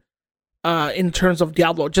Blizzard in terms of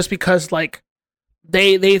Diablo, just because like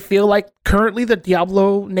they feel like currently the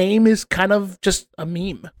Diablo name is kind of just a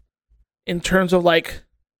meme in terms of like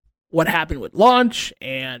what happened with launch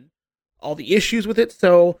and all the issues with it.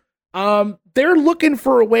 So they're looking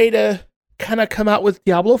for a way to kind of come out with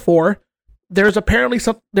Diablo 4. There's apparently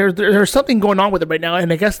there's something going on with it right now,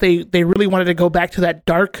 and I guess they really wanted to go back to that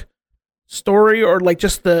dark story, or like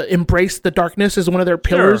just the embrace the darkness is one of their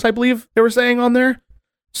pillars, I believe they were saying on there.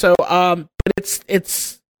 So but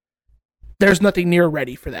it's there's nothing near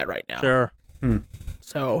ready for that right now. Sure.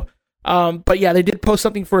 So but yeah, they did post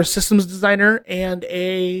something for a systems designer and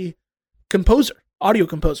a composer, audio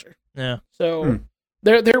composer. Yeah. So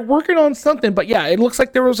they're working on something, but yeah, it looks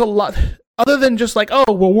like there was a lot other than just like, oh,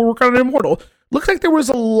 well, we're working on Immortal. Looks like there was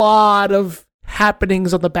a lot of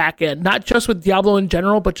happenings on the back end, not just with Diablo in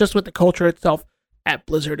general, but just with the culture itself at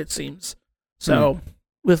Blizzard, it seems. So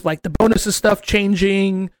with like the bonuses stuff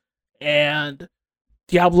changing and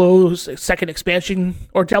Diablo's second expansion,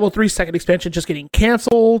 or Diablo 3's second expansion, just getting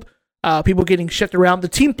canceled, people getting shifted around. The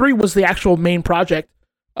Team 3 was the actual main project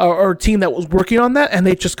or team that was working on that, and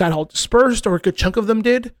they just got all dispersed, or a good chunk of them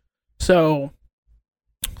did. So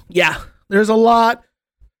yeah, there's a lot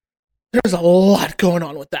going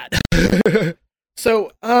on with that.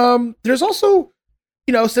 So there's also,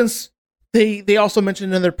 since they also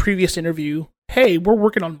mentioned in their previous interview, hey, we're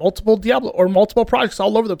working on multiple Diablo or multiple projects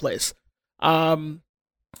all over the place.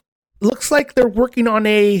 Looks like they're working on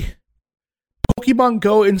a Pokemon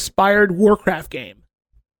Go inspired Warcraft game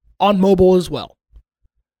on mobile as well.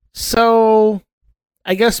 So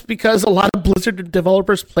I guess because a lot of Blizzard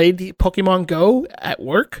developers played Pokemon Go at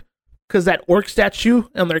work, because that orc statue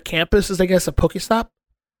on their campus is, I guess, a Pokestop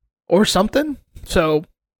or something. So,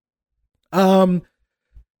 yeah,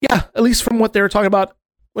 at least from what they were talking about,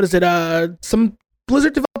 what is it? Some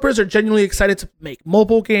Blizzard developers are genuinely excited to make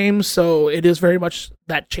mobile games, so it is very much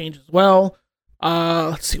that change as well.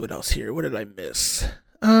 Let's see what else here. What did I miss?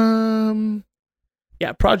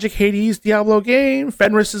 Yeah, Project Hades Diablo game.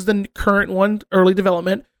 Fenris is the current one, early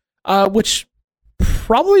development, which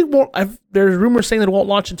probably won't. There's rumors saying that it won't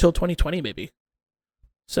launch until 2020, maybe.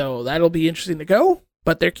 So that'll be interesting to go.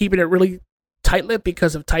 But they're keeping it really tight-lipped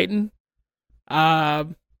because of Titan. Yeah.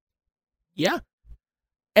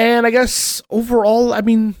 And I guess overall, I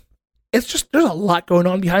mean, it's just, there's a lot going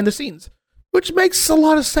on behind the scenes, which makes a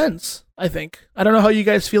lot of sense, I think. I don't know how you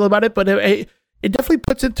guys feel about it, but it definitely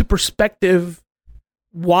puts into perspective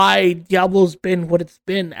why Diablo's been what it's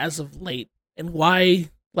been as of late, and why,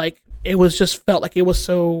 like, it was just felt like it was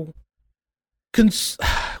so,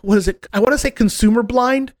 what is it? I want to say consumer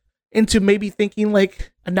blind into maybe thinking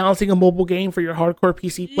like announcing a mobile game for your hardcore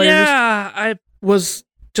PC players. Yeah, I was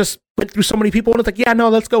just went through so many people, and it's like, yeah, no,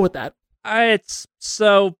 let's go with that. I've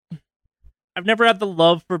never had the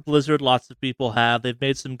love for Blizzard lots of people have. They've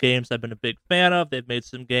made some games I've been a big fan of. They've made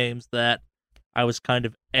some games that I was kind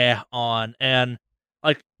of on. And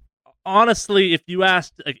like, honestly, if you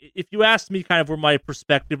asked me kind of where my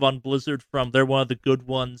perspective on Blizzard from they're one of the good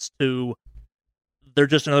ones to they're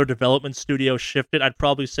just another development studio shifted, I'd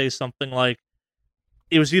probably say something like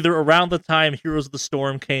it was either around the time Heroes of the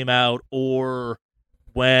Storm came out or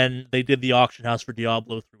when they did the auction house for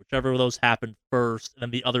Diablo 3, whichever of those happened first, and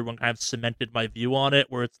then the other one kind of cemented my view on it,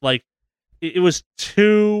 where it's like, it was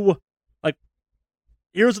too, like,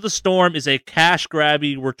 Heroes of the Storm is a cash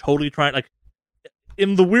grabby, we're totally trying, like,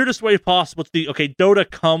 in the weirdest way possible, to be, okay, Dota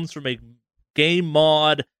comes from a game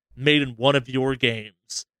mod made in one of your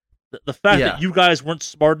games. The fact that you guys weren't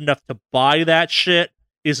smart enough to buy that shit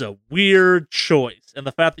is a weird choice, and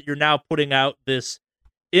the fact that you're now putting out this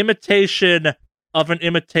imitation of an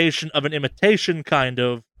imitation of an imitation kind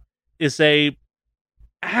of is a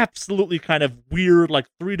absolutely kind of weird, like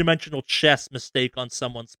 3-dimensional chess mistake on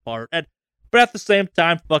someone's part. But at the same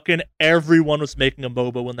time, fucking everyone was making a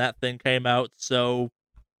MOBA when that thing came out. So,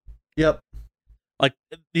 Yep. like,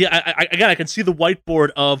 yeah, I can see the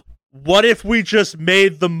whiteboard of what if we just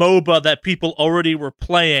made the MOBA that people already were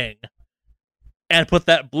playing and put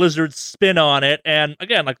that Blizzard spin on it. And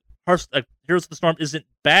again, like Heroes of the Storm isn't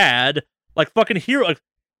bad. Like fucking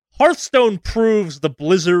Hearthstone proves the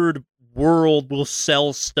Blizzard world will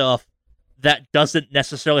sell stuff that doesn't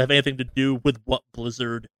necessarily have anything to do with what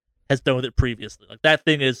Blizzard has done with it previously. Like that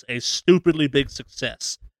thing is a stupidly big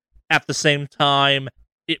success. At the same time,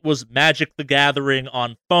 it was Magic the Gathering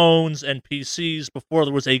on phones and PCs before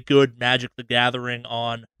there was a good Magic the Gathering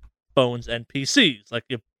on phones and PCs. Like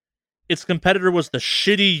if its competitor was the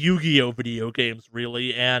shitty Yu-Gi-Oh video games,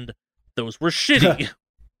 really, and those were shitty.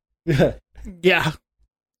 Yeah. Yeah.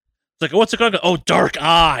 It's like, what's it called? Oh, Dark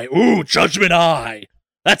Eye. Ooh, Judgment Eye.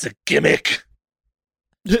 That's a gimmick.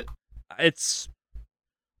 It's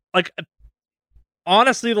like,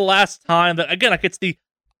 honestly, the last time that, again, like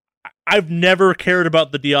I've never cared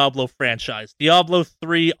about the Diablo franchise. Diablo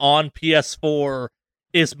 3 on PS4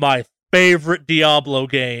 is my favorite Diablo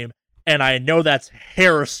game, and I know that's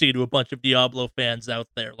heresy to a bunch of Diablo fans out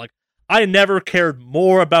there. Like, I never cared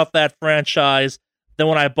more about that franchise than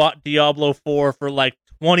when I bought Diablo 4 for like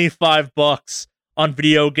 $25 on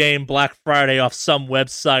Video Game Black Friday off some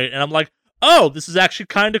website, and I'm like, oh, this is actually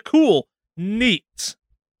kind of cool. Neat.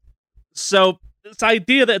 So, this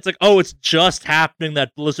idea that it's like, oh, it's just happening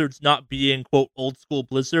that Blizzard's not being, quote, old school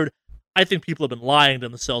Blizzard, I think people have been lying to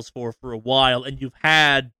themselves for a while, and you've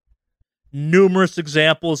had numerous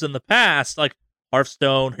examples in the past, like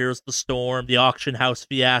Hearthstone, Heroes of the Storm, the Auction House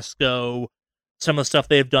fiasco, some of the stuff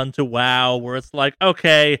they've done to WoW, where it's like,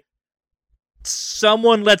 okay,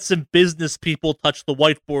 someone let some business people touch the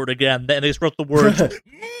whiteboard again, and they just wrote the words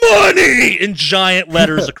money in giant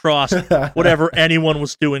letters across whatever anyone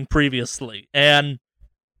was doing previously. And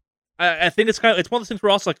I think it's one of those things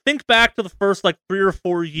where also, like, think back to the first like 3 or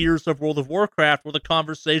 4 years of World of Warcraft, where the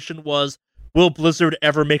conversation was, will Blizzard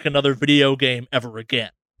ever make another video game ever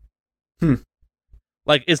again?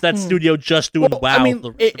 Like, is that studio just doing WoW? I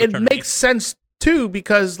mean, it makes sense too,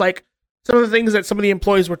 because like some of the things that some of the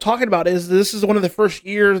employees were talking about is this is one of the first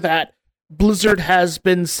years that Blizzard has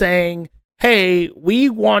been saying, hey, we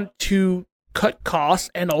want to cut costs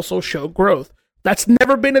and also show growth. That's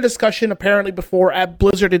never been a discussion apparently before at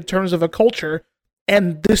Blizzard in terms of a culture,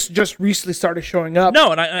 and this just recently started showing up.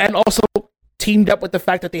 No, and also teamed up with the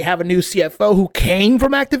fact that they have a new CFO who came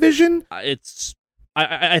from Activision.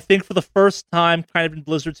 I think for the first time kind of in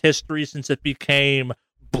Blizzard's history since it became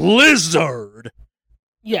Blizzard,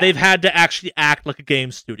 they've had to actually act like a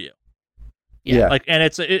game studio. Yeah. Like, and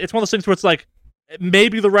it's one of those things where it's like,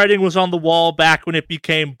 maybe the writing was on the wall back when it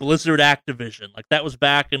became Blizzard Activision. Like, that was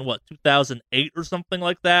back in, 2008 or something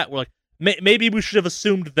like that? Where, like, maybe we should have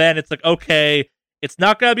assumed then, it's like, okay, it's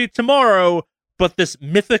not going to be tomorrow, but this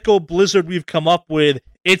mythical Blizzard we've come up with,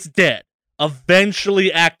 it's dead. Eventually,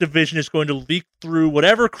 Activision is going to leak through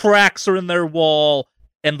whatever cracks are in their wall,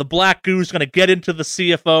 and the black goo is going to get into the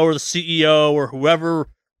CFO or the CEO or whoever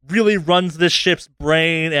really runs this ship's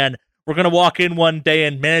brain, and we're going to walk in one day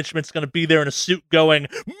and management's going to be there in a suit going,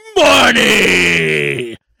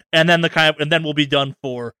 money! And then and then we'll be done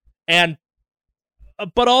for. And,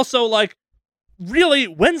 but also, like, really,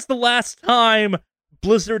 when's the last time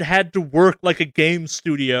Blizzard had to work like a game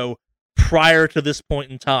studio prior to this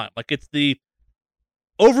point in time? Like, it's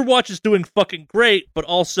Overwatch is doing fucking great, but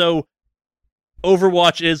also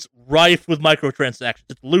Overwatch is rife with microtransactions.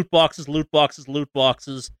 It's loot boxes, loot boxes, loot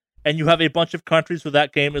boxes. And you have a bunch of countries where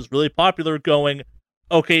that game is really popular going,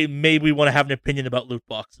 okay, maybe we want to have an opinion about loot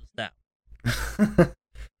boxes now.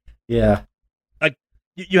 Yeah. Like,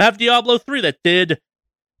 you have Diablo 3 that did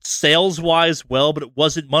sales-wise well, but it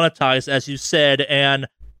wasn't monetized, as you said, and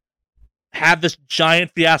had this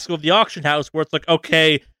giant fiasco of the auction house where it's like,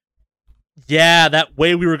 okay, yeah, that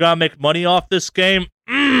way we were going to make money off this game,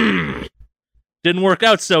 didn't work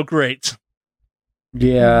out so great.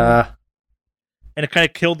 Yeah. And it kind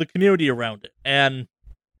of killed the community around it. And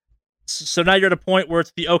so now you're at a point where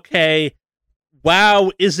it's okay,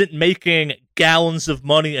 WoW isn't making gallons of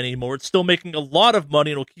money anymore. It's still making a lot of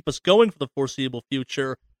money and it'll keep us going for the foreseeable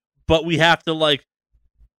future. But we have to, like,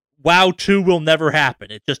 WoW 2 will never happen.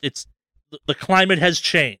 The climate has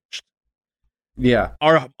changed. Yeah.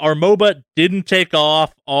 Our MOBA didn't take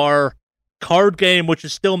off. Our card game, which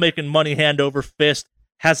is still making money hand over fist,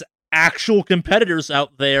 has actual competitors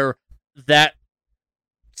out there that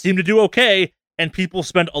seem to do okay, and people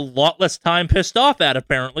spend a lot less time pissed off at,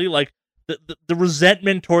 apparently. Like, the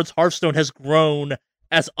resentment towards Hearthstone has grown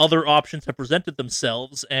as other options have presented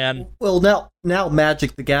themselves. And Well, now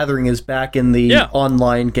Magic the Gathering is back in the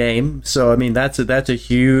online game, so I mean that's a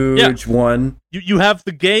huge one. you have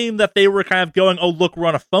the game that they were kind of going, oh look, we're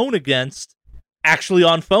on a phone against, actually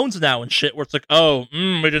on phones now and shit, where it's like, oh,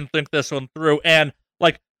 we didn't think this one through. And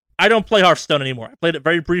like, I don't play Hearthstone anymore. I played it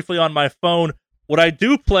very briefly on my phone. What I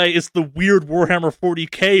do play is the weird Warhammer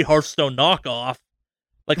 40k Hearthstone knockoff,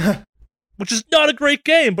 like, which is not a great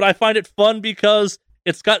game, but I find it fun because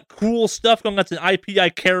it's got cool stuff going on. That's an IP I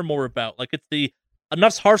care more about. Like, it's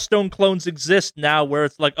enough Hearthstone clones exist now where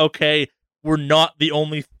it's like, okay, we're not the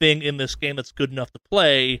only thing in this game that's good enough to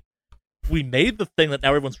play. We made the thing that now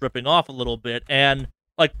everyone's ripping off a little bit, and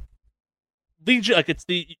like Legion, like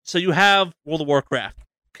so you have World of Warcraft,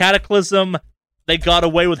 Cataclysm. They got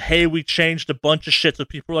away with, hey, we changed a bunch of shit, so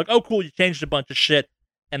people were like, oh, cool, you changed a bunch of shit,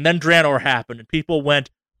 and then Draenor happened, and people went,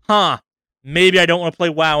 maybe I don't want to play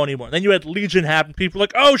WoW anymore. And then you had Legion happen, people were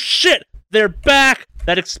like, oh shit, they're back.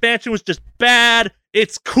 That expansion was just bad.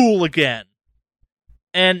 It's cool again.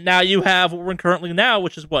 And now you have what we're in currently now,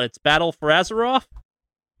 which is what? It's Battle for Azeroth?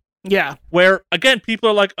 Yeah. Where, again, people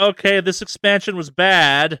are like, okay, this expansion was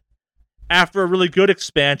bad after a really good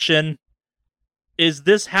expansion. Is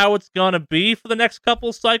this how it's going to be for the next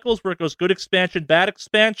couple cycles, where it goes good expansion, bad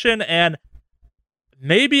expansion? And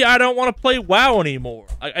maybe I don't want to play WoW anymore.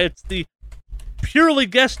 It's the purely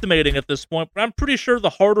guesstimating at this point, but I'm pretty sure the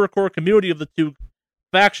hardcore community of the two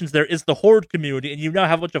factions there is the Horde community, and you now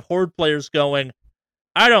have a bunch of Horde players going,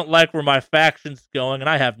 I don't like where my faction's going, and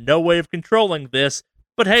I have no way of controlling this.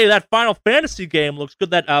 But hey, that Final Fantasy game looks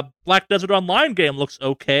good. That Black Desert Online game looks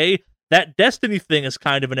okay. That Destiny thing is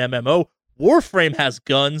kind of an MMO. Warframe has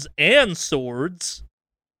guns and swords.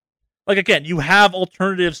 Like, again, you have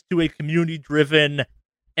alternatives to a community-driven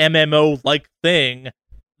MMO-like thing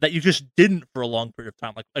that you just didn't for a long period of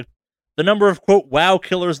time. Like the number of, quote, WoW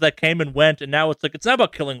killers that came and went, and now it's like, it's not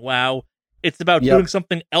about killing WoW. It's about doing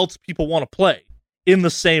something else people want to play in the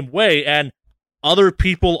same way, and other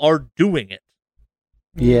people are doing it.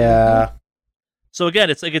 Yeah. So again,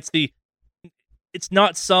 it's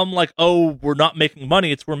not some like, oh, we're not making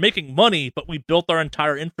money. It's we're making money, but we built our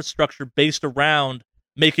entire infrastructure based around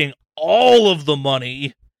making all of the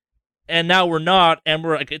money, and now we're not, and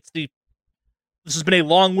we're like, this has been a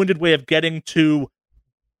long-winded way of getting to,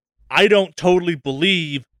 I don't totally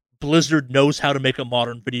believe Blizzard knows how to make a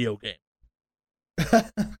modern video game.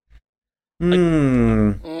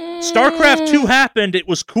 StarCraft 2 happened, it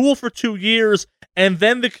was cool for 2 years, and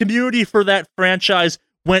then the community for that franchise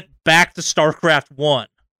went back to StarCraft 1.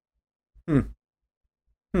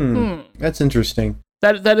 That's interesting.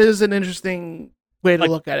 That is an interesting way to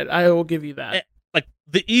look at it. I will give you that. Like,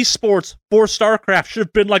 the esports for StarCraft should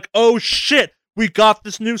have been like, oh shit, we got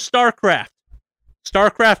this new StarCraft.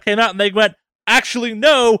 StarCraft came out and they went, actually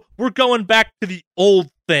no, we're going back to the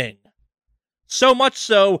old thing. So much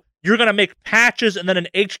so, you're going to make patches and then an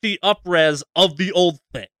HD up-res of the old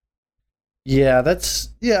thing. Yeah,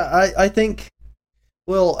 I think,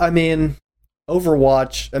 well, I mean,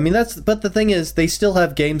 Overwatch, I mean, but the thing is, they still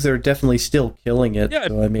have games that are definitely still killing it, yeah,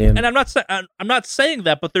 so I mean... And I'm not saying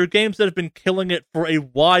that, but there are games that have been killing it for a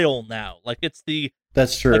while now. Like,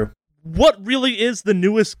 That's true. Like, what really is the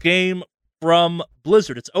newest game from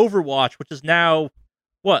Blizzard? It's Overwatch, which is now,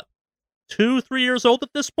 2-3 years old at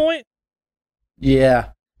this point? Yeah.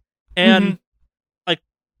 And,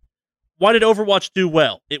 why did Overwatch do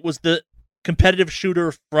well? It was the competitive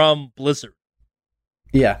shooter from Blizzard.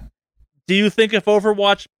 Yeah. Do you think if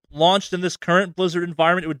Overwatch launched in this current Blizzard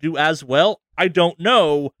environment, it would do as well? I don't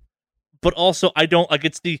know, but also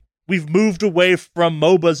we've moved away from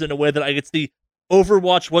MOBAs in a way that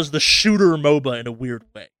Overwatch was the shooter MOBA in a weird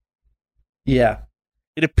way. Yeah.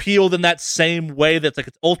 It appealed in that same way that's like,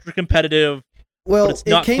 it's ultra competitive. Well, but it's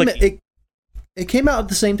not it came out at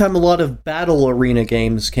the same time a lot of battle arena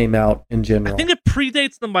games came out in general. I think it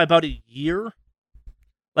predates them by about a year.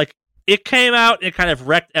 Like, it came out, it kind of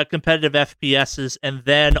wrecked at competitive FPSs, and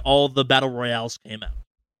then all the battle royales came out.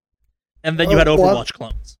 And then you had Overwatch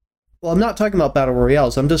clones. Well, I'm not talking about battle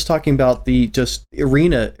royales. I'm just talking about the just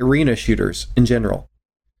arena shooters in general.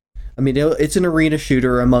 I mean, it's an arena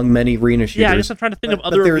shooter among many arena shooters. Yeah, I guess I'm trying to think of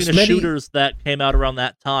other arena shooters that came out around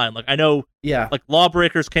that time. Like, I know, like,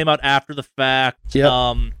 Lawbreakers came out after the fact.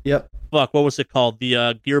 Yep. Fuck, what was it called? The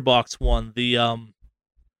Gearbox one. The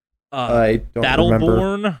I don't Battleborn.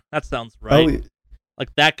 remember. That sounds right. Oh,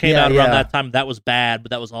 like, that came out around that time. That was bad,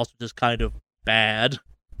 but that was also just kind of bad.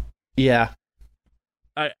 Yeah.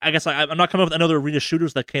 I guess I'm not coming up with another arena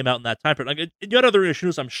shooters that came out in that time period. Like, you had other arena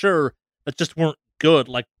shooters, I'm sure, that just weren't good.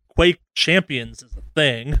 Like, Quake Champions is a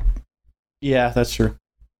thing. Yeah, that's true.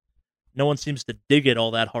 no one seems to dig it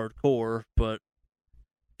all that hardcore. But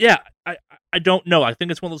yeah, I don't know. I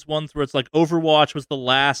think it's one of those ones where it's like Overwatch was the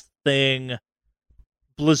last thing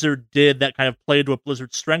Blizzard did that kind of played to what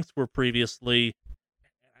Blizzard's strengths were previously.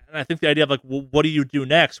 And I think the idea of like, well, what do you do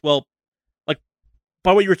next? Well, like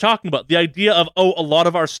by what you were talking about, the idea of, oh, a lot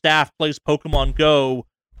of our staff plays Pokemon Go,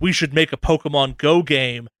 we should make a Pokemon Go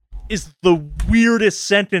game, is the weirdest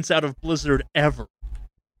sentence out of Blizzard ever.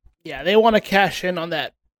 Yeah, they want to cash in on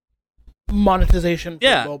that monetization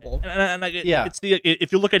for mobile. And it's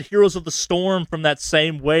if you look at Heroes of the Storm from that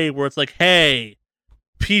same way, where it's like, hey,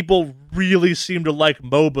 people really seem to like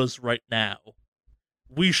MOBAs right now.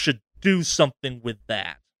 We should do something with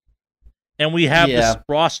that. And we have this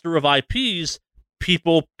roster of IPs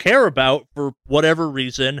people care about for whatever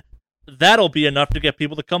reason. That'll be enough to get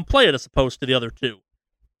people to come play it as opposed to the other two.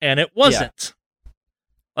 And it wasn't.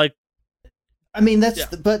 Like, I mean,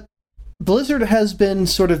 but Blizzard has been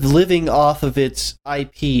sort of living off of its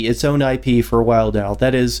IP, its own IP for a while now.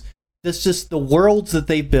 That's just the worlds that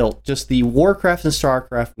they built, just the Warcraft and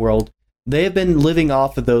StarCraft world. They have been living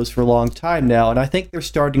off of those for a long time now, and I think they're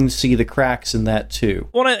starting to see the cracks in that too.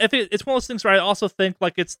 Well, it's one of those things where I also think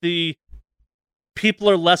like it's the people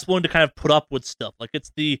are less willing to kind of put up with stuff. Like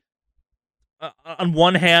it's the on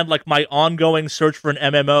one hand, like my ongoing search for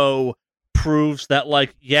an MMO proves that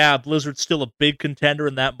like, yeah, Blizzard's still a big contender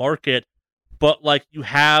in that market, but like you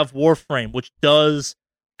have Warframe, which does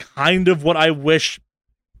kind of what I wish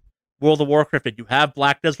World of Warcraft did. You have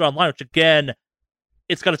Black Desert Online, which again,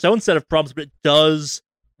 it's got its own set of problems, but it does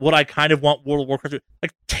what I kind of want World of Warcraft to do.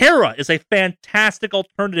 Like Terra is a fantastic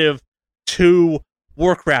alternative to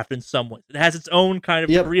Warcraft in some ways. It has its own kind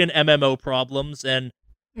of Korean MMO problems, and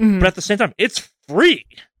but at the same time, it's free.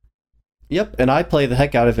 Yep, and I play the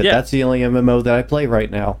heck out of it. Yeah. That's the only MMO that I play right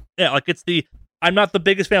now. Yeah, like I'm not the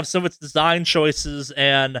biggest fan of some of its design choices,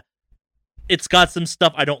 and it's got some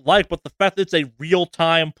stuff I don't like, but the fact that it's a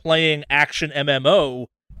real-time playing action MMO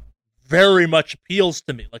very much appeals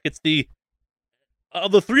to me. Like it's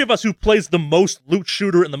of the three of us who plays the most loot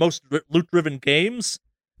shooter and the most loot-driven games,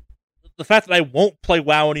 the fact that I won't play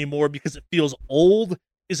WoW anymore because it feels old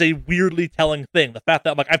is a weirdly telling thing. The fact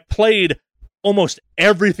that like I've played almost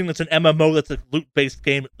everything that's an MMO that's a loot-based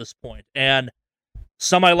game at this point, and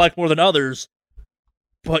some I like more than others.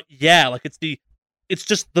 But yeah, like it's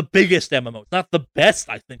just the biggest MMO. It's not the best,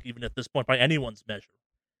 I think, even at this point by anyone's measure.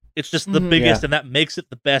 It's just the biggest, and that makes it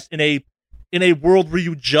the best in a world where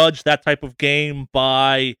you judge that type of game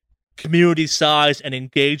by community size and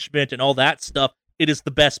engagement and all that stuff. It is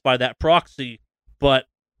the best by that proxy. But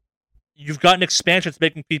you've got an expansion that's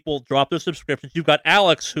making people drop their subscriptions. You've got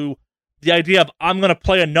Alex, who the idea of I'm going to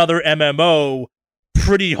play another MMO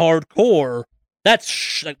pretty hardcore.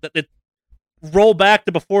 That's roll back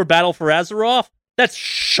to before Battle for Azeroth. That's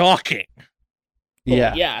shocking.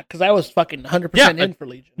 Yeah, yeah, because I was fucking 100% in for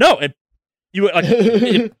Legion. No, and you like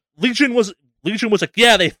Legion was like,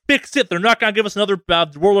 yeah, they fixed it. They're not gonna give us another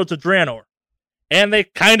Warlords of Draenor, and they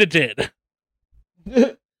kind of did.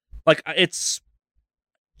 Like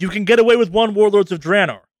you can get away with one Warlords of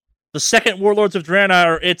Draenor. The second Warlords of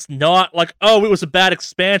Draenor, it's not like, oh, it was a bad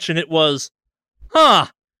expansion. It was,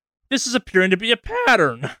 this is appearing to be a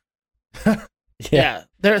pattern. Yeah,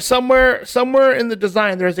 there's somewhere in the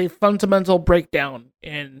design there's a fundamental breakdown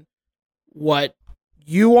in what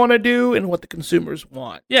you want to do and what the consumers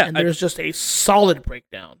want. Yeah, and there's just a solid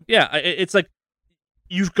breakdown. Yeah, it's like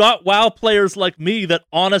you've got WoW players like me that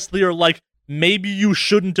honestly are like, maybe you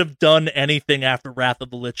shouldn't have done anything after Wrath of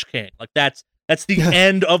the Lich King. Like that's the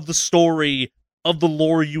end of the story of the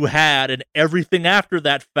lore you had, and everything after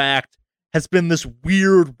that fact has been this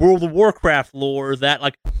weird World of Warcraft lore that,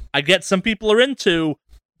 like, I get some people are into,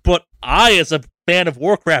 but I, as a fan of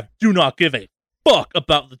Warcraft, do not give a fuck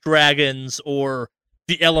about the dragons or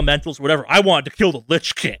the elementals or whatever. I wanted to kill the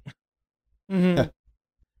Lich King. Mm-hmm.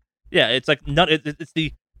 Yeah, it's like,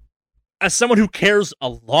 as someone who cares a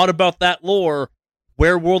lot about that lore,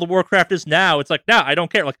 where World of Warcraft is now, it's like, nah, I don't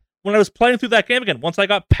care. Like, when I was playing through that game again, once I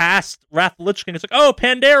got past Wrath of the Lich King, it's like, oh,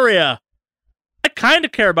 Pandaria! I kind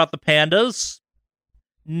of care about the pandas.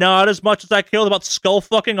 Not as much as I care about Skull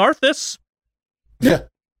fucking Arthas. Yeah.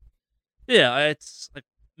 Yeah, it's like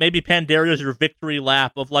maybe Pandaria is your victory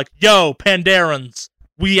lap of like, yo, Pandarans,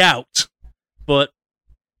 we out. But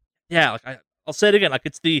yeah, like I'll say it again, like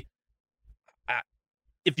it's if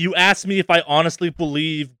you ask me if I honestly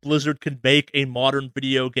believe Blizzard can make a modern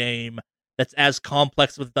video game that's as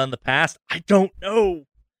complex as it's done in the past, I don't know.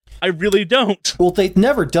 I really don't. Well, they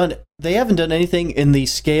haven't done anything in the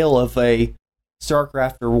scale of a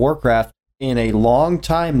StarCraft or Warcraft in a long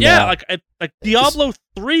time now. Yeah, like Diablo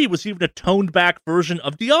 3 was even a toned back version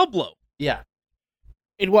of Diablo. Yeah.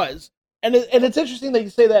 It was. And it's interesting that you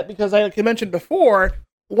say that because, like I mentioned before,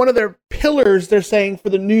 one of their pillars they're saying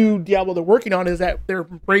for the new Diablo they're working on is that they're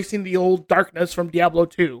embracing the old darkness from Diablo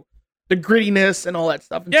 2. The grittiness and all that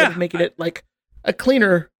stuff instead of making it like a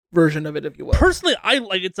cleaner version of it, if you will. Personally, I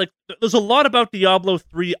like it's like there's a lot about Diablo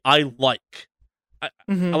 3 I like. I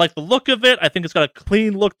like the look of it. I think it's got a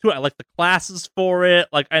clean look to it. I like the classes for it.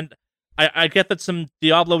 Like, and I get that some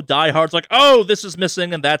Diablo diehards like, oh, this is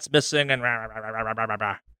missing and that's missing and rah, rah, rah, rah, rah, rah,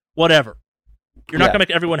 rah. Whatever. You're not gonna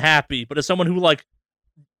make everyone happy, but as someone who like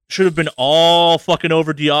should have been all fucking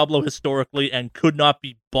over Diablo historically and could not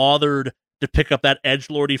be bothered to pick up that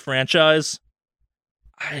edgelordy franchise,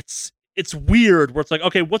 it's weird where it's like,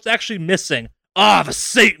 okay, what's actually missing? Ah, the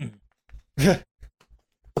Satan.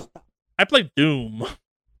 I played Doom.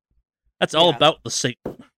 That's all about the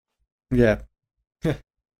Satan. Yeah.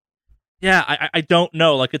 Yeah, I don't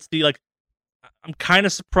know. Like, it's the, like, I'm kind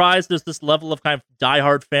of surprised there's this level of kind of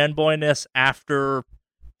diehard fanboyness after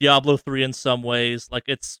Diablo 3 in some ways. Like,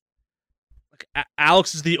 it's, like,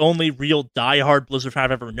 Alex is the only real diehard Blizzard fan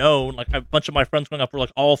I've ever known. Like, a bunch of my friends growing up were,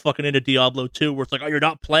 like, all fucking into Diablo 2, where it's like, oh, you're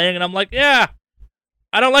not playing? And I'm like, yeah,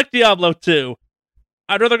 I don't like Diablo 2.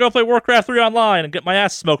 I'd rather go play Warcraft 3 online and get my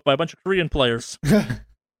ass smoked by a bunch of Korean players.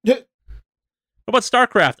 What about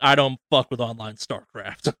StarCraft? I don't fuck with online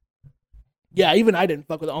StarCraft. Yeah, even I didn't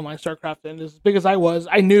fuck with online StarCraft, and as big as I was,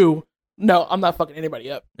 I knew, no, I'm not fucking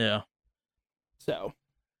anybody up. Yeah. So.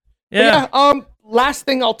 Yeah. Last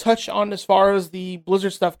thing I'll touch on as far as the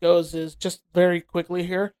Blizzard stuff goes is just very quickly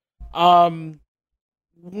here. One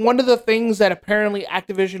of the things that apparently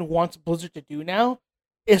Activision wants Blizzard to do now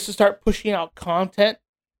is to start pushing out content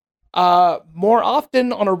more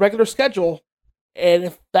often on a regular schedule. And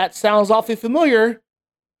if that sounds awfully familiar,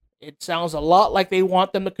 it sounds a lot like they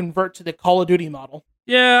want them to convert to the Call of Duty model.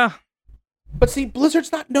 Yeah. But see,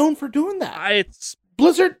 Blizzard's not known for doing that. It's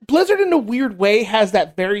Blizzard in a weird way has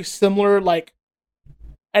that very similar, like,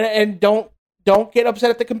 and don't get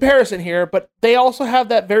upset at the comparison here, but they also have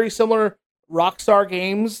that very similar Rockstar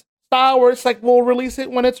Games style where it's like, we'll release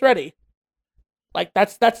it when it's ready. Like,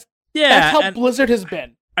 that's how Blizzard has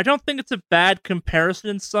been. I don't think it's a bad comparison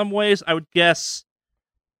in some ways. I would guess,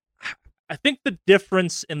 I think the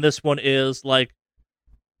difference in this one is, like,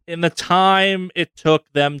 in the time it took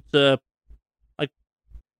them to, like,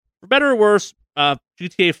 for better or worse,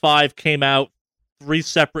 GTA 5 came out 3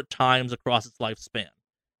 separate times across its lifespan.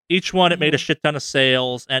 Each one, it made a shit ton of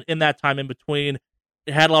sales, and in that time in between,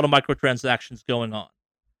 it had a lot of microtransactions going on.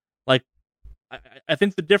 Like, I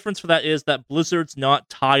think the difference for that is that Blizzard's not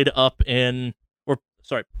tied up in,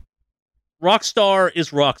 Rockstar is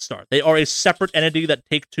Rockstar. They are a separate entity that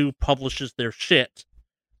Take-Two publishes their shit,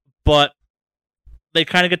 but they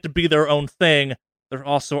kind of get to be their own thing. They're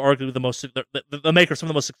also arguably the makers of some of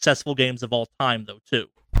the most successful games of all time, though, too.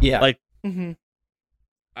 Yeah. Like, I'm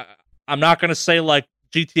not going to say, like,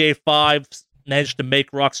 GTA 5 managed to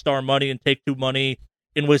make Rockstar money and Take-Two money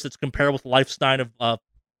in ways that's comparable to the lifestyle of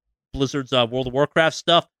Blizzard's World of Warcraft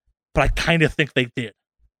stuff, but I kind of think they did.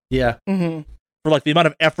 Yeah. For, like, the amount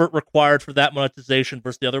of effort required for that monetization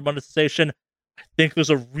versus the other monetization, I think there's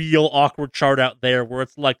a real awkward chart out there where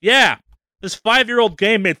it's like, yeah, this 5-year-old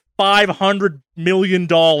game made $500 million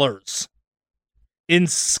in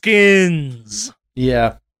skins.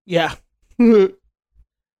 Yeah. Yeah.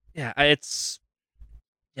 Yeah, it's...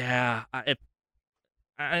 Yeah, I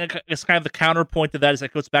guess kind of the counterpoint to that is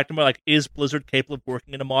that goes back to more like, is Blizzard capable of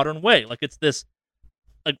working in a modern way? Like, it's this,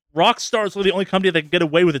 like, Rockstar is really the only company that can get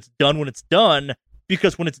away with it's done when it's done,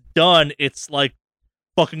 because when it's done, it's like,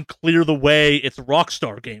 fucking clear the way, it's a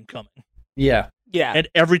Rockstar game coming. Yeah. Yeah. And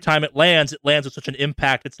every time it lands with such an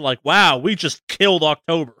impact, it's like, wow, we just killed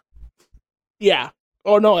October. Yeah.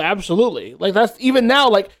 Oh, no, absolutely. Like, that's, even now,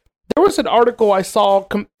 like, there was an article I saw,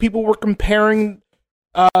 people were comparing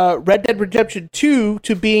Red Dead Redemption 2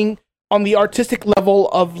 to being on the artistic level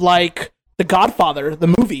of, like, The Godfather,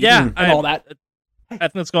 the movie, and all that. I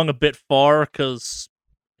think it's going a bit far, because,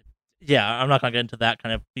 yeah, I'm not going to get into that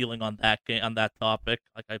kind of feeling on that game, on that topic.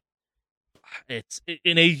 Like, it's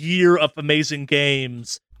in a year of amazing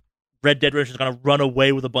games, Red Dead Redemption is going to run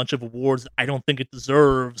away with a bunch of awards that I don't think it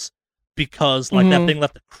deserves, because, like, that thing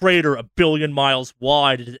left a crater 1 billion miles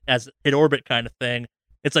wide as hit orbit kind of thing.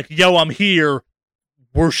 It's like, yo, I'm here,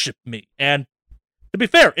 worship me. And to be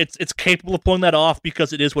fair, it's capable of pulling that off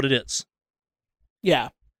because it is what it is. Yeah.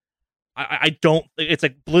 I don't, it's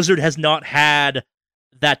like Blizzard has not had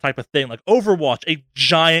that type of thing. Like Overwatch, a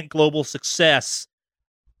giant global success,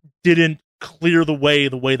 didn't clear the way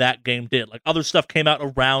that game did. Like, other stuff came out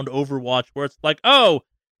around Overwatch where it's like, oh,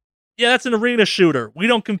 yeah, that's an arena shooter. We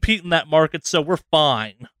don't compete in that market, so we're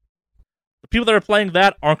fine. people that are playing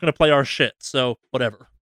that aren't going to play our shit. So whatever.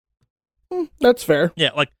 That's fair.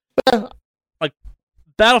 Yeah, like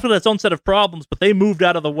Battlefield has its own set of problems, but they moved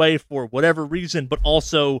out of the way for whatever reason. But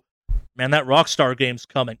also, man, that Rockstar game's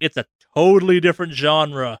coming. It's a totally different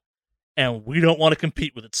genre, and we don't want to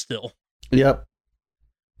compete with it still. Yep.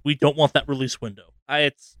 We don't want that release window.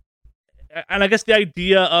 And I guess the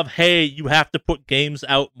idea of, hey, you have to put games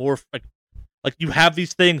out more, like you have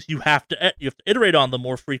these things, you have to iterate on them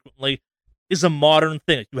more frequently, is a modern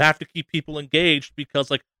thing. You have to keep people engaged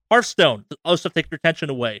because, like, Hearthstone, other stuff take your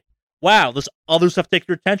attention away. WoW, there's other stuff take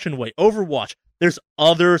your attention away. Overwatch, there's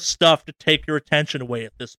other stuff to take your attention away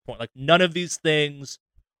at this point. Like, none of these things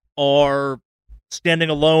are standing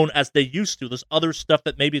alone as they used to. There's other stuff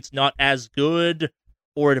that maybe it's not as good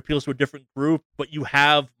or it appeals to a different group, but you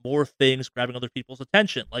have more things grabbing other people's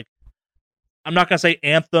attention. Like, I'm not going to say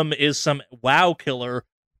Anthem is some WoW killer,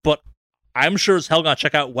 but I'm sure as hell going to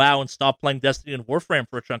check out WoW and stop playing Destiny and Warframe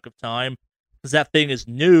for a chunk of time because that thing is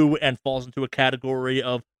new and falls into a category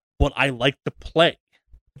of what I like to play.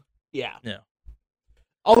 Yeah. Yeah.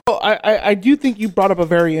 Although I do think you brought up a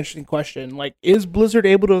very interesting question. Like, is Blizzard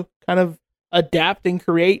able to kind of adapt and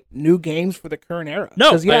create new games for the current era?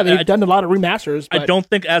 No. Because, they've done a lot of remasters. But I don't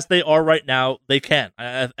think as they are right now, they can.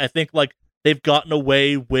 I think, like, they've gotten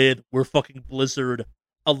away with we're fucking Blizzard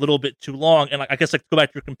a little bit too long. And, like, I guess, like, to go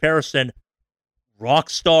back to your comparison,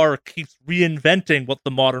 Rockstar keeps reinventing what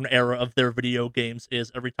the modern era of their video games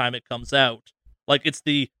is every time it comes out. Like,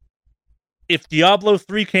 if Diablo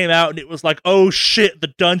 3 came out and it was like, oh shit,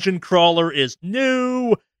 the dungeon crawler is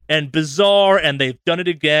new and bizarre and they've done it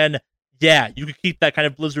again, yeah, you could keep that kind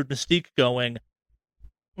of Blizzard mystique going.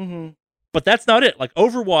 Mm-hmm. But that's not it. Like,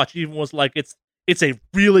 Overwatch even was like, it's a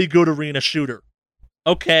really good arena shooter.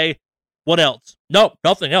 Okay, what else? No,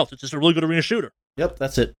 nothing else. It's just a really good arena shooter. Yep,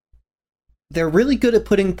 that's it. They're really good at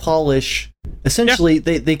putting polish. Essentially,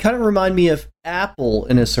 they kind of remind me of Apple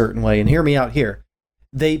in a certain way, and hear me out here.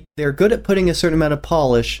 They're good at putting a certain amount of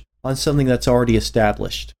polish on something that's already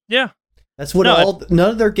established. Yeah. That's what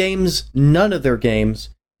none of their games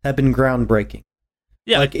have been groundbreaking.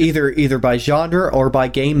 Yeah. Like either by genre or by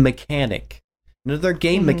game mechanic. None of their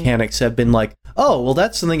game mechanics have been like, oh, well,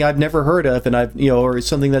 that's something I've never heard of, and or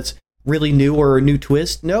something that's really new or a new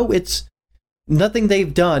twist. No, it's nothing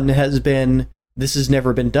they've done has been, this has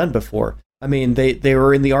never been done before. I mean, they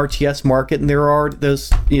were in the RTS market, and there are those,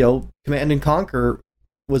 Command and Conquer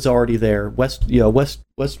was already there,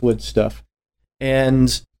 Westwood stuff,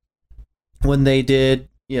 and when they did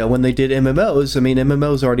MMOs, I mean,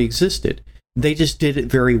 MMOs already existed. They just did it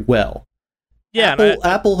very well. Yeah,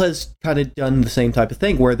 Apple has kind of done the same type of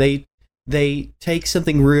thing where they take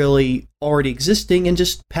something really already existing and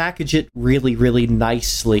just package it really, really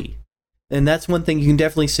nicely. And that's one thing you can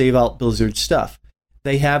definitely say about Blizzard stuff.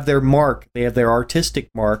 They have their mark, they have their artistic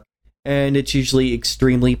mark, and it's usually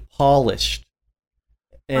extremely polished.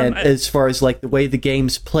 And as far as like the way the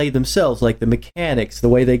games play themselves, like the mechanics, the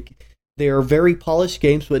way they are very polished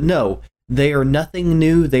games, but no, they are nothing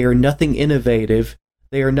new, they are nothing innovative,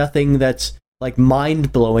 they are nothing that's like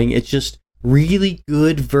mind-blowing. It's just really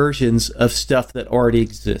good versions of stuff that already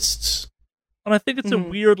exists. And I think it's a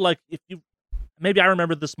weird, like, maybe I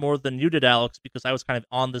remember this more than you did, Alex, because I was kind of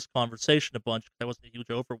on this conversation a bunch. I wasn't a huge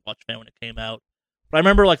Overwatch fan when it came out. But I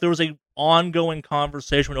remember, like, there was a ongoing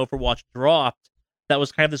conversation when Overwatch dropped that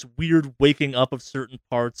was kind of this weird waking up of certain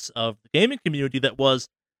parts of the gaming community that was,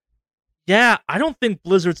 yeah, I don't think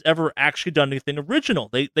Blizzard's ever actually done anything original.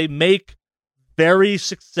 They make very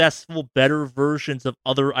successful, better versions of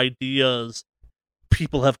other ideas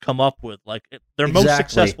people have come up with. Like, their most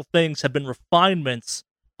successful things have been refinements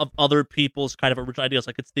of other people's kind of original ideas.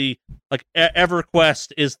 Like, it's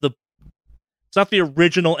EverQuest is it's not the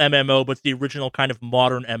original MMO, but it's the original kind of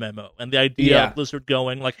modern MMO. And the idea of Blizzard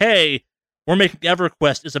going like, hey, we're making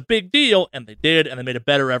EverQuest is a big deal, and they did, and they made a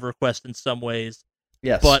better EverQuest in some ways.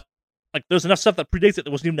 Yes. But, like, there's enough stuff that predates it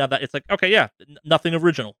that wasn't even now that it's like, okay, yeah, nothing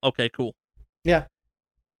original. Okay, cool. Yeah.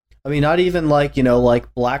 I mean, not even like,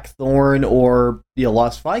 like Blackthorn or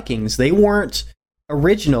Lost Vikings. They weren't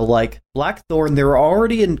original. Like Blackthorn, there were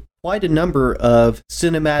already in quite a number of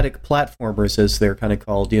cinematic platformers, as they're kind of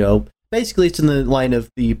called. Basically, it's in the line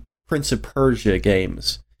of the Prince of Persia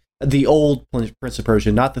games. The old Prince of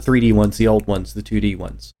Persia, not the 3D ones, the old ones, the 2D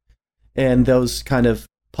ones. And those kind of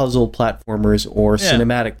puzzle platformers or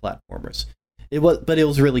cinematic platformers. But it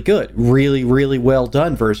was really good. Really, really well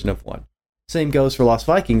done version of one. Same goes for Lost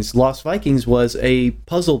Vikings. Lost Vikings was a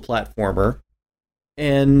puzzle platformer,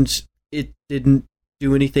 and it didn't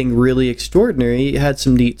do anything really extraordinary. It had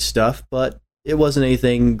some neat stuff, but it wasn't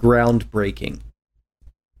anything groundbreaking.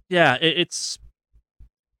 Yeah,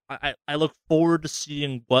 I look forward to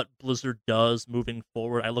seeing what Blizzard does moving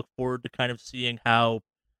forward. I look forward to kind of seeing how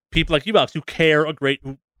people like you, Alex, who cared. I'm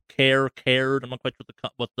not quite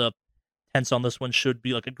sure what the tense on this one should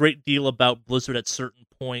be. Like a great deal about Blizzard at certain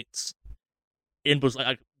points in Blizzard,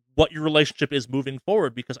 like what your relationship is moving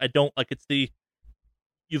forward. Because I don't like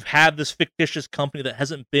you've had this fictitious company that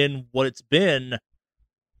hasn't been what it's been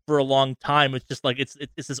for a long time. It's just like it's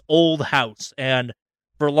this old house, and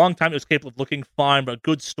for a long time it was capable of looking fine, but a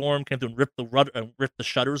good storm came through and ripped the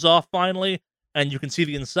shutters off finally, and you can see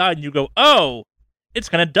the inside, and you go, "Oh, it's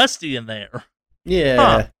kind of dusty in there." Yeah.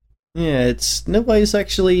 Huh. Yeah, it's nobody's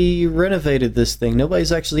actually renovated this thing.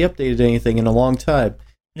 Nobody's actually updated anything in a long time.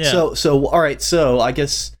 Yeah. So all right, so I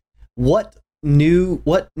guess what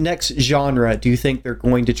next genre do you think they're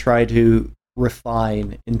going to try to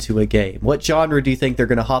refine into a game? What genre do you think they're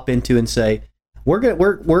going to hop into and say, we're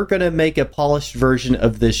going to make a polished version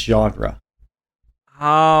of this genre?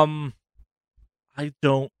 I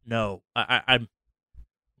don't know. I'm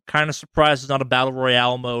kind of surprised it's not a battle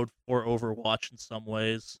royale mode for Overwatch in some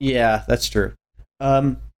ways. Yeah, that's true.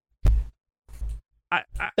 I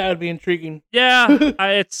That would be intriguing. Yeah,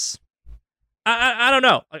 I don't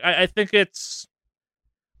know. I think it's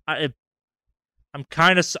I'm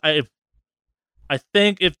kind of I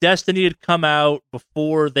think if Destiny had come out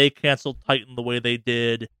before they canceled Titan the way they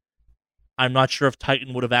did, I'm not sure if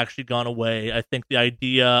Titan would have actually gone away. I think the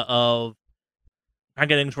idea of I'm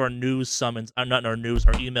getting into our news summons. I'm not in our news,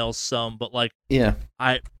 our emails some, but like Yeah.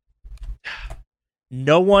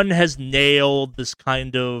 No one has nailed this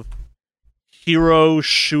kind of hero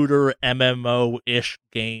shooter MMO-ish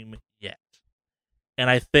game yet. And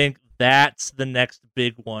I think that's the next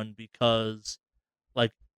big one, because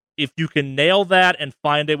like if you can nail that and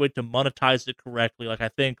find a way to monetize it correctly, like I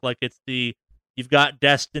think like you've got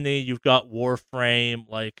Destiny, you've got Warframe,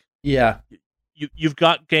 like Yeah. you've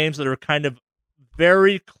got games that are kind of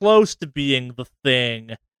very close to being the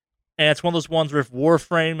thing. And it's one of those ones where if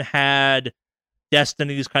Warframe had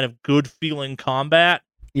Destiny's kind of good feeling combat,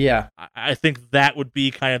 Yeah. I think that would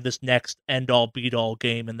be kind of this next end-all be-all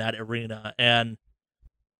game in that arena. And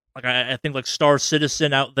like I think like Star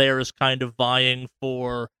Citizen out there is kind of vying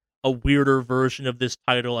for a weirder version of this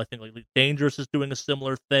title. I think like Dangerous is doing a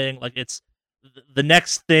similar thing. Like it's the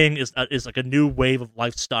next thing is like a new wave of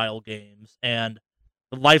lifestyle games, and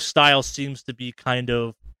the lifestyle seems to be kind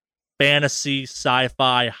of fantasy,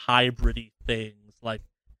 sci-fi, hybrid-y things. Like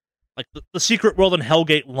the Secret World and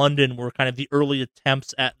Hellgate London were kind of the early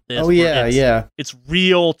attempts at this. Oh yeah, yeah. It's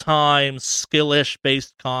real-time, skillish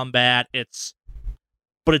based combat.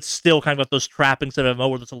 But it's still kind of got those trappings of MMO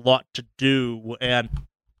where there's a lot to do, and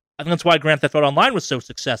I think that's why Grand Theft Auto Online was so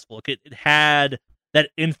successful. It had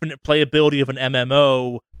that infinite playability of an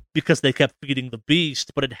MMO because they kept feeding the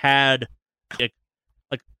beast, but it had like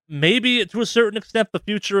maybe to a certain extent the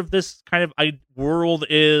future of this kind of world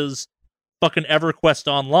is fucking EverQuest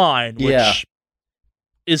Online, which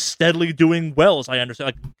is steadily doing well, as I understand.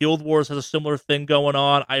 Like Guild Wars has a similar thing going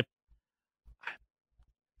on.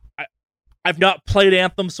 I've not played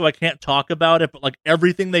Anthem, so I can't talk about it, but like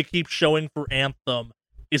everything they keep showing for Anthem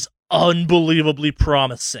is unbelievably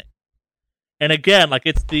promising. And again, like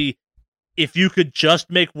if you could just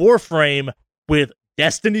make Warframe with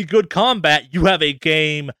Destiny good combat, you have a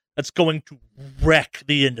game that's going to wreck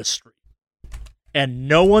the industry. And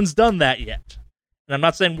no one's done that yet. And I'm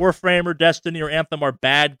not saying Warframe or Destiny or Anthem are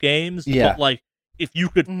bad games, but like if you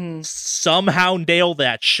could somehow nail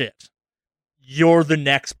that shit, you're the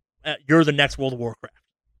next World of Warcraft.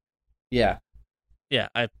 Yeah. Yeah,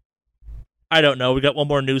 I don't know. We got one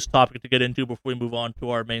more news topic to get into before we move on to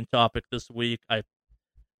our main topic this week.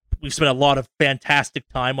 We spent a lot of fantastic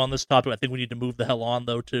time on this topic. I think we need to move the hell on,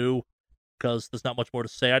 though, too, because there's not much more to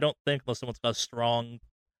say, I don't think, unless someone's got a strong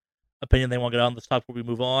opinion they want to get on this topic before we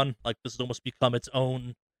move on. Like, this has almost become its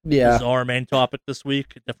own bizarre main topic this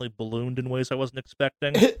week. It definitely ballooned in ways I wasn't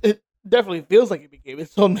expecting. It definitely feels like it became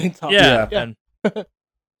its own main topic. Yeah. And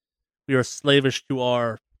we are slavish to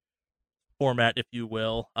our format, if you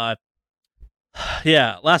will.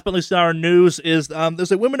 Yeah, last but not least in our news is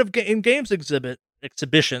there's a Women in Games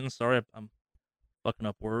exhibition. Sorry, I'm fucking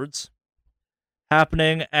up words.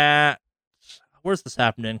 Happening at... Where's this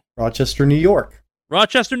happening? Rochester, New York.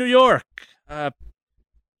 Rochester, New York. You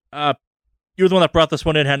were the one that brought this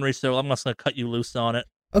one in, Henry, so I'm just going to cut you loose on it.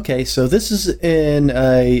 Okay, so this is in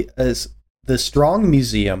the Strong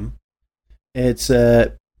Museum. It's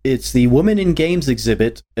the Women in Games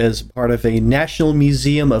exhibit as part of a National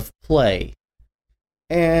Museum of Play.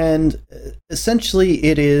 And essentially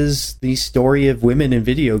it is the story of women in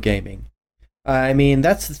video gaming. I mean,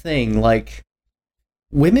 that's the thing, like,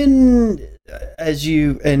 women, as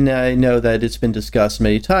you, and I know that it's been discussed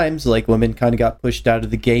many times, like women kind of got pushed out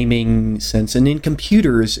of the gaming sense and in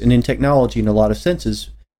computers and in technology in a lot of senses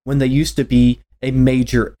when they used to be a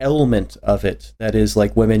major element of it. That is,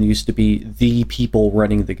 like, women used to be the people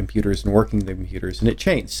running the computers and working the computers, and it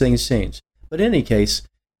changed. Things changed. But in any case,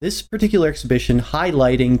 this particular exhibition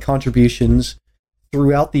highlighting contributions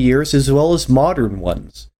throughout the years as well as modern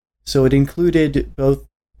ones. So it included both,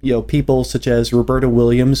 people such as Roberta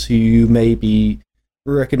Williams, who you maybe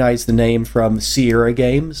recognize the name from Sierra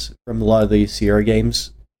games, from a lot of the Sierra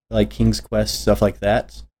games, like King's Quest, stuff like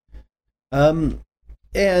that. And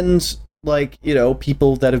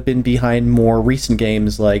people that have been behind more recent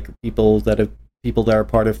games, like people that are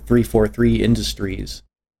part of 343 Industries.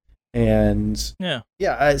 And so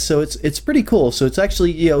it's pretty cool. So it's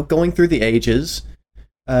actually, going through the ages.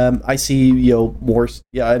 I see, more.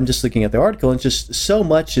 Yeah, I'm just looking at the article, and just so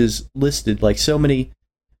much is listed, like so many,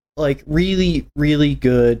 like really, really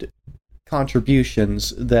good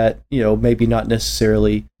contributions that maybe not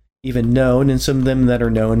necessarily even known, and some of them that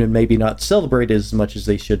are known and maybe not celebrated as much as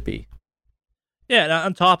they should be. Yeah, and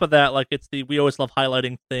on top of that, like we always love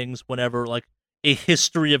highlighting things whenever like a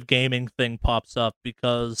history of gaming thing pops up,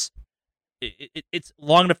 because it's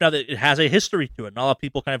long enough now that it has a history to it. Not a lot of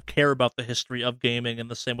people kind of care about the history of gaming in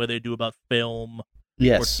the same way they do about film or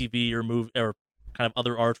TV or movie or kind of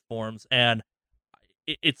other art forms. And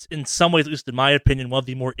it's in some ways, at least in my opinion, one of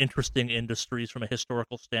the more interesting industries from a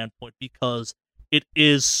historical standpoint, because it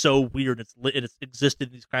is so weird. It's existed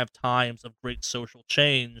in these kind of times of great social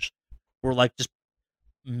change where like just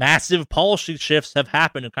massive policy shifts have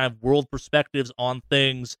happened and kind of world perspectives on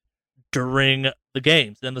things during the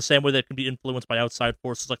games, and in the same way that can be influenced by outside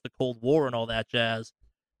forces like the Cold War and all that jazz.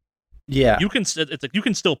 Yeah, it's like you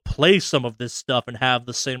can still play some of this stuff and have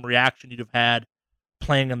the same reaction you'd have had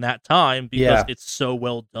playing in that time because it's so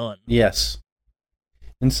well done. Yes,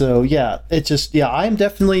 and so it's just I'm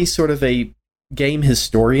definitely sort of a game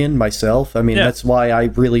historian myself. I mean, that's why I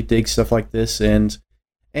really dig stuff like this, and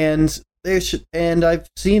I've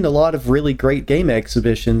seen a lot of really great game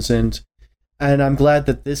exhibitions, and I'm glad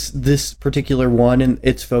that this particular one and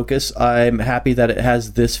its focus, I'm happy that it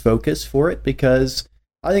has this focus for it, because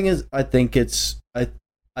I think it's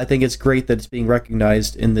great that it's being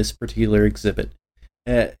recognized in this particular exhibit.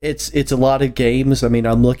 It's a lot of games. I mean,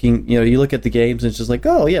 I'm looking, you look at the games and it's just like,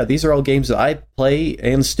 oh yeah, these are all games that I play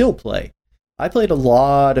and still play. I played a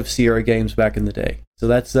lot of Sierra games back in the day, so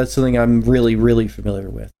that's something I'm really, really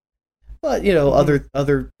familiar with. But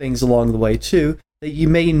other things along the way too that you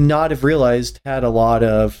may not have realized had a lot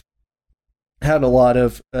of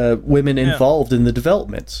women involved in the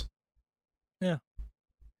developments. Yeah.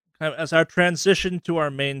 As our transition to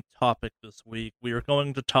our main topic this week, we are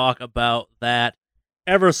going to talk about that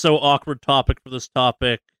ever so awkward topic for this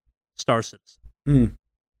topic, Star Citizen.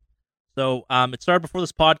 So it started before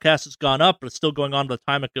this podcast has gone up, but it's still going on by the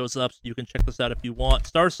time it goes up, so you can check this out if you want.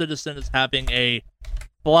 Star Citizen is having a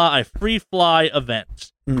free fly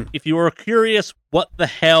event. If you are curious what the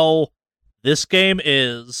hell this game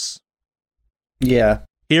is, here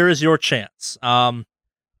is your chance. I'm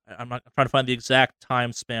not trying to find the exact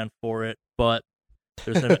time span for it, but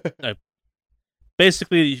there's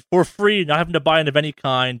basically for free, not having to buy it of any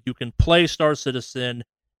kind, you can play Star Citizen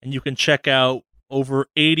and you can check out over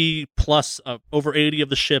 80 of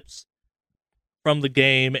the ships from the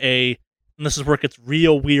game. And this is where it gets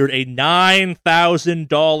real weird, a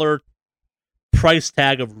 $9,000 price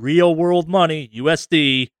tag of real world money,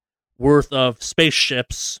 USD, worth of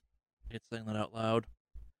spaceships. It's saying that out loud.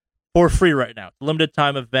 For free right now. It's a limited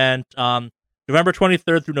time event. November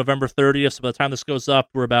 23rd through November 30th. So by the time this goes up,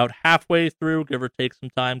 we're about halfway through, give or take some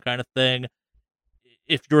time kind of thing.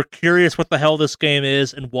 If you're curious what the hell this game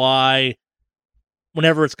is and why,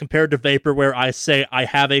 whenever it's compared to Vaporware, I say I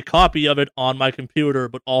have a copy of it on my computer,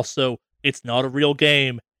 but also it's not a real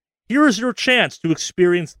game. Here is your chance to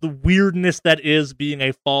experience the weirdness that is being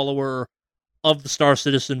a follower of the Star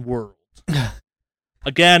Citizen world.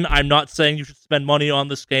 Again, I'm not saying you should spend money on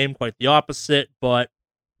this game, quite the opposite, but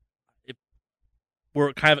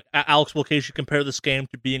we're kind of, Alex will occasionally compare this game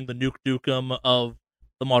to being the Nuke Nukem of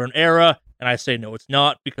the modern era, and I say no, it's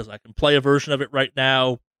not, because I can play a version of it right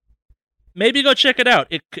now. Maybe go check it out.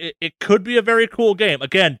 It could be a very cool game.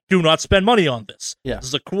 Again, do not spend money on this. Yeah. This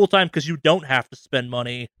is a cool time because you don't have to spend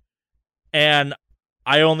money. And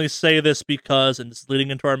I only say this because, and this is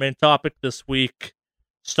leading into our main topic this week,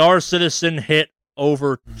 Star Citizen hit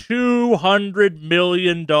over $200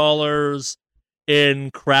 million in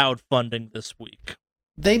crowdfunding this week.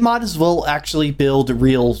 They might as well actually build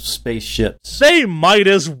real spaceships. They might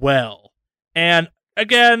as well. And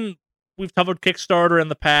again, we've covered Kickstarter in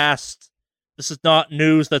the past. This is not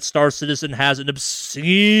news that Star Citizen has an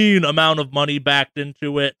obscene amount of money backed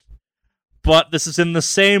into it. But this is in the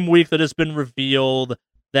same week that it's been revealed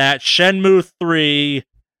that Shenmue 3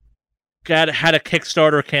 had a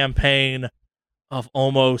Kickstarter campaign of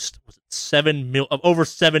almost over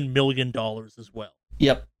 $7 million as well.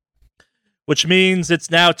 Yep. Which means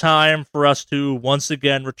it's now time for us to once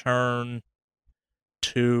again return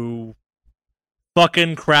to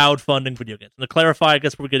fucking crowdfunding video games. And to clarify, I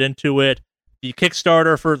guess before we get into it, the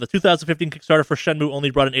Kickstarter for the 2015 Kickstarter for Shenmue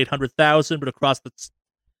only brought in $800,000, but across its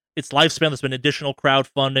lifespan, there's been additional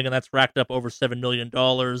crowdfunding, and that's racked up over $7 million.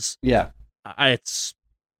 Yeah.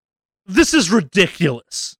 This is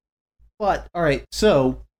ridiculous. But all right,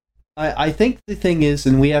 so I think the thing is,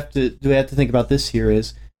 and we have to think about this here,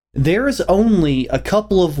 is there is only a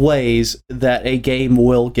couple of ways that a game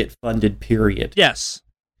will get funded, period. Yes.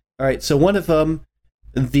 All right, so one of them,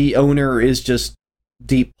 the owner is just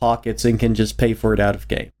deep pockets and can just pay for it out of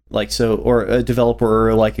game. Like, so, or a developer,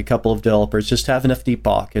 or like a couple of developers just have enough deep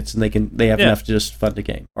pockets and they have enough to just fund a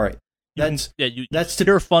game. All right. That's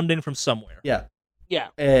secure funding from somewhere. Yeah. Yeah.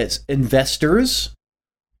 As investors,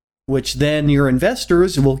 which then your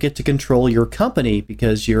investors will get to control your company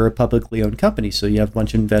because you're a publicly owned company. So you have a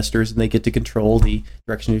bunch of investors and they get to control the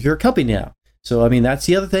direction of your company now. So, I mean, that's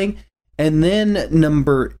the other thing. And then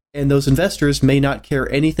those investors may not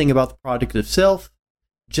care anything about the product itself,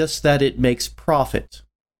 just that it makes profit.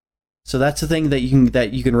 So that's the thing that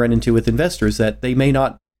you can run into with investors, that they may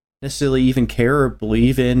not necessarily even care or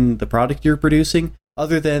believe in the product you're producing,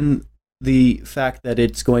 other than the fact that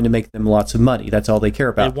it's going to make them lots of money. That's all they care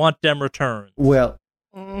about. They want them returns. Well,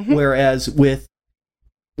 whereas with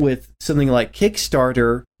something like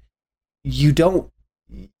Kickstarter,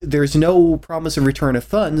 there's no promise of return of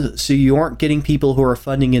funds, so you aren't getting people who are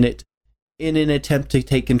funding it in an attempt to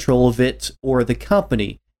take control of it or the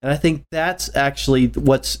company. And I think that's actually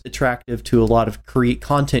what's attractive to a lot of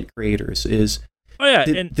content creators is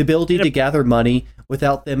the ability to gather money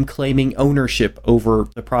without them claiming ownership over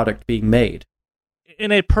the product being made.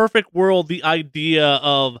 In a perfect world, the idea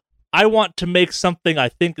of, I want to make something I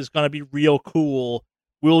think is going to be real cool.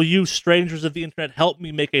 Will you, strangers of the internet, help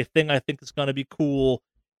me make a thing I think is going to be cool?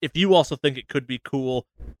 If you also think it could be cool,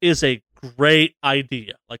 is a great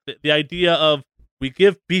idea. Like the idea of, we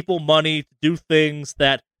give people money to do things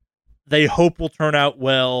that they hope will turn out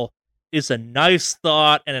well, is a nice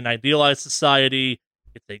thought and an idealized society.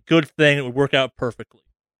 It's a good thing. It would work out perfectly.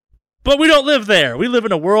 But we don't live there. We live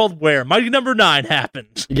in a world where Mighty Number 9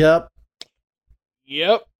 happened. Yep.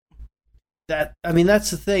 That's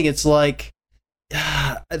the thing. It's like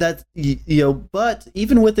that, but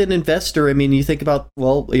even with an investor, I mean, you think about,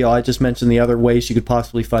 I just mentioned the other ways you could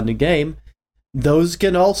possibly fund a game. Those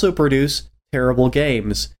can also produce terrible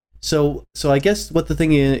games. So I guess what the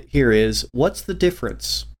thing here is, what's the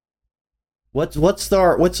difference? What's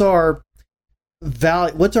our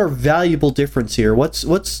valuable difference here?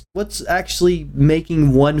 What's actually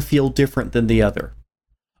making one feel different than the other?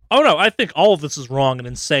 Oh no, I think all of this is wrong and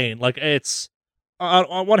insane. Like, it's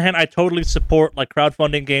on one hand, I totally support like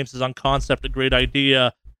crowdfunding games is on concept a great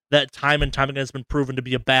idea that time and time again has been proven to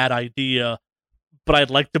be a bad idea. But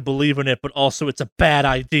I'd like to believe in it, but also it's a bad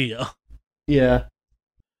idea. Yeah.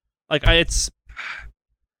 Like, I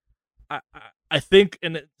think,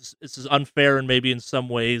 and this is unfair and maybe in some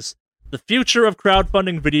ways, the future of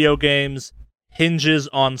crowdfunding video games hinges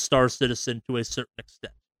on Star Citizen to a certain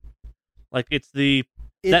extent. Like,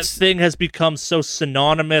 that thing has become so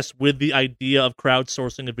synonymous with the idea of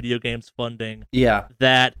crowdsourcing of video games funding. Yeah.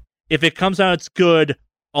 That if it comes out it's good,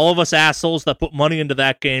 all of us assholes that put money into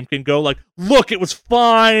that game can go like, look, it was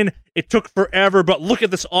fine, it took forever, but look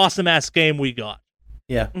at this awesome-ass game we got.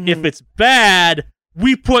 Yeah. Mm-hmm. If it's bad,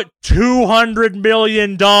 we put $200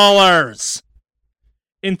 million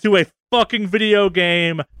into a fucking video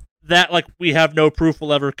game that, like, we have no proof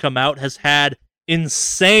will ever come out, has had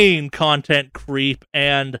insane content creep,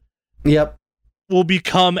 and will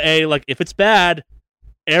become if it's bad,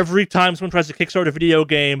 every time someone tries to kickstart a video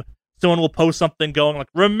game, someone will post something going like,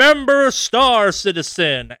 remember Star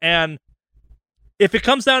Citizen, and if it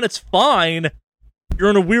comes down, it's fine. You're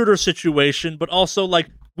in a weirder situation, but also, like,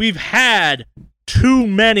 we've had too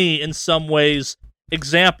many, in some ways,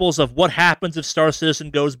 examples of what happens if Star Citizen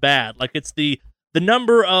goes bad. Like, it's the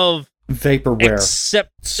number of vaporware,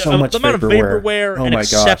 the amount of vaporware and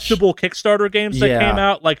acceptable Kickstarter games that came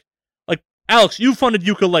out. Like Alex, you funded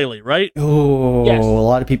Yooka-Laylee, right? Oh, yes. A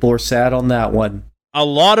lot of people were sad on that one. A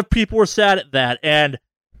lot of people were sad at that, and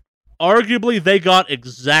arguably they got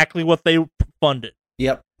exactly what they funded.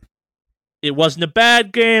 Yep. It wasn't a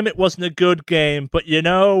bad game, it wasn't a good game, but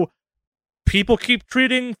people keep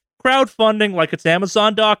treating crowdfunding like it's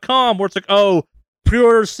Amazon.com, where it's like, oh,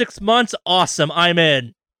 pre-order 6 months, awesome, I'm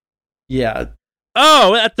in. Yeah.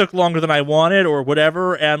 Oh, that took longer than I wanted, or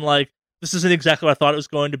whatever, and like, this isn't exactly what I thought it was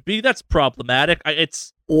going to be. That's problematic.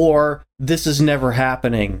 Or this is never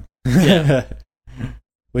happening. Yeah.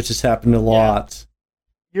 Which has happened a lot.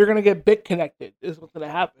 You're gonna get bit connected. Is what's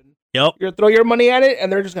gonna happen. Yep. You're gonna throw your money at it,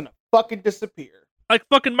 and they're just gonna fucking disappear. Like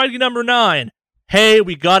fucking Mighty Number 9. Hey,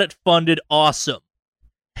 we got it funded. Awesome.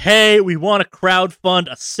 Hey, we want to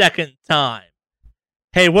crowdfund a second time.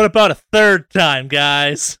 Hey, what about a third time,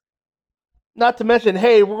 guys? Not to mention,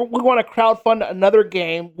 hey, we want to crowdfund another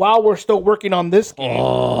game while we're still working on this game.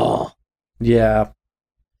 Oh. Yeah.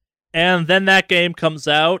 And then that game comes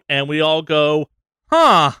out, and we all go,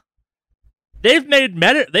 huh. They've made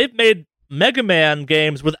Mega Man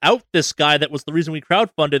games without this guy that was the reason we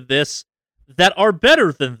crowdfunded this that are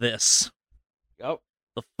better than this. Yep.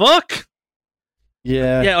 The fuck?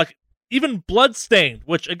 Yeah. Yeah, like, even Bloodstained,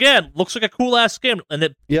 which, again, looks like a cool-ass game,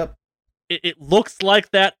 and Yep. it looks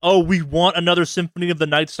like that, oh, we want another Symphony of the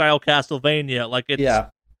Night-style Castlevania. Like, it's, Yeah.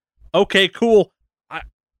 okay, cool.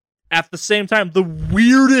 At the same time, the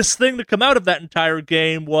weirdest thing to come out of that entire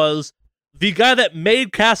game was the guy that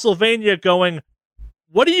made Castlevania going,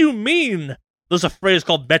 what do you mean there's a phrase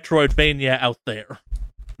called Metroidvania out there?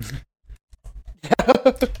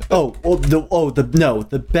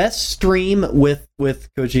 The best stream with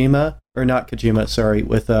Kojima, or not Kojima, sorry,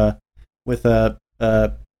 with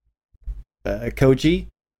Koji,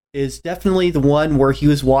 is definitely the one where he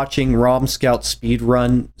was watching Rom Scout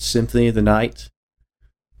speedrun Symphony of the Night.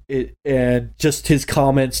 And just his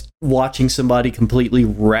comments watching somebody completely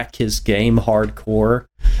wreck his game hardcore.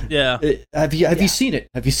 Yeah. Have you seen it?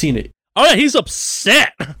 Have you seen it? Oh yeah, he's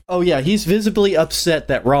upset. Oh yeah, he's visibly upset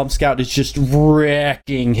that Rom Scout is just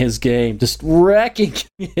wrecking his game, just wrecking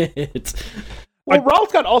it. Well, Rom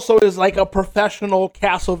Scott also is like a professional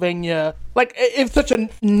Castlevania. Like, it's such a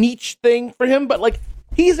niche thing for him, but like,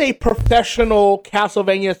 he's a professional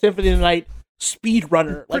Castlevania Symphony of the Night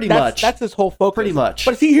speedrunner. Like, that's his whole focus. Pretty much.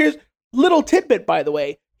 But see, here's little tidbit, by the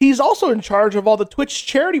way. He's also in charge of all the Twitch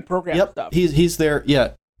charity program stuff. He's there.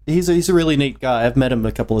 Yeah, he's a really neat guy. I've met him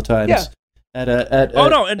a couple of times. Yeah.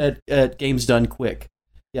 At Games Done Quick.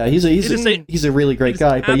 Yeah, he's a really great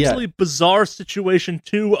guy. But yeah, absolutely bizarre situation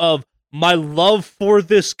too. Of my love for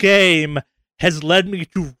this game has led me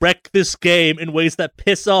to wreck this game in ways that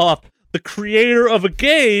piss off the creator of a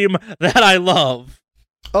game that I love.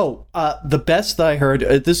 Oh, the best I heard,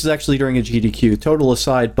 this is actually during a GDQ, total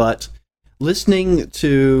aside, but listening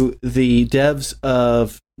to the devs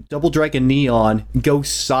of Double Dragon Neon go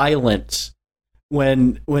silent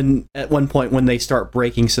when at one point when they start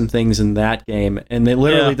breaking some things in that game, and they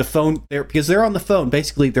literally because they're on the phone,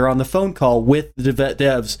 basically they're on the phone call with the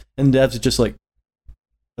devs, and the devs are just like,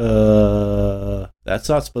 that's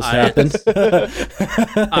not supposed to happen.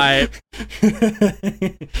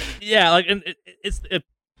 Yeah, like, and it's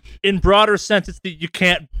in broader sense, it's you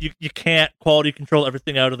can't quality control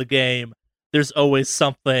everything out of the game. There's always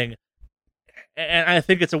something, and I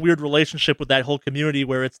think it's a weird relationship with that whole community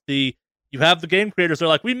where it's you have the game creators, they're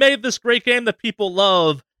like, we made this great game that people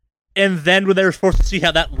love, and then when they're forced to see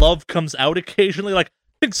how that love comes out occasionally, like, I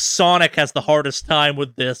think Sonic has the hardest time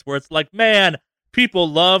with this, where it's like, man, people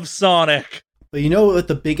love Sonic. But you know what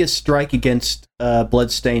the biggest strike against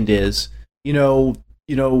Bloodstained is? You know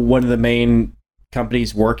one of the main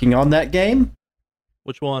companies working on that game?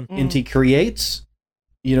 Which one? Inti Creates.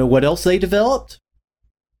 You know what else they developed?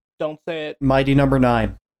 Don't say it. Mighty Number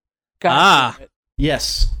 9. God damn it.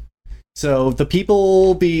 Yes. So the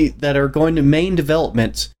people that are going to main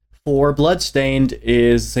development for Bloodstained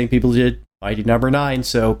is the same people who did Mighty Number 9,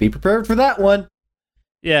 so be prepared for that one.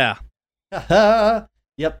 Yeah.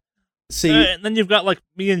 Yep. See, and then you've got like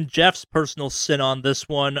me and Jeff's personal sin on this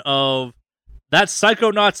one of that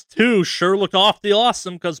Psychonauts 2 sure looked awfully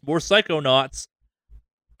awesome because more Psychonauts.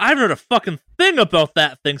 I haven't heard a fucking thing about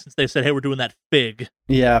that thing since they said, hey, we're doing that Fig.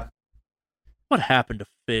 Yeah. What happened to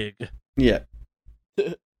Fig? Yeah.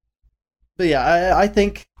 But yeah, I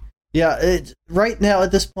think, right now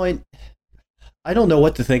at this point, I don't know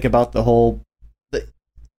what to think about the whole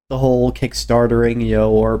Kickstartering,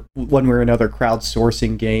 or one way or another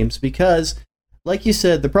crowdsourcing games, because, like you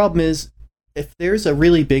said, the problem is, if there's a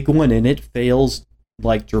really big one and it fails,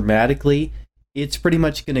 like, dramatically, it's pretty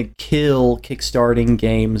much going to kill Kickstarting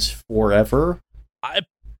games forever.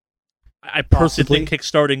 I personally think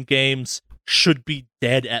Kickstarting games should be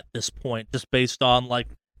dead at this point, just based on, like,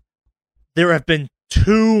 there have been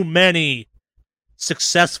too many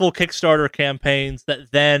successful Kickstarter campaigns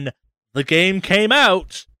that then the game came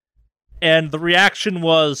out, and the reaction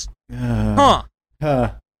was, Huh.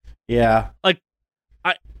 Yeah. Like,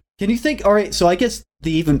 Can you think? All right. So I guess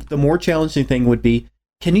the more challenging thing would be: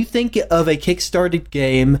 can you think of a kickstarted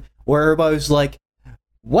game where everybody was like,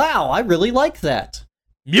 "Wow, I really like that."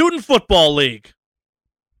 Mutant Football League.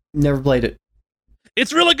 Never played it.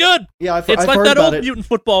 It's really good. Yeah, I've It's like heard that about old it. Mutant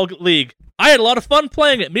Football League. I had a lot of fun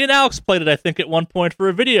playing it. Me and Alex played it, I think, at one point for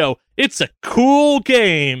a video. It's a cool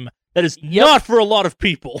game that is not for a lot of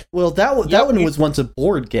people. Well, that one was once a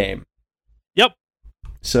board game. Yep.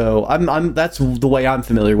 So that's the way I'm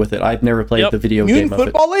familiar with it. I've never played the video Mutant game of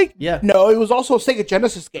Football League? Yeah. No, it was also a Sega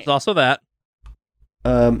Genesis game. It's also that.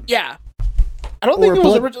 it. Yeah. I don't think it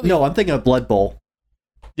was originally. No, I'm thinking of Blood Bowl.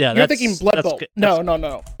 Yeah, You're thinking Blood Bowl. No.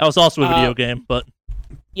 That was also a video game, but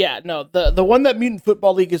Yeah, no. The one that Mutant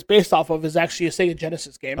Football League is based off of is actually a Sega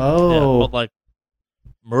Genesis game. yeah, Oh. but like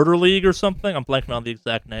Murder League or something. I'm blanking on the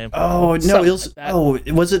exact name. Oh no! Something It was like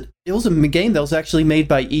that. It was a game that was actually made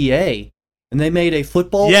by EA, and they made a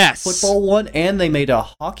football one, and they made a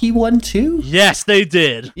hockey one too. Yes, they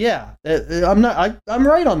did. Yeah, I'm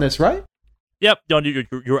right on this, right? Yep, no,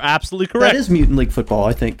 you're absolutely correct. That is Mutant League Football,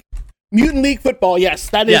 I think. Mutant League Football, yes.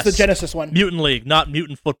 That is Yes. the Genesis one. Mutant League, not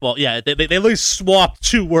Mutant Football. Yeah, they at least swapped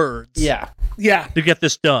two words. Yeah, Yeah. To get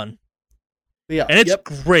this done, yeah. and it's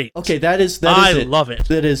great. Okay, that is I it. love it.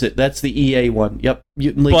 That is it. That's the EA one. Yep,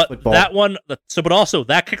 Mutant League But Football. that one, but also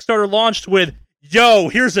that Kickstarter launched with, "Yo,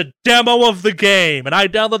 here's a demo of the game," and I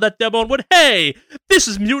downloaded that demo and went, "Hey, this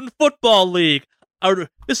is Mutant Football League, or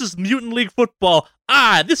this is Mutant League Football.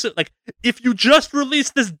 This is like, if you just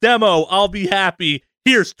released this demo, I'll be happy.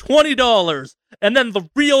 Here's $20." And then the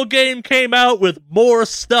real game came out with more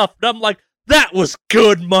stuff, and I'm like, that was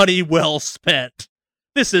good money well spent.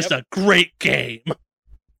 This is a great game.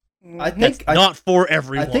 I think Not for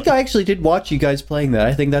everyone. I think I actually did watch you guys playing that.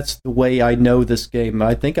 I think that's the way I know this game.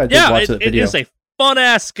 I think I did watch that it video. is a fun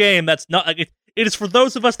ass game. That's not like it is for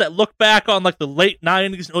those of us that look back on like the late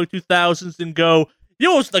 90s and early 2000s and go, you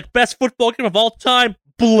know, it's like best football game of all time,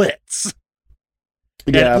 Blitz.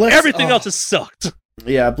 Yeah, And Blitz, everything else has sucked.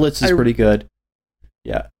 yeah. Blitz is pretty good.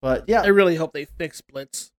 Yeah, but yeah, I really hope they fix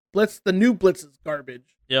Blitz. The new Blitz is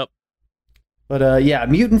garbage. Yep. But yeah,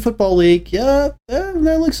 Mutant Football League. Yeah, that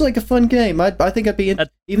looks like a fun game. I think I'd be in,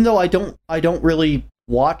 even though I don't really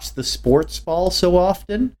watch the sports ball so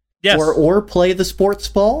often, Yes. or play the sports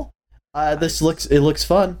ball. It looks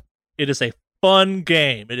fun. It is a fun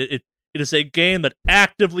game. It is a game that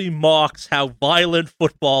actively mocks how violent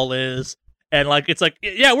football is. And like it's like,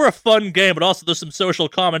 yeah, we're a fun game, but also there's some social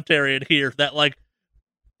commentary in here that like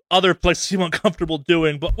other places seem uncomfortable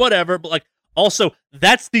doing, but whatever. But like also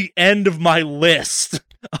that's the end of my list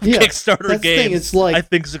of Kickstarter that's the games. thing, it's like I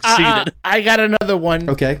think succeeded. I got another one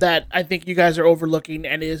Okay. that I think you guys are overlooking,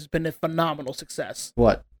 and it has been a phenomenal success.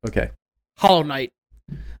 what? Okay. Hollow Knight.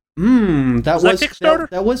 That Was that Kickstarter?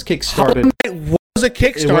 That was Hollow kickstarted. Knight was a It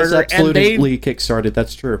was Kickstarter, absolutely kickstarted.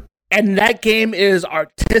 That's true. and that game is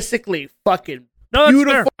artistically fucking No, that's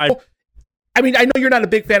beautiful. fair. I mean, I know you're not a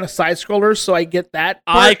big fan of side scrollers, so I get that.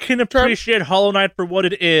 I part. can appreciate Hollow Knight for what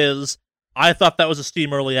it is. I thought that was a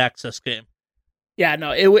Steam early access game. Yeah,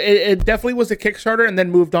 no, it definitely was a Kickstarter, and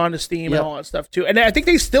then moved on to Steam Yep. and all that stuff too. And I think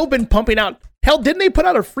they've still been pumping out. Hell, didn't they put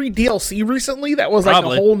out a free DLC recently that was like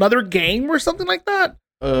Probably. a whole nother game or something like that?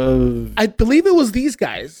 Uh, I believe it was these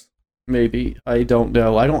guys. maybe I don't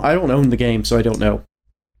know. I don't own the game, so I don't know.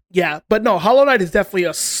 Yeah, but no, Hollow Knight is definitely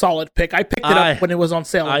a solid pick. I picked it up when it was on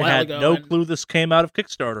sale a I while had ago. no and- clue this came out of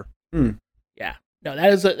Kickstarter. Yeah, no,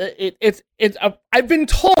 that is I've been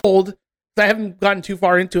told, I haven't gotten too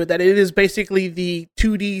far into it, that it is basically the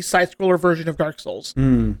 2D side scroller version of Dark Souls.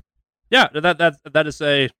 Yeah, that is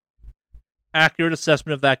a accurate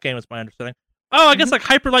assessment of that game, is my understanding. Oh, I guess like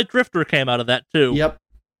Hyper Light Drifter came out of that too. Yep.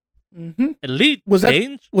 Mm-hmm. Elite Was that-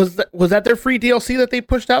 Dange? Was that their free DLC that they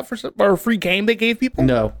pushed out for some, or a free game they gave people?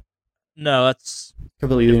 No. No, that's.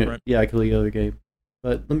 Completely Different. yeah, completely other game.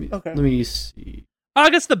 But let me see. I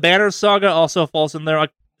guess the Banner Saga also falls in there.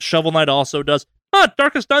 Like Shovel Knight also does.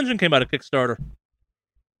 Darkest Dungeon came out of Kickstarter.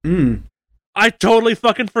 I totally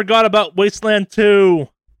fucking forgot about Wasteland 2.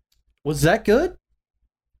 Was that good?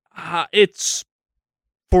 It's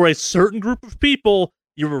for a certain group of people,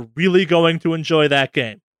 you're really going to enjoy that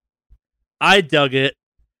game. I dug it,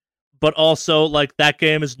 but also like that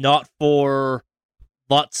game is not for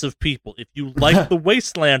lots of people. If you like the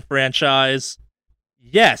Wasteland franchise,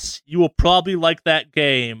 yes, you will probably like that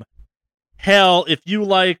game. Hell, if you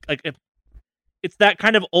like if it's that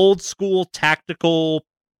kind of old school tactical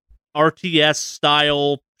RTS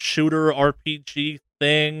style shooter RPG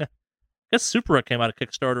thing. I guess Super Hot came out of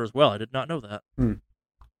Kickstarter as well. I did not know that.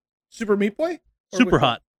 Super Meat Boy? Or Super which one?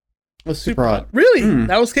 Hot. What's Super Hot? Really? Hmm.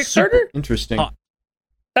 That was Kickstarter? Super interesting. Hot.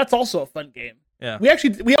 That's also a fun game. Yeah.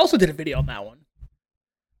 We also did a video on that one.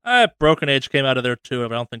 Broken Age came out of there too,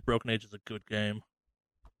 but I don't think Broken Age is a good game.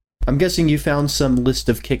 I'm guessing you found some list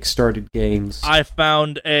of Kickstarted games. I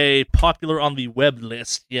found a popular on the web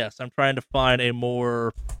list. Yes, I'm trying to find a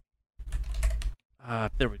more.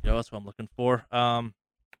 There we go. That's what I'm looking for. I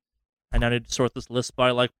now need to sort this list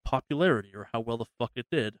by like popularity or how well the fuck it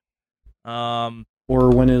did. Or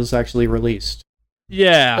when it was actually released.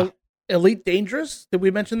 Yeah. Elite Dangerous? Did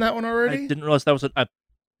we mention that one already? I didn't realize that was a.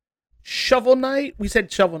 Shovel Knight? We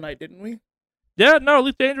said Shovel Knight, didn't we? Yeah, no,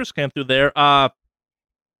 Elite Dangerous came through there.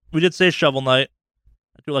 We did say Shovel Knight.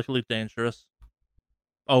 I do like Elite Dangerous.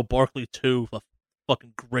 Oh, Barkley 2.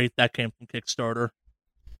 Fucking great. That came from Kickstarter.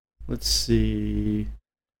 Let's see.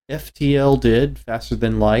 FTL did Faster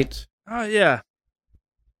Than Light. Oh, yeah.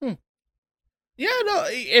 Yeah, no,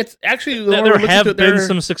 it's actually... There have been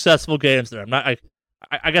some successful games there.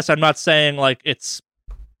 I guess I'm not saying, like, it's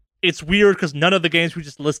weird because none of the games we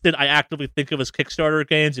just listed I actively think of as Kickstarter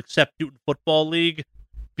games except Newton Football League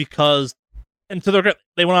because... And to their credit,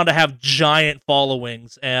 they went on to have giant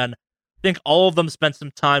followings, and I think all of them spent some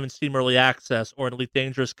time in Steam Early Access, or in Elite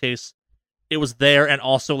Dangerous case, it was there and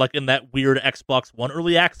also like in that weird Xbox One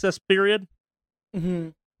Early Access period.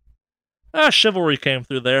 Mm-hmm. Chivalry came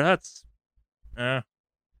through there. That's...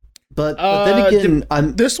 But then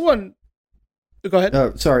again, this one... Go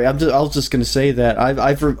ahead. Sorry, I was just going to say that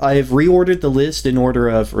I've reordered the list in order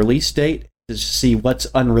of release date to see what's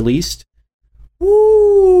unreleased.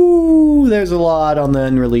 Woo! There's a lot on the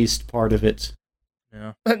unreleased part of it.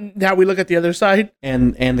 Yeah. Now we look at the other side,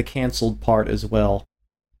 and the canceled part as well.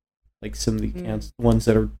 Like some of the ones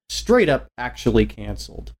that are straight up actually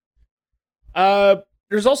canceled.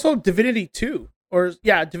 There's also Divinity 2,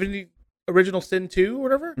 Divinity Original Sin 2 or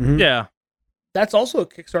whatever. Mm-hmm. Yeah. That's also a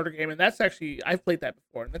Kickstarter game, and that's actually I've played that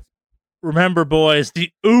before. And that's... Remember, boys,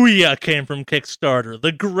 the Ouya came from Kickstarter,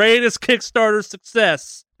 the greatest Kickstarter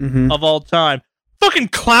success of all time. Fucking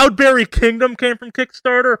Cloudberry Kingdom came from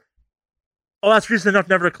Kickstarter. Oh, that's reason enough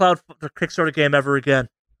never to Kickstarter game ever again.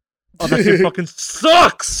 Oh, that game fucking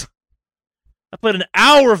sucks. I played an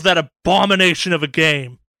hour of that abomination of a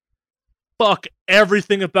game. Fuck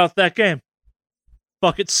everything about that game.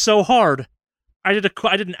 Fuck, it's so hard. I did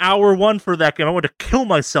an hour one for that game. I wanted to kill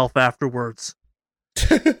myself afterwards.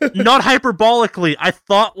 Not hyperbolically. I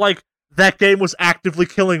thought like that game was actively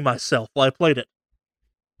killing myself while I played it.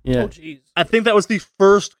 Yeah. Oh, jeez. I think that was the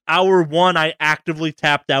first hour one I actively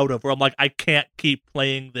tapped out of, where I'm like, I can't keep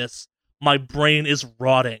playing this. My brain is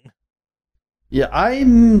rotting. Yeah,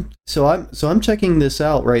 I'm checking this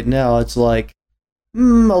out right now. It's like, a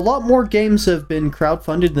lot more games have been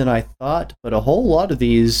crowdfunded than I thought, but a whole lot of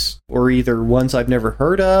these were either ones I've never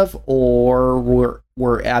heard of or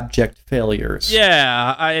were abject failures.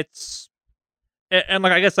 Yeah, it's like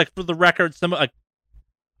I guess like for the record, some like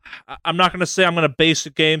I'm not gonna say I'm gonna base a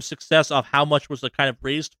game's success off how much was like kind of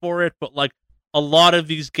raised for it, but like a lot of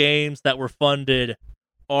these games that were funded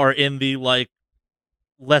are in the like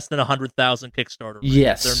less than 100,000 Kickstarter range.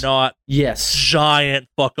 Yes, they're not giant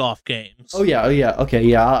fuck off games. Oh yeah, okay,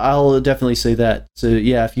 yeah, I'll definitely say that. So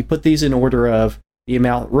yeah, if you put these in order of the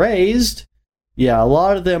amount raised, yeah, a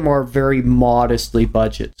lot of them are very modestly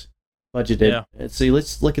budgeted. Yeah. And see,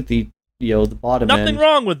 let's look at the the bottom end. Nothing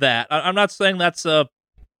wrong with that. I'm not saying that's not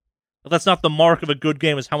the mark of a good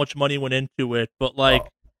game is how much money went into it, but like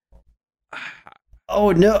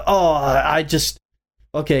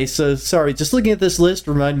okay, so sorry, just looking at this list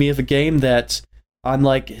reminded me of a game that I'm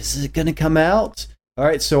like, is it gonna come out?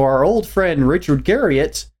 Alright, so our old friend Richard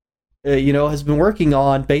Garriott has been working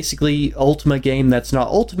on basically Ultima game that's not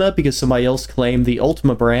Ultima because somebody else claimed the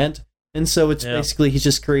Ultima brand, and so it's basically he's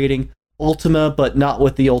just creating Ultima but not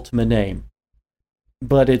with the Ultima name.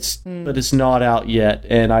 But it's not out yet,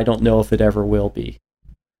 and I don't know if it ever will be.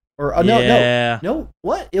 Or no,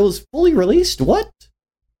 what? It was fully released? What?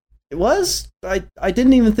 It was? I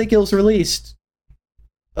didn't even think it was released.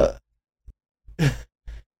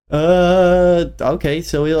 Okay,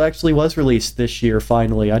 so it actually was released this year,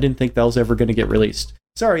 finally. I didn't think that was ever going to get released.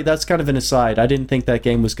 Sorry, that's kind of an aside. I didn't think that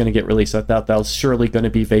game was going to get released. I thought that was surely going to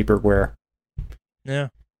be vaporware. Yeah.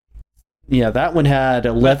 Yeah, that one had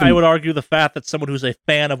 11... I would argue the fact that someone who's a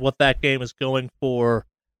fan of what that game is going for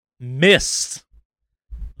missed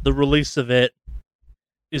the release of it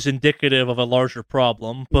is indicative of a larger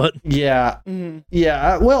problem, but... Yeah.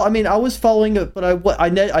 Yeah, well, I mean, I was following it, but I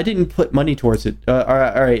didn't put money towards it. All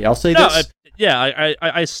right, I'll say this.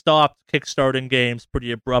 I stopped kickstarting games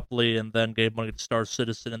pretty abruptly and then gave money to Star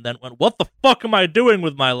Citizen and then went, what the fuck am I doing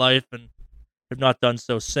with my life? And have not done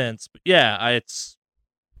so since. But yeah,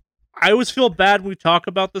 I always feel bad when we talk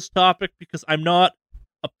about this topic because I'm not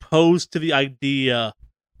opposed to the idea,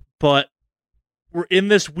 but we're in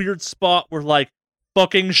this weird spot where, like,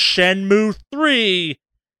 fucking Shenmue 3,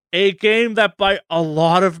 a game that by a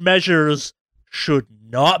lot of measures should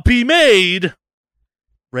not be made,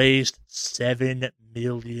 raised $7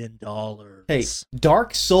 million. Hey,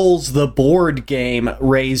 Dark Souls, the board game,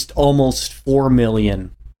 raised almost $4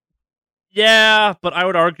 million. Yeah, but I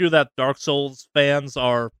would argue that Dark Souls fans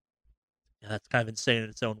are... Yeah, that's kind of insane in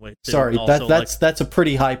its own way, too. Sorry, that's a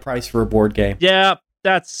pretty high price for a board game. Yeah,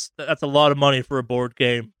 that's a lot of money for a board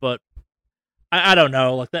game, but I don't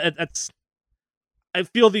know. Like that's... I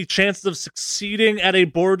feel the chances of succeeding at a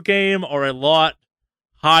board game are a lot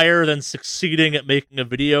higher than succeeding at making a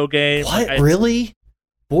video game. What? Really?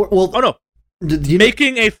 Well, oh no.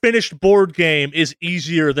 Making a finished board game is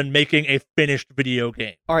easier than making a finished video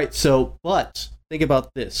game. All right, but think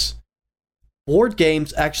about this. Board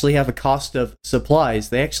games actually have a cost of supplies.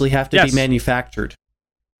 They actually have to be manufactured.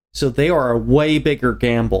 So they are a way bigger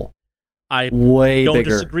gamble. I don't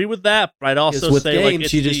disagree with that, but I'd also with say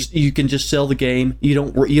games, you can just sell the game. You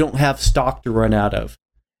don't have stock to run out of.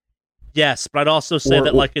 Yes, but I'd also say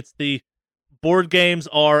that like it's the board games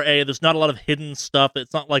are there's not a lot of hidden stuff.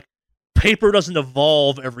 It's not like paper doesn't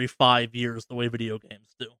evolve every 5 years the way video games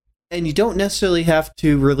do. And you don't necessarily have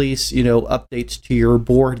to release, updates to your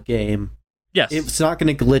board game. Yes. It's not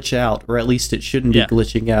going to glitch out, or at least it shouldn't be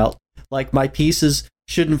glitching out. Like, my pieces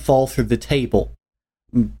shouldn't fall through the table.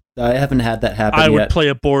 I haven't had that happen yet. I would play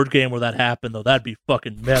a board game where that happened, though. That'd be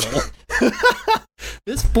fucking metal.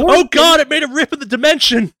 Oh god, it made a rip in the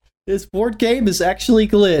dimension! This board game is actually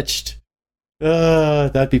glitched.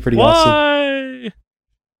 That'd be pretty awesome. Why?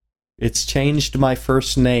 It's changed my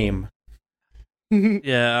first name.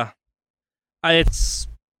 Yeah.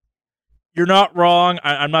 You're not wrong.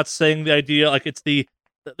 I'm not saying the idea, like,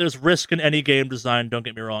 there's risk in any game design, don't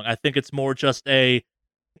get me wrong. I think it's more just to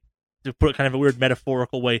put it kind of a weird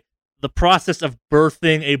metaphorical way, the process of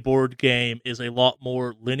birthing a board game is a lot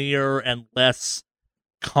more linear and less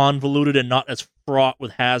convoluted and not as fraught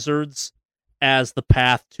with hazards as the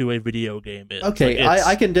path to a video game is. Okay,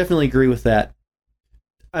 I can definitely agree with that.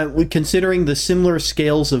 Considering the similar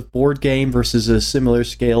scales of board game versus a similar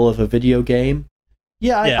scale of a video game,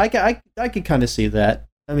 I could kind of see that.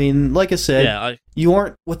 I mean, like I said, you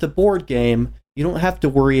aren't with a board game. You don't have to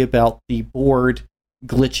worry about the board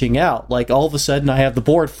glitching out. Like, all of a sudden, I have the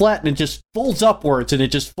board flat and it just folds upwards and it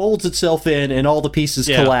just folds itself in and all the pieces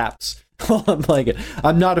collapse. I'm like,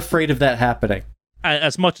 I'm not afraid of that happening.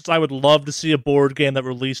 As much as I would love to see a board game that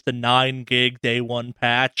released a 9 gig day one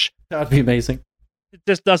patch, that would be amazing. It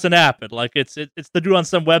just doesn't happen. Like, it's the dude on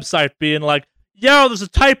some website being like, yo, there's a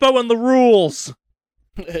typo in the rules.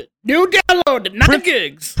 New download, 9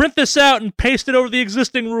 gigs. Print this out and paste it over the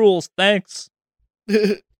existing rules. Thanks.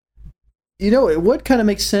 It would kind of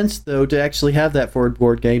make sense, though, to actually have that for a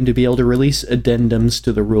board game, to be able to release addendums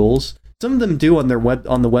to the rules. Some of them do on the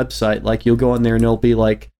website. Like, you'll go on there and there'll be,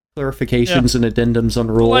 like, clarifications and addendums on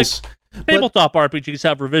rules. Like, tabletop RPGs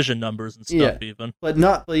have revision numbers and stuff, even. But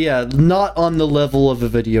not on the level of a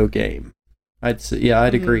video game. I'd say,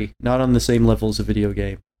 I'd agree. Not on the same level as a video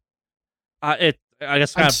game. I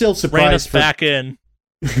guess I'm still surprised. Ran us back in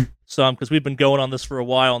some, because we've been going on this for a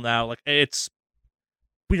while now. Like,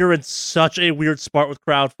 we are in such a weird spot with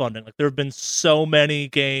crowdfunding. Like, there have been so many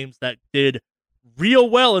games that did real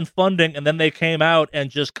well in funding, and then they came out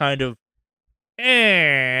and just kind of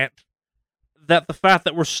that the fact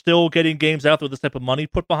that we're still getting games out there with this type of money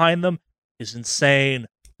put behind them is insane.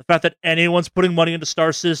 The fact that anyone's putting money into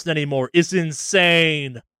Star Citizen anymore is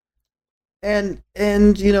insane. And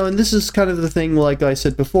this is kind of the thing, like I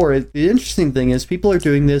said before, the interesting thing is people are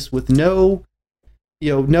doing this with no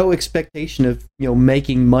expectation of,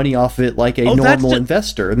 making money off of it like a normal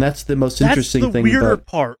investor, and that's the most interesting thing. That's the weirder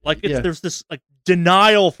part. Like, there's this, like,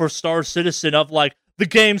 denial for Star Citizen of, like, the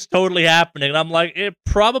game's totally happening, and I'm like, it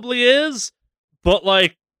probably is, but,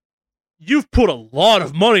 like, you've put a lot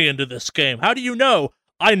of money into this game. How do you know?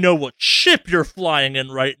 I know what ship you're flying in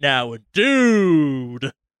right now, and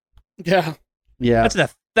dude. Yeah. That's a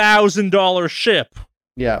 $1,000 ship.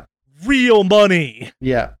 Yeah. Real money.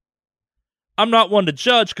 Yeah. I'm not one to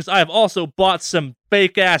judge, because I have also bought some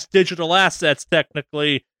fake-ass digital assets,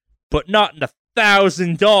 technically, but not an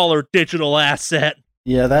 $1,000 digital asset.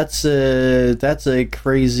 Yeah, that's a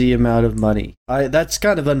crazy amount of money. That's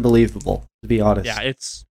kind of unbelievable, to be honest. Yeah,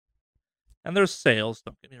 and there's sales.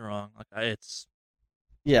 Don't get me wrong.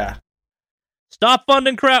 Yeah. Stop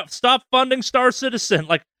funding Star Citizen.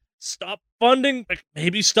 Like, stop funding. Like,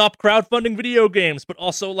 maybe stop crowdfunding video games, but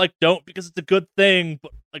also, like, don't, because it's a good thing.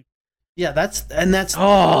 But, like, Yeah, that's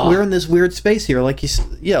Oh. we're in this weird space here. Like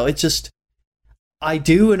it's just I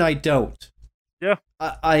do and I don't. Yeah.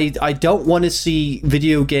 I don't want to see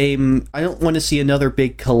I don't want to see another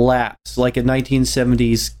big collapse like a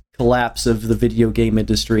 1970s collapse of the video game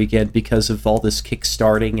industry again because of all this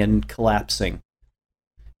kickstarting and collapsing.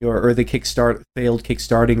 Or the failed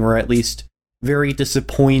kickstarting, or at least very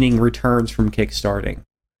disappointing returns from kickstarting.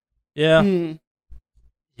 Yeah. Hmm.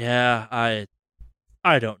 Yeah,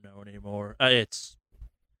 I don't know anymore. I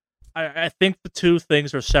think the two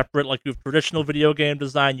things are separate. Like, you have traditional video game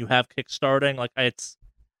design, you have kickstarting. Like, I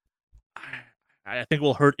think it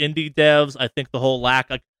will hurt indie devs. I think the whole lack,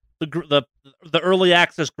 like the early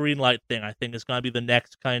access green light thing, I think is going to be the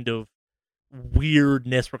next kind of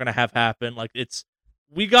weirdness we're going to have happen. Like,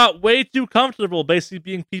 we got way too comfortable basically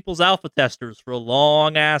being people's alpha testers for a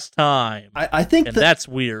long ass time. I think and that's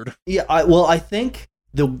weird. Yeah, I think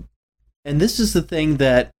and this is the thing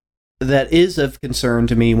that is of concern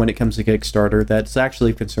to me when it comes to Kickstarter. That's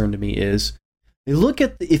actually of concern to me is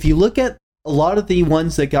if you look at a lot of the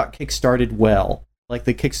ones that got kickstarted well, like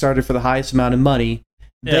the Kickstarter for the highest amount of money,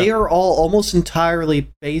 they are all almost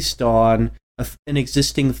entirely based on an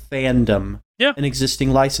existing fandom, an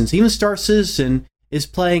existing license. Even Star Citizen is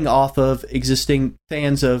playing off of existing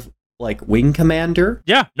fans of like Wing Commander.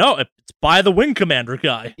 Yeah, no, it's by the Wing Commander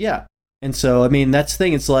guy. Yeah. And so, I mean, that's the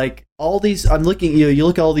thing. It's like all these. I'm looking. You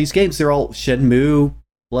look at all these games. They're all Shenmue,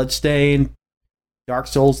 Bloodstained, Dark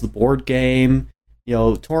Souls, the board game.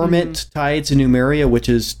 Torment, Tides, and Numeria, which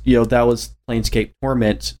is that was Planescape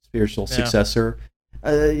Torment's spiritual successor.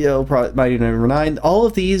 Probably Mighty Number 9. All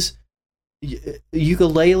of these,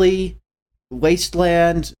 Yooka-Laylee,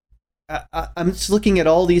 Wasteland. I'm just looking at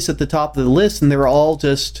all these at the top of the list, and they're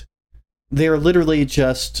literally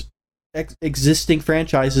just existing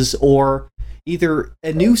franchises, or either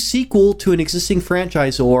a new sequel to an existing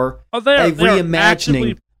franchise, or a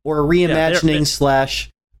reimagining,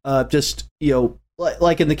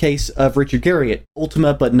 like in the case of Richard Garriott,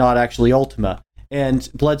 Ultima, but not actually Ultima, and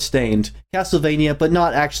Bloodstained, Castlevania, but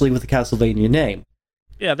not actually with the Castlevania name.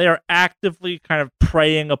 Yeah, they are actively kind of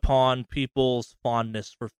preying upon people's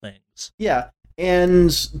fondness for things. Yeah, and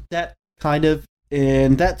that's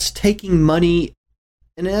taking money.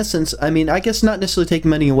 In essence, I mean, I guess not necessarily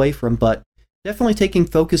taking money away from, but definitely taking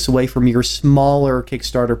focus away from your smaller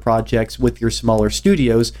Kickstarter projects with your smaller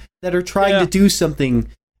studios that are trying to do something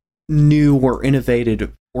new or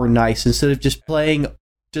innovative or nice, instead of just playing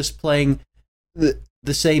the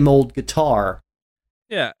same old guitar.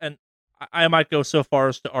 Yeah, and I might go so far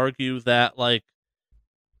as to argue that like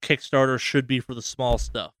Kickstarter should be for the small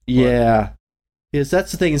stuff. Yeah, because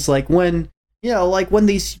that's the thing. It's like when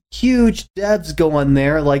these huge devs go on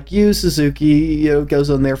there, like Yu Suzuki,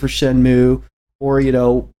 goes on there for Shenmue, or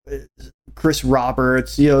Chris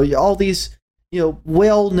Roberts, all these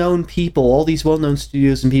well-known people, all these well-known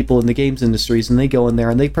studios and people in the games industries, and they go in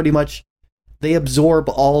there and they absorb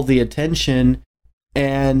all the attention,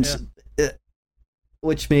 and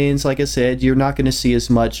which means, like I said, you're not going to see as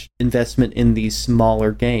much investment in these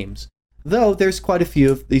smaller games. Though there's quite a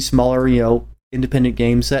few of these smaller, independent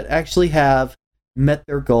games that actually have met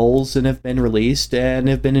their goals and have been released and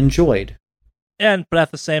have been enjoyed. But at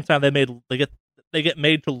the same time, they get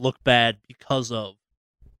made to look bad because of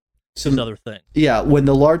some other thing. Yeah, when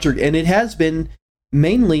the larger, and it has been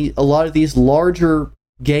mainly a lot of these larger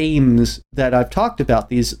games that I've talked about,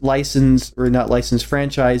 these licensed or not licensed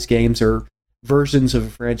franchise games or versions of a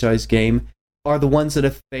franchise game, are the ones that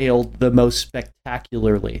have failed the most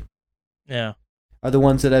spectacularly. Yeah. Are the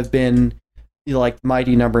ones that have been like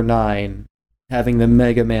Mighty Number 9, having the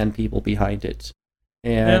Mega Man people behind it.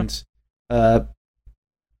 And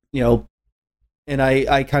and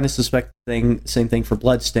I kind of suspect the same thing for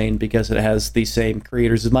Bloodstained, because it has the same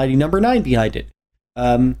creators as Mighty Number 9 behind it.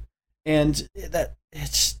 And that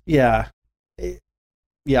it's I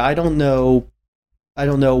don't know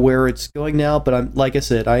where it's going now, but I'm, like I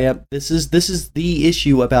said, this is the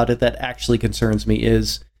issue about it that actually concerns me.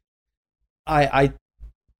 Is I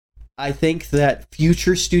think that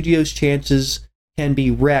future studios' chances can be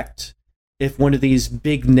wrecked if one of these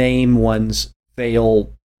big name ones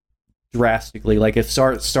fail drastically. Like if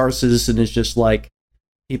Star Citizen is just like,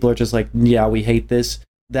 people are just like, yeah, we hate this,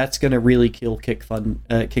 that's going to really kill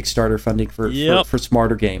Kickstarter funding for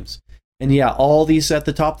smarter games. And yeah, all these at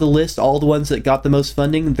the top of the list, all the ones that got the most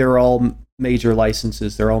funding, they're all major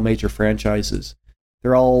licenses, they're all major franchises.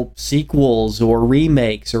 They're all sequels or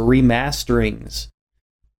remakes or remasterings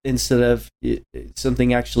instead of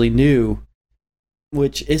something actually new,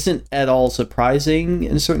 which isn't at all surprising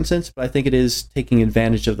in a certain sense, but I think it is taking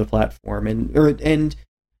advantage of the platform. And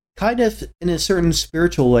kind of, in a certain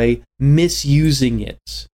spiritual way, misusing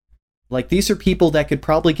it. Like, these are people that could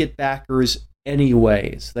probably get backers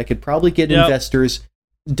anyways, that could probably get investors.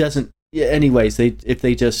 Anyways, if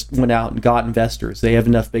they just went out and got investors, they have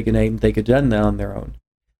enough big a name, they could have done that on their own.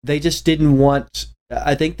 They just didn't want,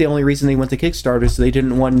 I think the only reason they went to Kickstarter is they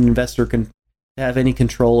didn't want an investor to have any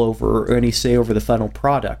control over or any say over the final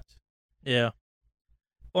product. Yeah.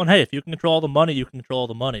 Well, and hey, if you can control all the money, you can control all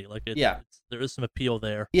the money. Like, there is some appeal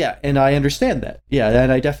there. Yeah, and I understand that. Yeah,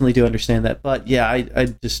 and I definitely do understand that. But yeah,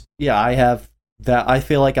 I have that. I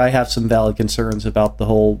feel like I have some valid concerns about the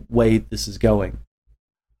whole way this is going.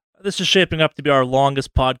 This is shaping up to be our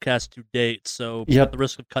longest podcast to date, so at the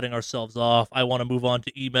risk of cutting ourselves off, I want to move on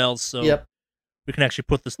to emails so we can actually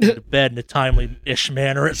put this thing to bed in a timely-ish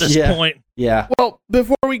manner at this point. Yeah. Well,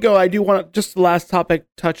 before we go, I do want to, just the last topic,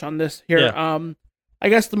 touch on this here. Yeah. I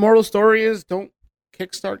guess the moral story is don't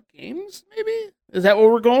kickstart games, maybe? Is that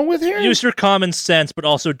what we're going with here? Use your common sense, but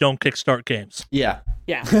also don't kickstart games. Yeah.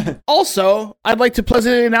 Yeah. Also, I'd like to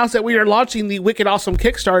pleasantly announce that we are launching the Wicked Awesome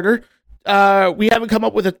Kickstarter. We haven't come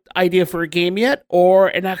up with an idea for a game yet, or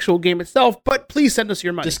an actual game itself, but please send us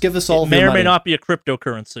your money. Just give us all it your may or money. may not be a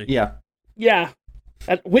cryptocurrency. Yeah. Yeah.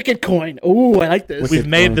 Wicked Coin. Ooh, I like this. We've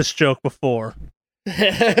made this joke before.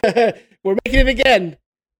 We're making it again.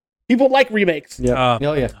 People like remakes. Yeah.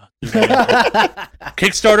 Yeah.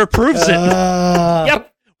 Kickstarter proves it.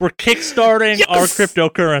 Yep. We're kickstarting our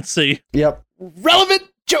cryptocurrency. Yep. Relevant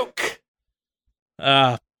joke.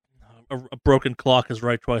 A broken clock is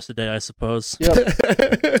right twice a day, I suppose. Yep.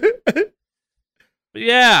 But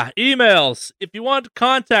yeah, emails. If you want to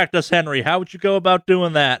contact us, Henry, how would you go about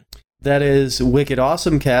doing that? That is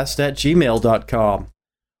wickedawesomecast@gmail.com.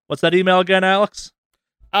 What's that email again, Alex?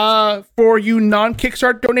 For you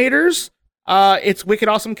non-Kickstart donators, it's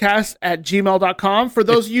wickedawesomecast@gmail.com. For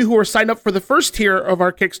those of you who are signed up for the first tier of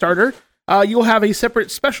our Kickstarter, you'll have a separate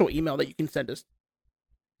special email that you can send us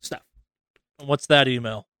stuff. And what's that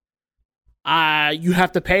email? You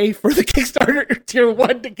have to pay for the Kickstarter tier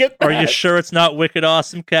 1 to get that. Are you sure it's not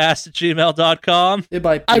wickedawesomecast@gmail.com? It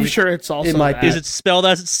might be. I'm sure it's also It might that. be. Is it spelled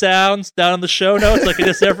as it sounds down in the show notes like it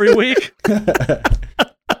is every week?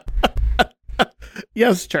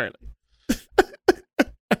 Yes, Charlie.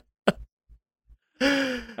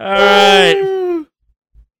 All right.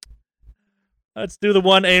 Let's do the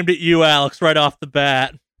one aimed at you, Alex, right off the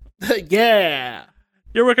bat. Yeah.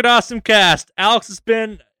 Your Wicked Awesome Cast.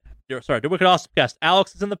 The Wicked Awesome Cast.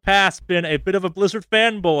 Alex has in the past been a bit of a Blizzard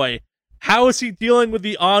fanboy. How is he dealing with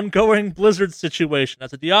the ongoing Blizzard situation?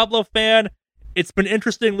 As a Diablo fan, it's been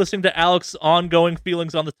interesting listening to Alex's ongoing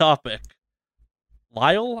feelings on the topic.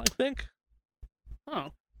 Lyle, I think?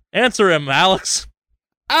 Oh. Answer him, Alex.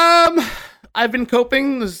 I've been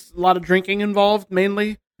coping. There's a lot of drinking involved,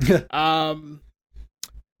 mainly.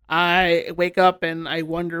 I wake up and I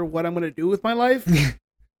wonder what I'm going to do with my life.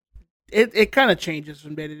 It kind of changes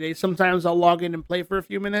from day to day. Sometimes I'll log in and play for a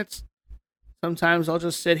few minutes. Sometimes I'll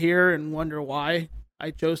just sit here and wonder why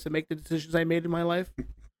I chose to make the decisions I made in my life.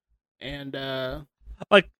 And,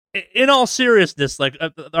 like, in all seriousness, like,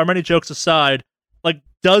 our many jokes aside, like,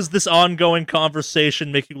 does this ongoing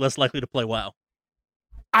conversation make you less likely to play WoW?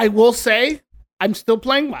 I will say I'm still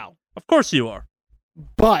playing WoW. Of course you are.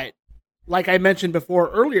 But, like I mentioned before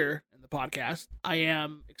earlier in the podcast, I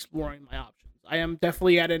am exploring my options. I am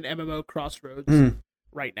definitely at an MMO crossroads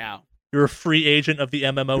right now. You're a free agent of the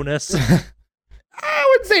MMO-ness. I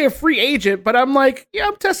wouldn't say a free agent, but I'm like, yeah,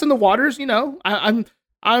 I'm testing the waters. You know, I'm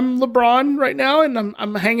LeBron right now, and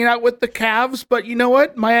I'm hanging out with the Cavs. But you know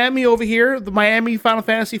what? Miami over here, the Miami Final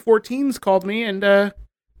Fantasy 14's called me, and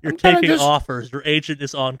you're taking offers. Your agent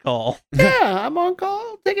is on call. Yeah, I'm on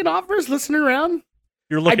call, taking offers, listening around.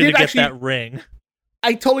 You're looking to get that ring.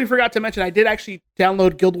 I totally forgot to mention, I did actually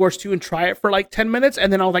download Guild Wars 2 and try it for like 10 minutes,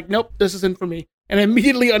 and then I was like, nope, this isn't for me. And I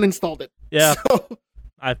immediately uninstalled it. Yeah. So,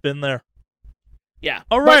 I've been there. Yeah.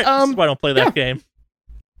 All right. But, this is why I don't play that game.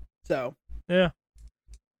 So. Yeah.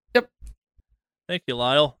 Yep. Thank you,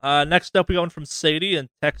 Lyle. Next up, we got one from Sadie in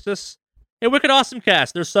Texas. Hey, Wicked Awesome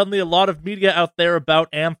Cast. There's suddenly a lot of media out there about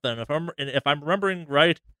Anthem. If I'm remembering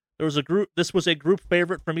right, this was a group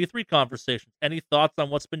favorite from E3 conversations. Any thoughts on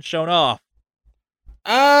what's been shown off?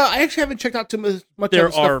 I actually haven't checked out too much There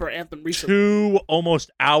of the stuff are for Anthem recently. 2 almost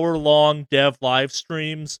hour-long dev live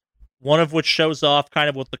streams, one of which shows off kind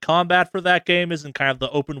of what the combat for that game is and kind of the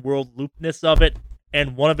open world loopness of it,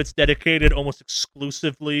 and one of it's dedicated almost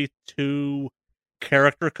exclusively to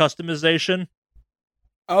character customization.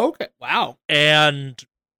 Oh, okay. Wow. And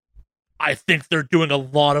I think they're doing a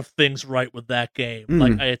lot of things right with that game.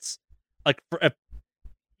 Like, it's like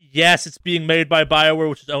yes, it's being made by BioWare,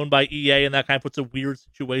 which is owned by EA, and that kind of puts a weird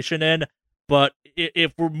situation in. But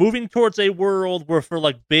if we're moving towards a world where for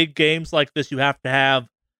like big games like this, you have to have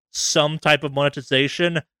some type of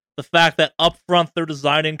monetization, the fact that upfront they're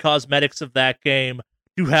designing cosmetics of that game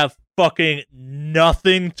to have fucking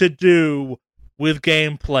nothing to do with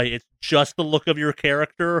gameplay. It's just the look of your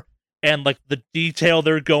character and like the detail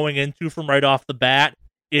they're going into from right off the bat.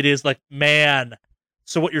 It is like, man.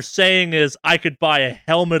 So what you're saying is I could buy a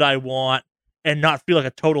helmet I want and not feel like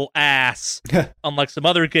a total ass, unlike some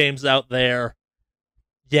other games out there.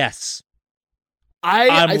 Yes.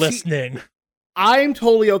 I'm listening. I'm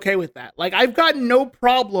totally okay with that. Like, I've got no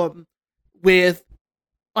problem with,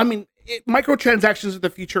 I mean, microtransactions are the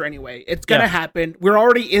future anyway. It's going to happen. We're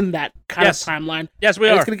already in that kind of timeline. Yes, we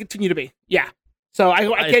are. It's going to continue to be. Yeah. So I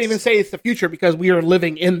can't even say it's the future because we are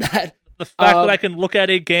living in that. The fact that I can look at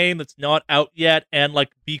a game that's not out yet and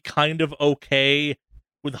like be kind of okay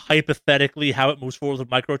with hypothetically how it moves forward with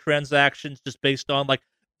microtransactions, just based on like,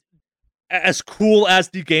 as cool as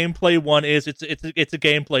the gameplay one is, it's a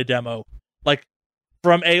gameplay demo. Like,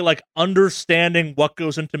 from a like understanding what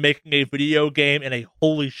goes into making a video game and a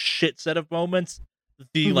holy shit set of moments,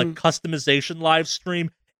 the like customization live stream,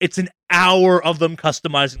 it's an hour of them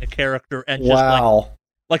customizing a character and just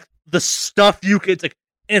like the stuff you could like.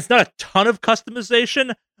 And it's not a ton of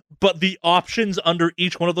customization, but the options under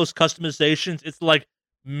each one of those customizations, it's like,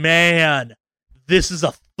 man, this is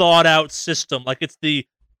a thought out system. Like, it's the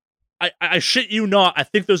I shit you not, I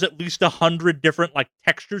think there's at least 100 different like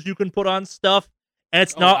textures you can put on stuff. And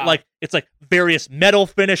it's not like, it's like various metal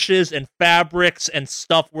finishes and fabrics and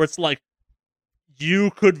stuff where it's like, you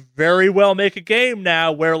could very well make a game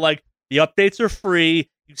now where like the updates are free,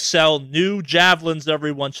 you sell new javelins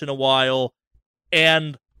every once in a while,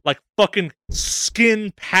 and like fucking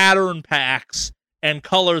skin pattern packs and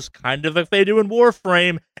colors, kind of like they do in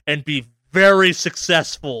Warframe, and be very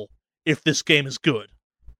successful if this game is good.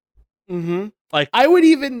 Like, I would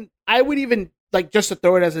even like, just to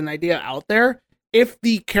throw it as an idea out there, if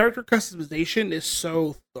the character customization is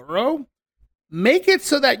so thorough, make it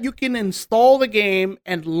so that you can install the game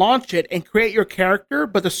and launch it and create your character,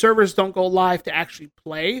 but the servers don't go live to actually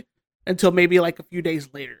play until maybe like a few days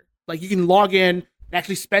later. Like, you can log in and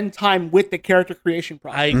actually spend time with the character creation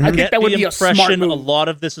process. I think that would be a smart move. A lot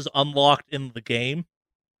of this is unlocked in the game.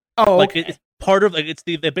 Oh, like okay. It's part of like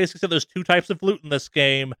they basically said there's two types of loot in this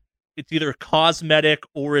game. It's either cosmetic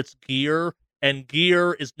or it's gear, and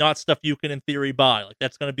gear is not stuff you can in theory buy. Like,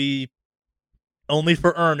 that's going to be only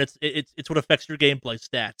for earn. It's what affects your gameplay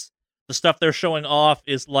stats. The stuff they're showing off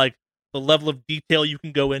is like the level of detail you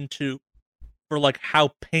can go into for like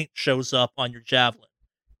how paint shows up on your javelin,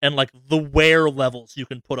 and like the wear levels you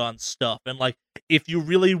can put on stuff. And like, if you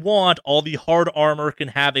really want, all the hard armor can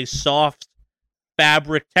have a soft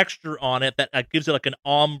fabric texture on it that gives it like an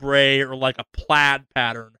ombre or like a plaid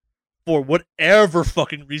pattern for whatever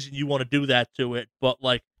fucking reason you want to do that to it. But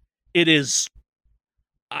like, it is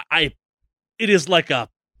an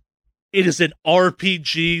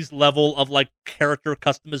RPG's level of like character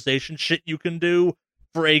customization shit you can do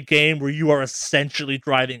for a game where you are essentially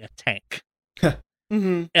driving a tank.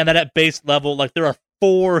 And that at base level, like, there are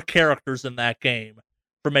 4 characters in that game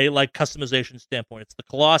from a like customization standpoint. It's the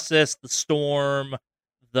Colossus, the Storm,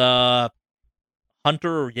 the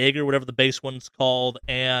Hunter or Jaeger, whatever the base one's called,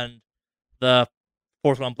 and the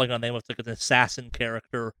fourth one I'm blanking on the name of. It's like an assassin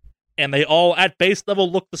character, and they all at base level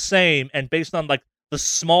look the same. And based on like the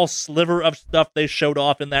small sliver of stuff they showed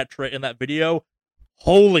off in that in that video,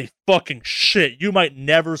 holy fucking shit! You might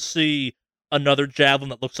never see another javelin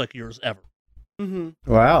that looks like yours ever.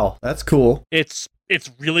 Wow, that's cool. It's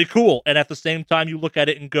really cool, and at the same time, you look at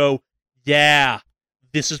it and go, "Yeah,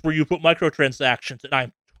 this is where you put microtransactions," and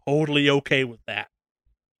I'm totally okay with that.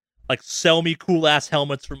 Like, sell me cool ass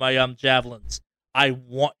helmets for my javelins. I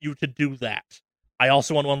want you to do that. I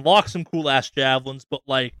also want to unlock some cool ass javelins, but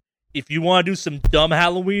like, if you want to do some dumb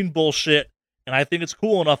Halloween bullshit, and I think it's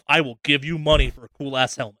cool enough, I will give you money for a cool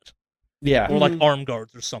ass helmet. Yeah. Or like arm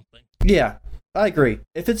guards or something. Yeah, I agree.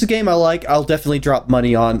 If it's a game I like, I'll definitely drop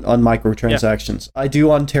money on microtransactions. I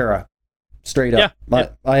do on Terra. Straight up.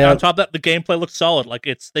 On top of that, the gameplay looks solid. Like,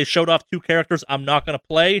 they showed off 2 characters I'm not going to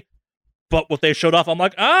play, but what they showed off, I'm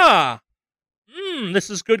like, this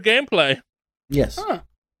is good gameplay. Yes.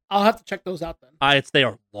 I'll have to check those out then. They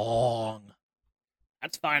are long.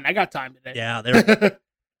 That's fine. I got time today. Yeah,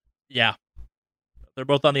 they're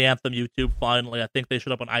both on the Anthem YouTube. Finally, I think they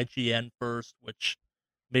showed up on IGN first, which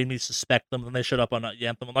made me suspect them. Then they showed up on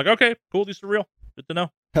Anthem. I'm like, okay, cool. These are real. Good to know.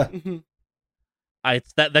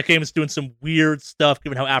 That game is doing some weird stuff,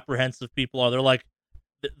 given how apprehensive people are. They're like,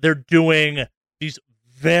 they're doing these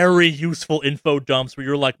very useful info dumps where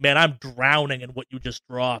you're like, man, I'm drowning in what you just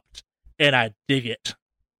dropped, and I dig it.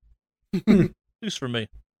 At least for me.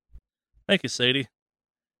 Thank you, Sadie.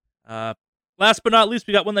 Last but not least,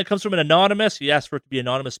 we got one that comes from an anonymous. He asked for it to be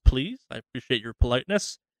anonymous, please. I appreciate your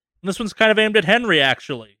politeness. And this one's kind of aimed at Henry,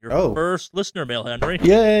 actually. Your first listener mail, Henry.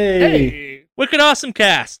 Yay! Hey. Wicked awesome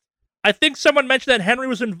cast. I think someone mentioned that Henry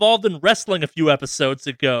was involved in wrestling a few episodes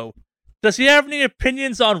ago. Does he have any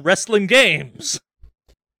opinions on wrestling games?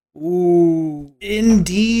 Ooh.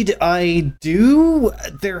 Indeed, I do.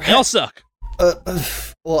 They all suck.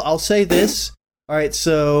 Well, I'll say this. All right,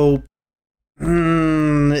 so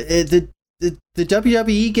the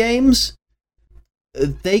WWE games,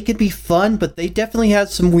 they could be fun, but they definitely had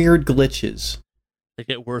some weird glitches. They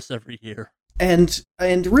get worse every year. And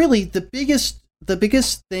really, the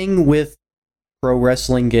biggest thing with pro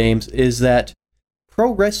wrestling games is that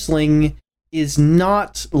pro wrestling is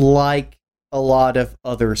not like a lot of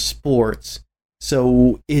other sports.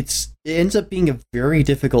 So it ends up being a very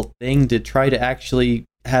difficult thing to try to actually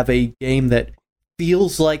have a game that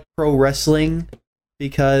feels like pro wrestling,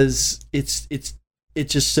 because it's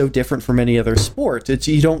just so different from any other sport.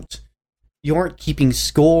 You aren't keeping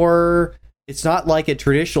score. It's not like a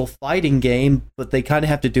traditional fighting game, but they kind of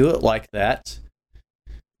have to do it like that,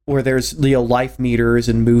 where there's life meters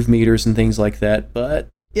and move meters and things like that. But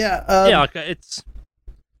yeah, like it's.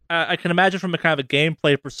 I can imagine from a kind of a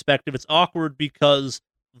gameplay perspective, it's awkward because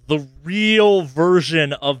the real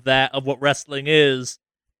version of what wrestling is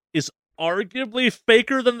arguably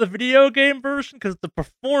faker than the video game version, because the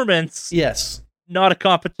performance, yes, not a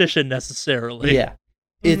competition necessarily. Yeah,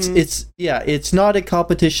 it's not a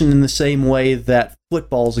competition in the same way that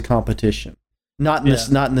football's a competition. Not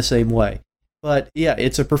in the same way. But yeah,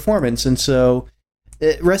 it's a performance, and so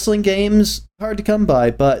wrestling games hard to come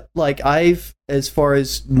by. But like as far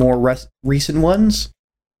as more recent ones,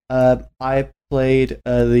 I played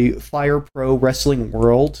the Fire Pro Wrestling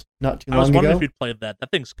World not too long ago. I was wondering if you'd played that.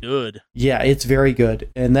 That thing's good. Yeah, it's very good,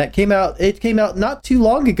 and that came out. It came out not too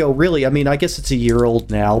long ago, really. I mean, I guess it's a year old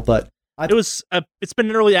now, but it's been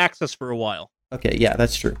in early access for a while. Okay, yeah,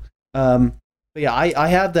 that's true. But yeah, I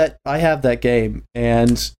have that. I have that game,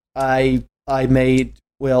 and I made.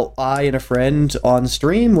 Well, I and a friend on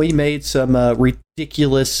stream, we made some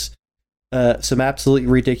ridiculous, some absolutely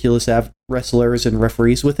ridiculous wrestlers and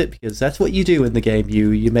referees with it, because that's what you do in the game.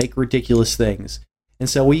 You make ridiculous things, and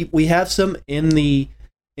so we have some in the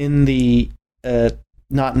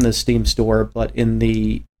not in the Steam store, but in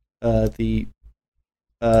the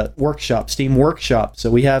workshop, Steam Workshop.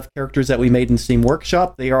 So we have characters that we made in Steam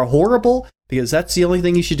Workshop. They are horrible, because that's the only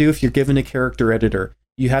thing you should do if you're given a character editor.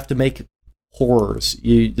 You have to make horrors.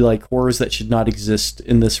 You like horrors that should not exist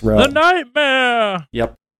in this realm. The nightmare.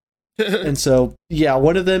 Yep. And so, yeah,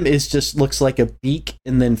 one of them looks like a beak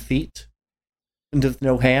and then feet, and with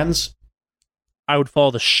no hands. I would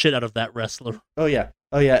follow the shit out of that wrestler. Oh yeah.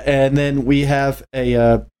 And then we have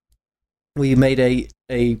we made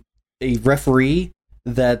a referee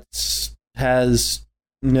that has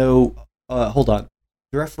no. Hold on.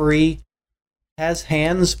 The referee has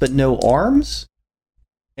hands but no arms,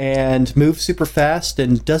 and moves super fast,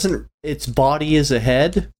 and its body is a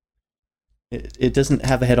head. It doesn't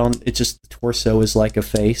have a head on. It's just the torso is like a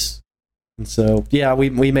face. And so yeah, we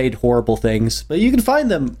made horrible things, but you can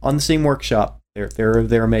find them on the Steam Workshop.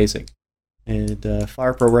 They're amazing. And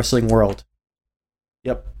Fire Pro Wrestling World.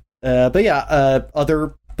 Yep. But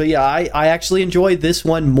yeah, I actually enjoy this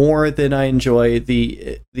one more than I enjoy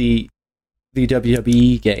the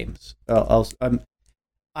WWE games. I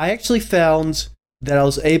actually found that I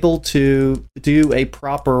was able to do a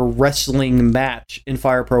proper wrestling match in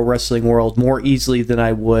Fire Pro Wrestling World more easily than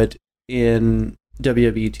I would in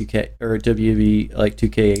WWE 2K or WWE like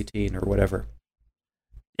 2K18 or whatever.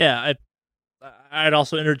 Yeah, I'd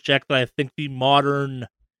also interject that I think the modern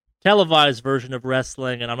televised version of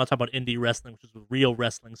wrestling, and I'm not talking about indie wrestling, which is real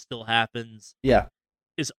wrestling still happens. Yeah.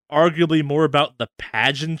 Is arguably more about the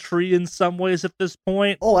pageantry in some ways at this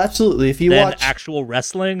point. Oh, absolutely. If you watch actual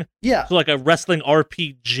wrestling, yeah, so like a wrestling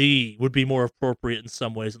RPG would be more appropriate in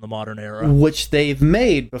some ways in the modern era, which they've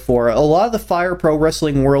made before. A lot of the Fire Pro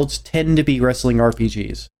Wrestling Worlds tend to be wrestling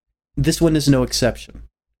RPGs. This one is no exception.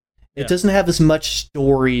 It doesn't have as much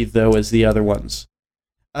story though as the other ones.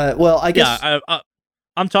 Well, I guess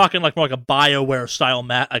I'm talking like more like a BioWare style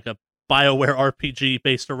like a BioWare RPG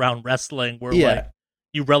based around wrestling, where like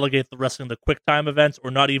you relegate the wrestling to quick time events,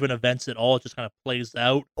 or not even events at all. It just kind of plays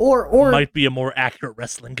out. Or might be a more accurate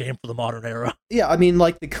wrestling game for the modern era. Yeah, I mean,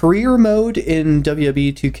 like the career mode in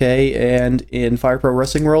WWE 2K and in Fire Pro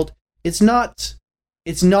Wrestling World, it's not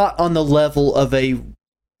on the level of a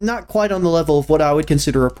not quite on the level of what I would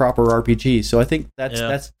consider a proper RPG. So I think Yeah.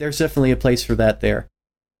 that's there's definitely a place for that there.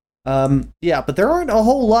 Yeah, but there aren't a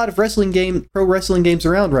whole lot of pro wrestling games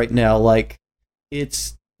around right now. Like,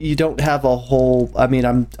 you don't have a whole. I mean,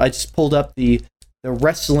 I just pulled up the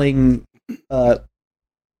wrestling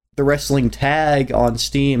tag on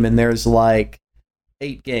Steam, and there's like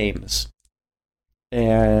 8 games,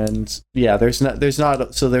 and yeah, there's not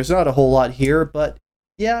a whole lot here, but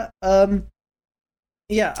yeah, I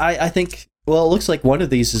think. Well, it looks like one of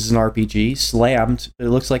these is an RPG. Slammed. It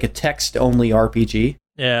looks like a text-only RPG.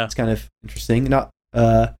 Yeah. It's kind of interesting. Not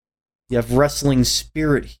you have Wrestling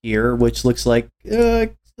Spirit here, which looks like a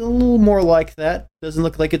little more like that. Doesn't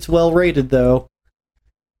look like it's well rated though.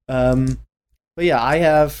 But yeah, I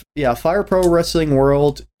have Fire Pro Wrestling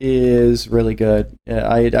World is really good.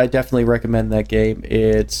 I definitely recommend that game.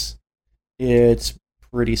 It's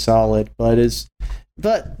pretty solid, but it's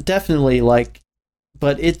definitely a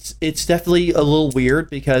little weird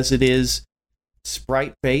because it is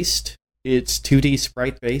sprite based. It's 2D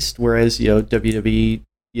sprite based, whereas WWE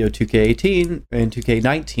 2K18 and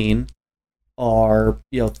 2K19 are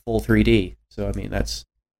full 3D. So I mean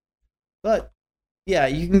but yeah,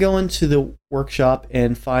 you can go into the workshop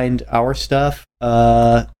and find our stuff.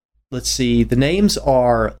 Let's see. The names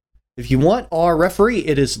are, if you want our referee,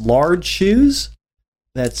 it is Lard Shoes.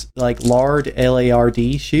 That's like Lard, Lard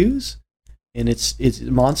Shoes, and it's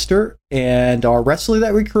Monster. And our wrestler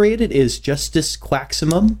that we created is Justice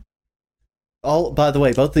Quaximum. By the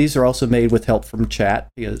way, both of these are also made with help from chat.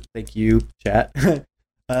 Thank you, chat.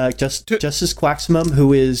 Justice Quaximum,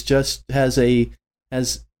 who has a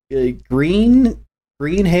green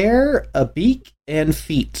hair, a beak, and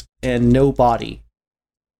feet, and no body,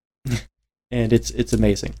 and it's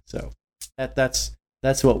amazing. So that's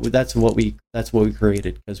what we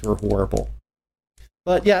created because we're horrible.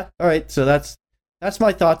 But yeah, all right. So that's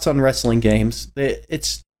my thoughts on wrestling games.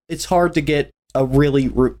 It's hard to get a really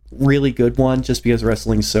really good one just because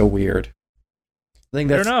wrestling's so weird.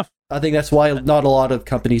 Fair enough. I think that's why not a lot of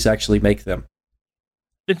companies actually make them.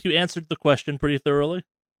 I think you answered the question pretty thoroughly.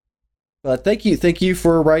 But thank you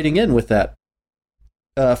for writing in with that.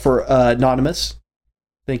 For Anonymous,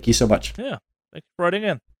 thank you so much. Yeah, thank you for writing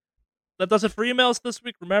in. That does it for emails this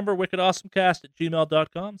week. Remember,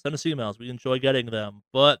 wickedawesomecast@gmail.com. Send us emails. We enjoy getting them.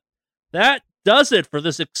 But that does it for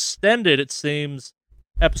this extended, it seems,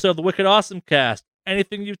 episode of the Wicked Awesome Cast.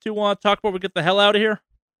 Anything you two want to talk about before we get the hell out of here?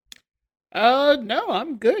 No,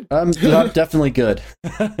 I'm good. I'm definitely good.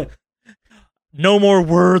 No more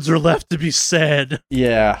words are left to be said.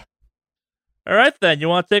 Yeah. All right, then. You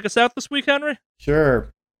want to take us out this week, Henry?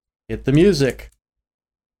 Sure. Hit the music.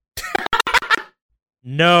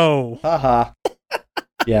 No. Haha.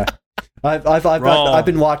 Yeah. I've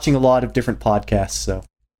been watching a lot of different podcasts, so.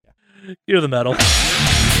 Cue the metal.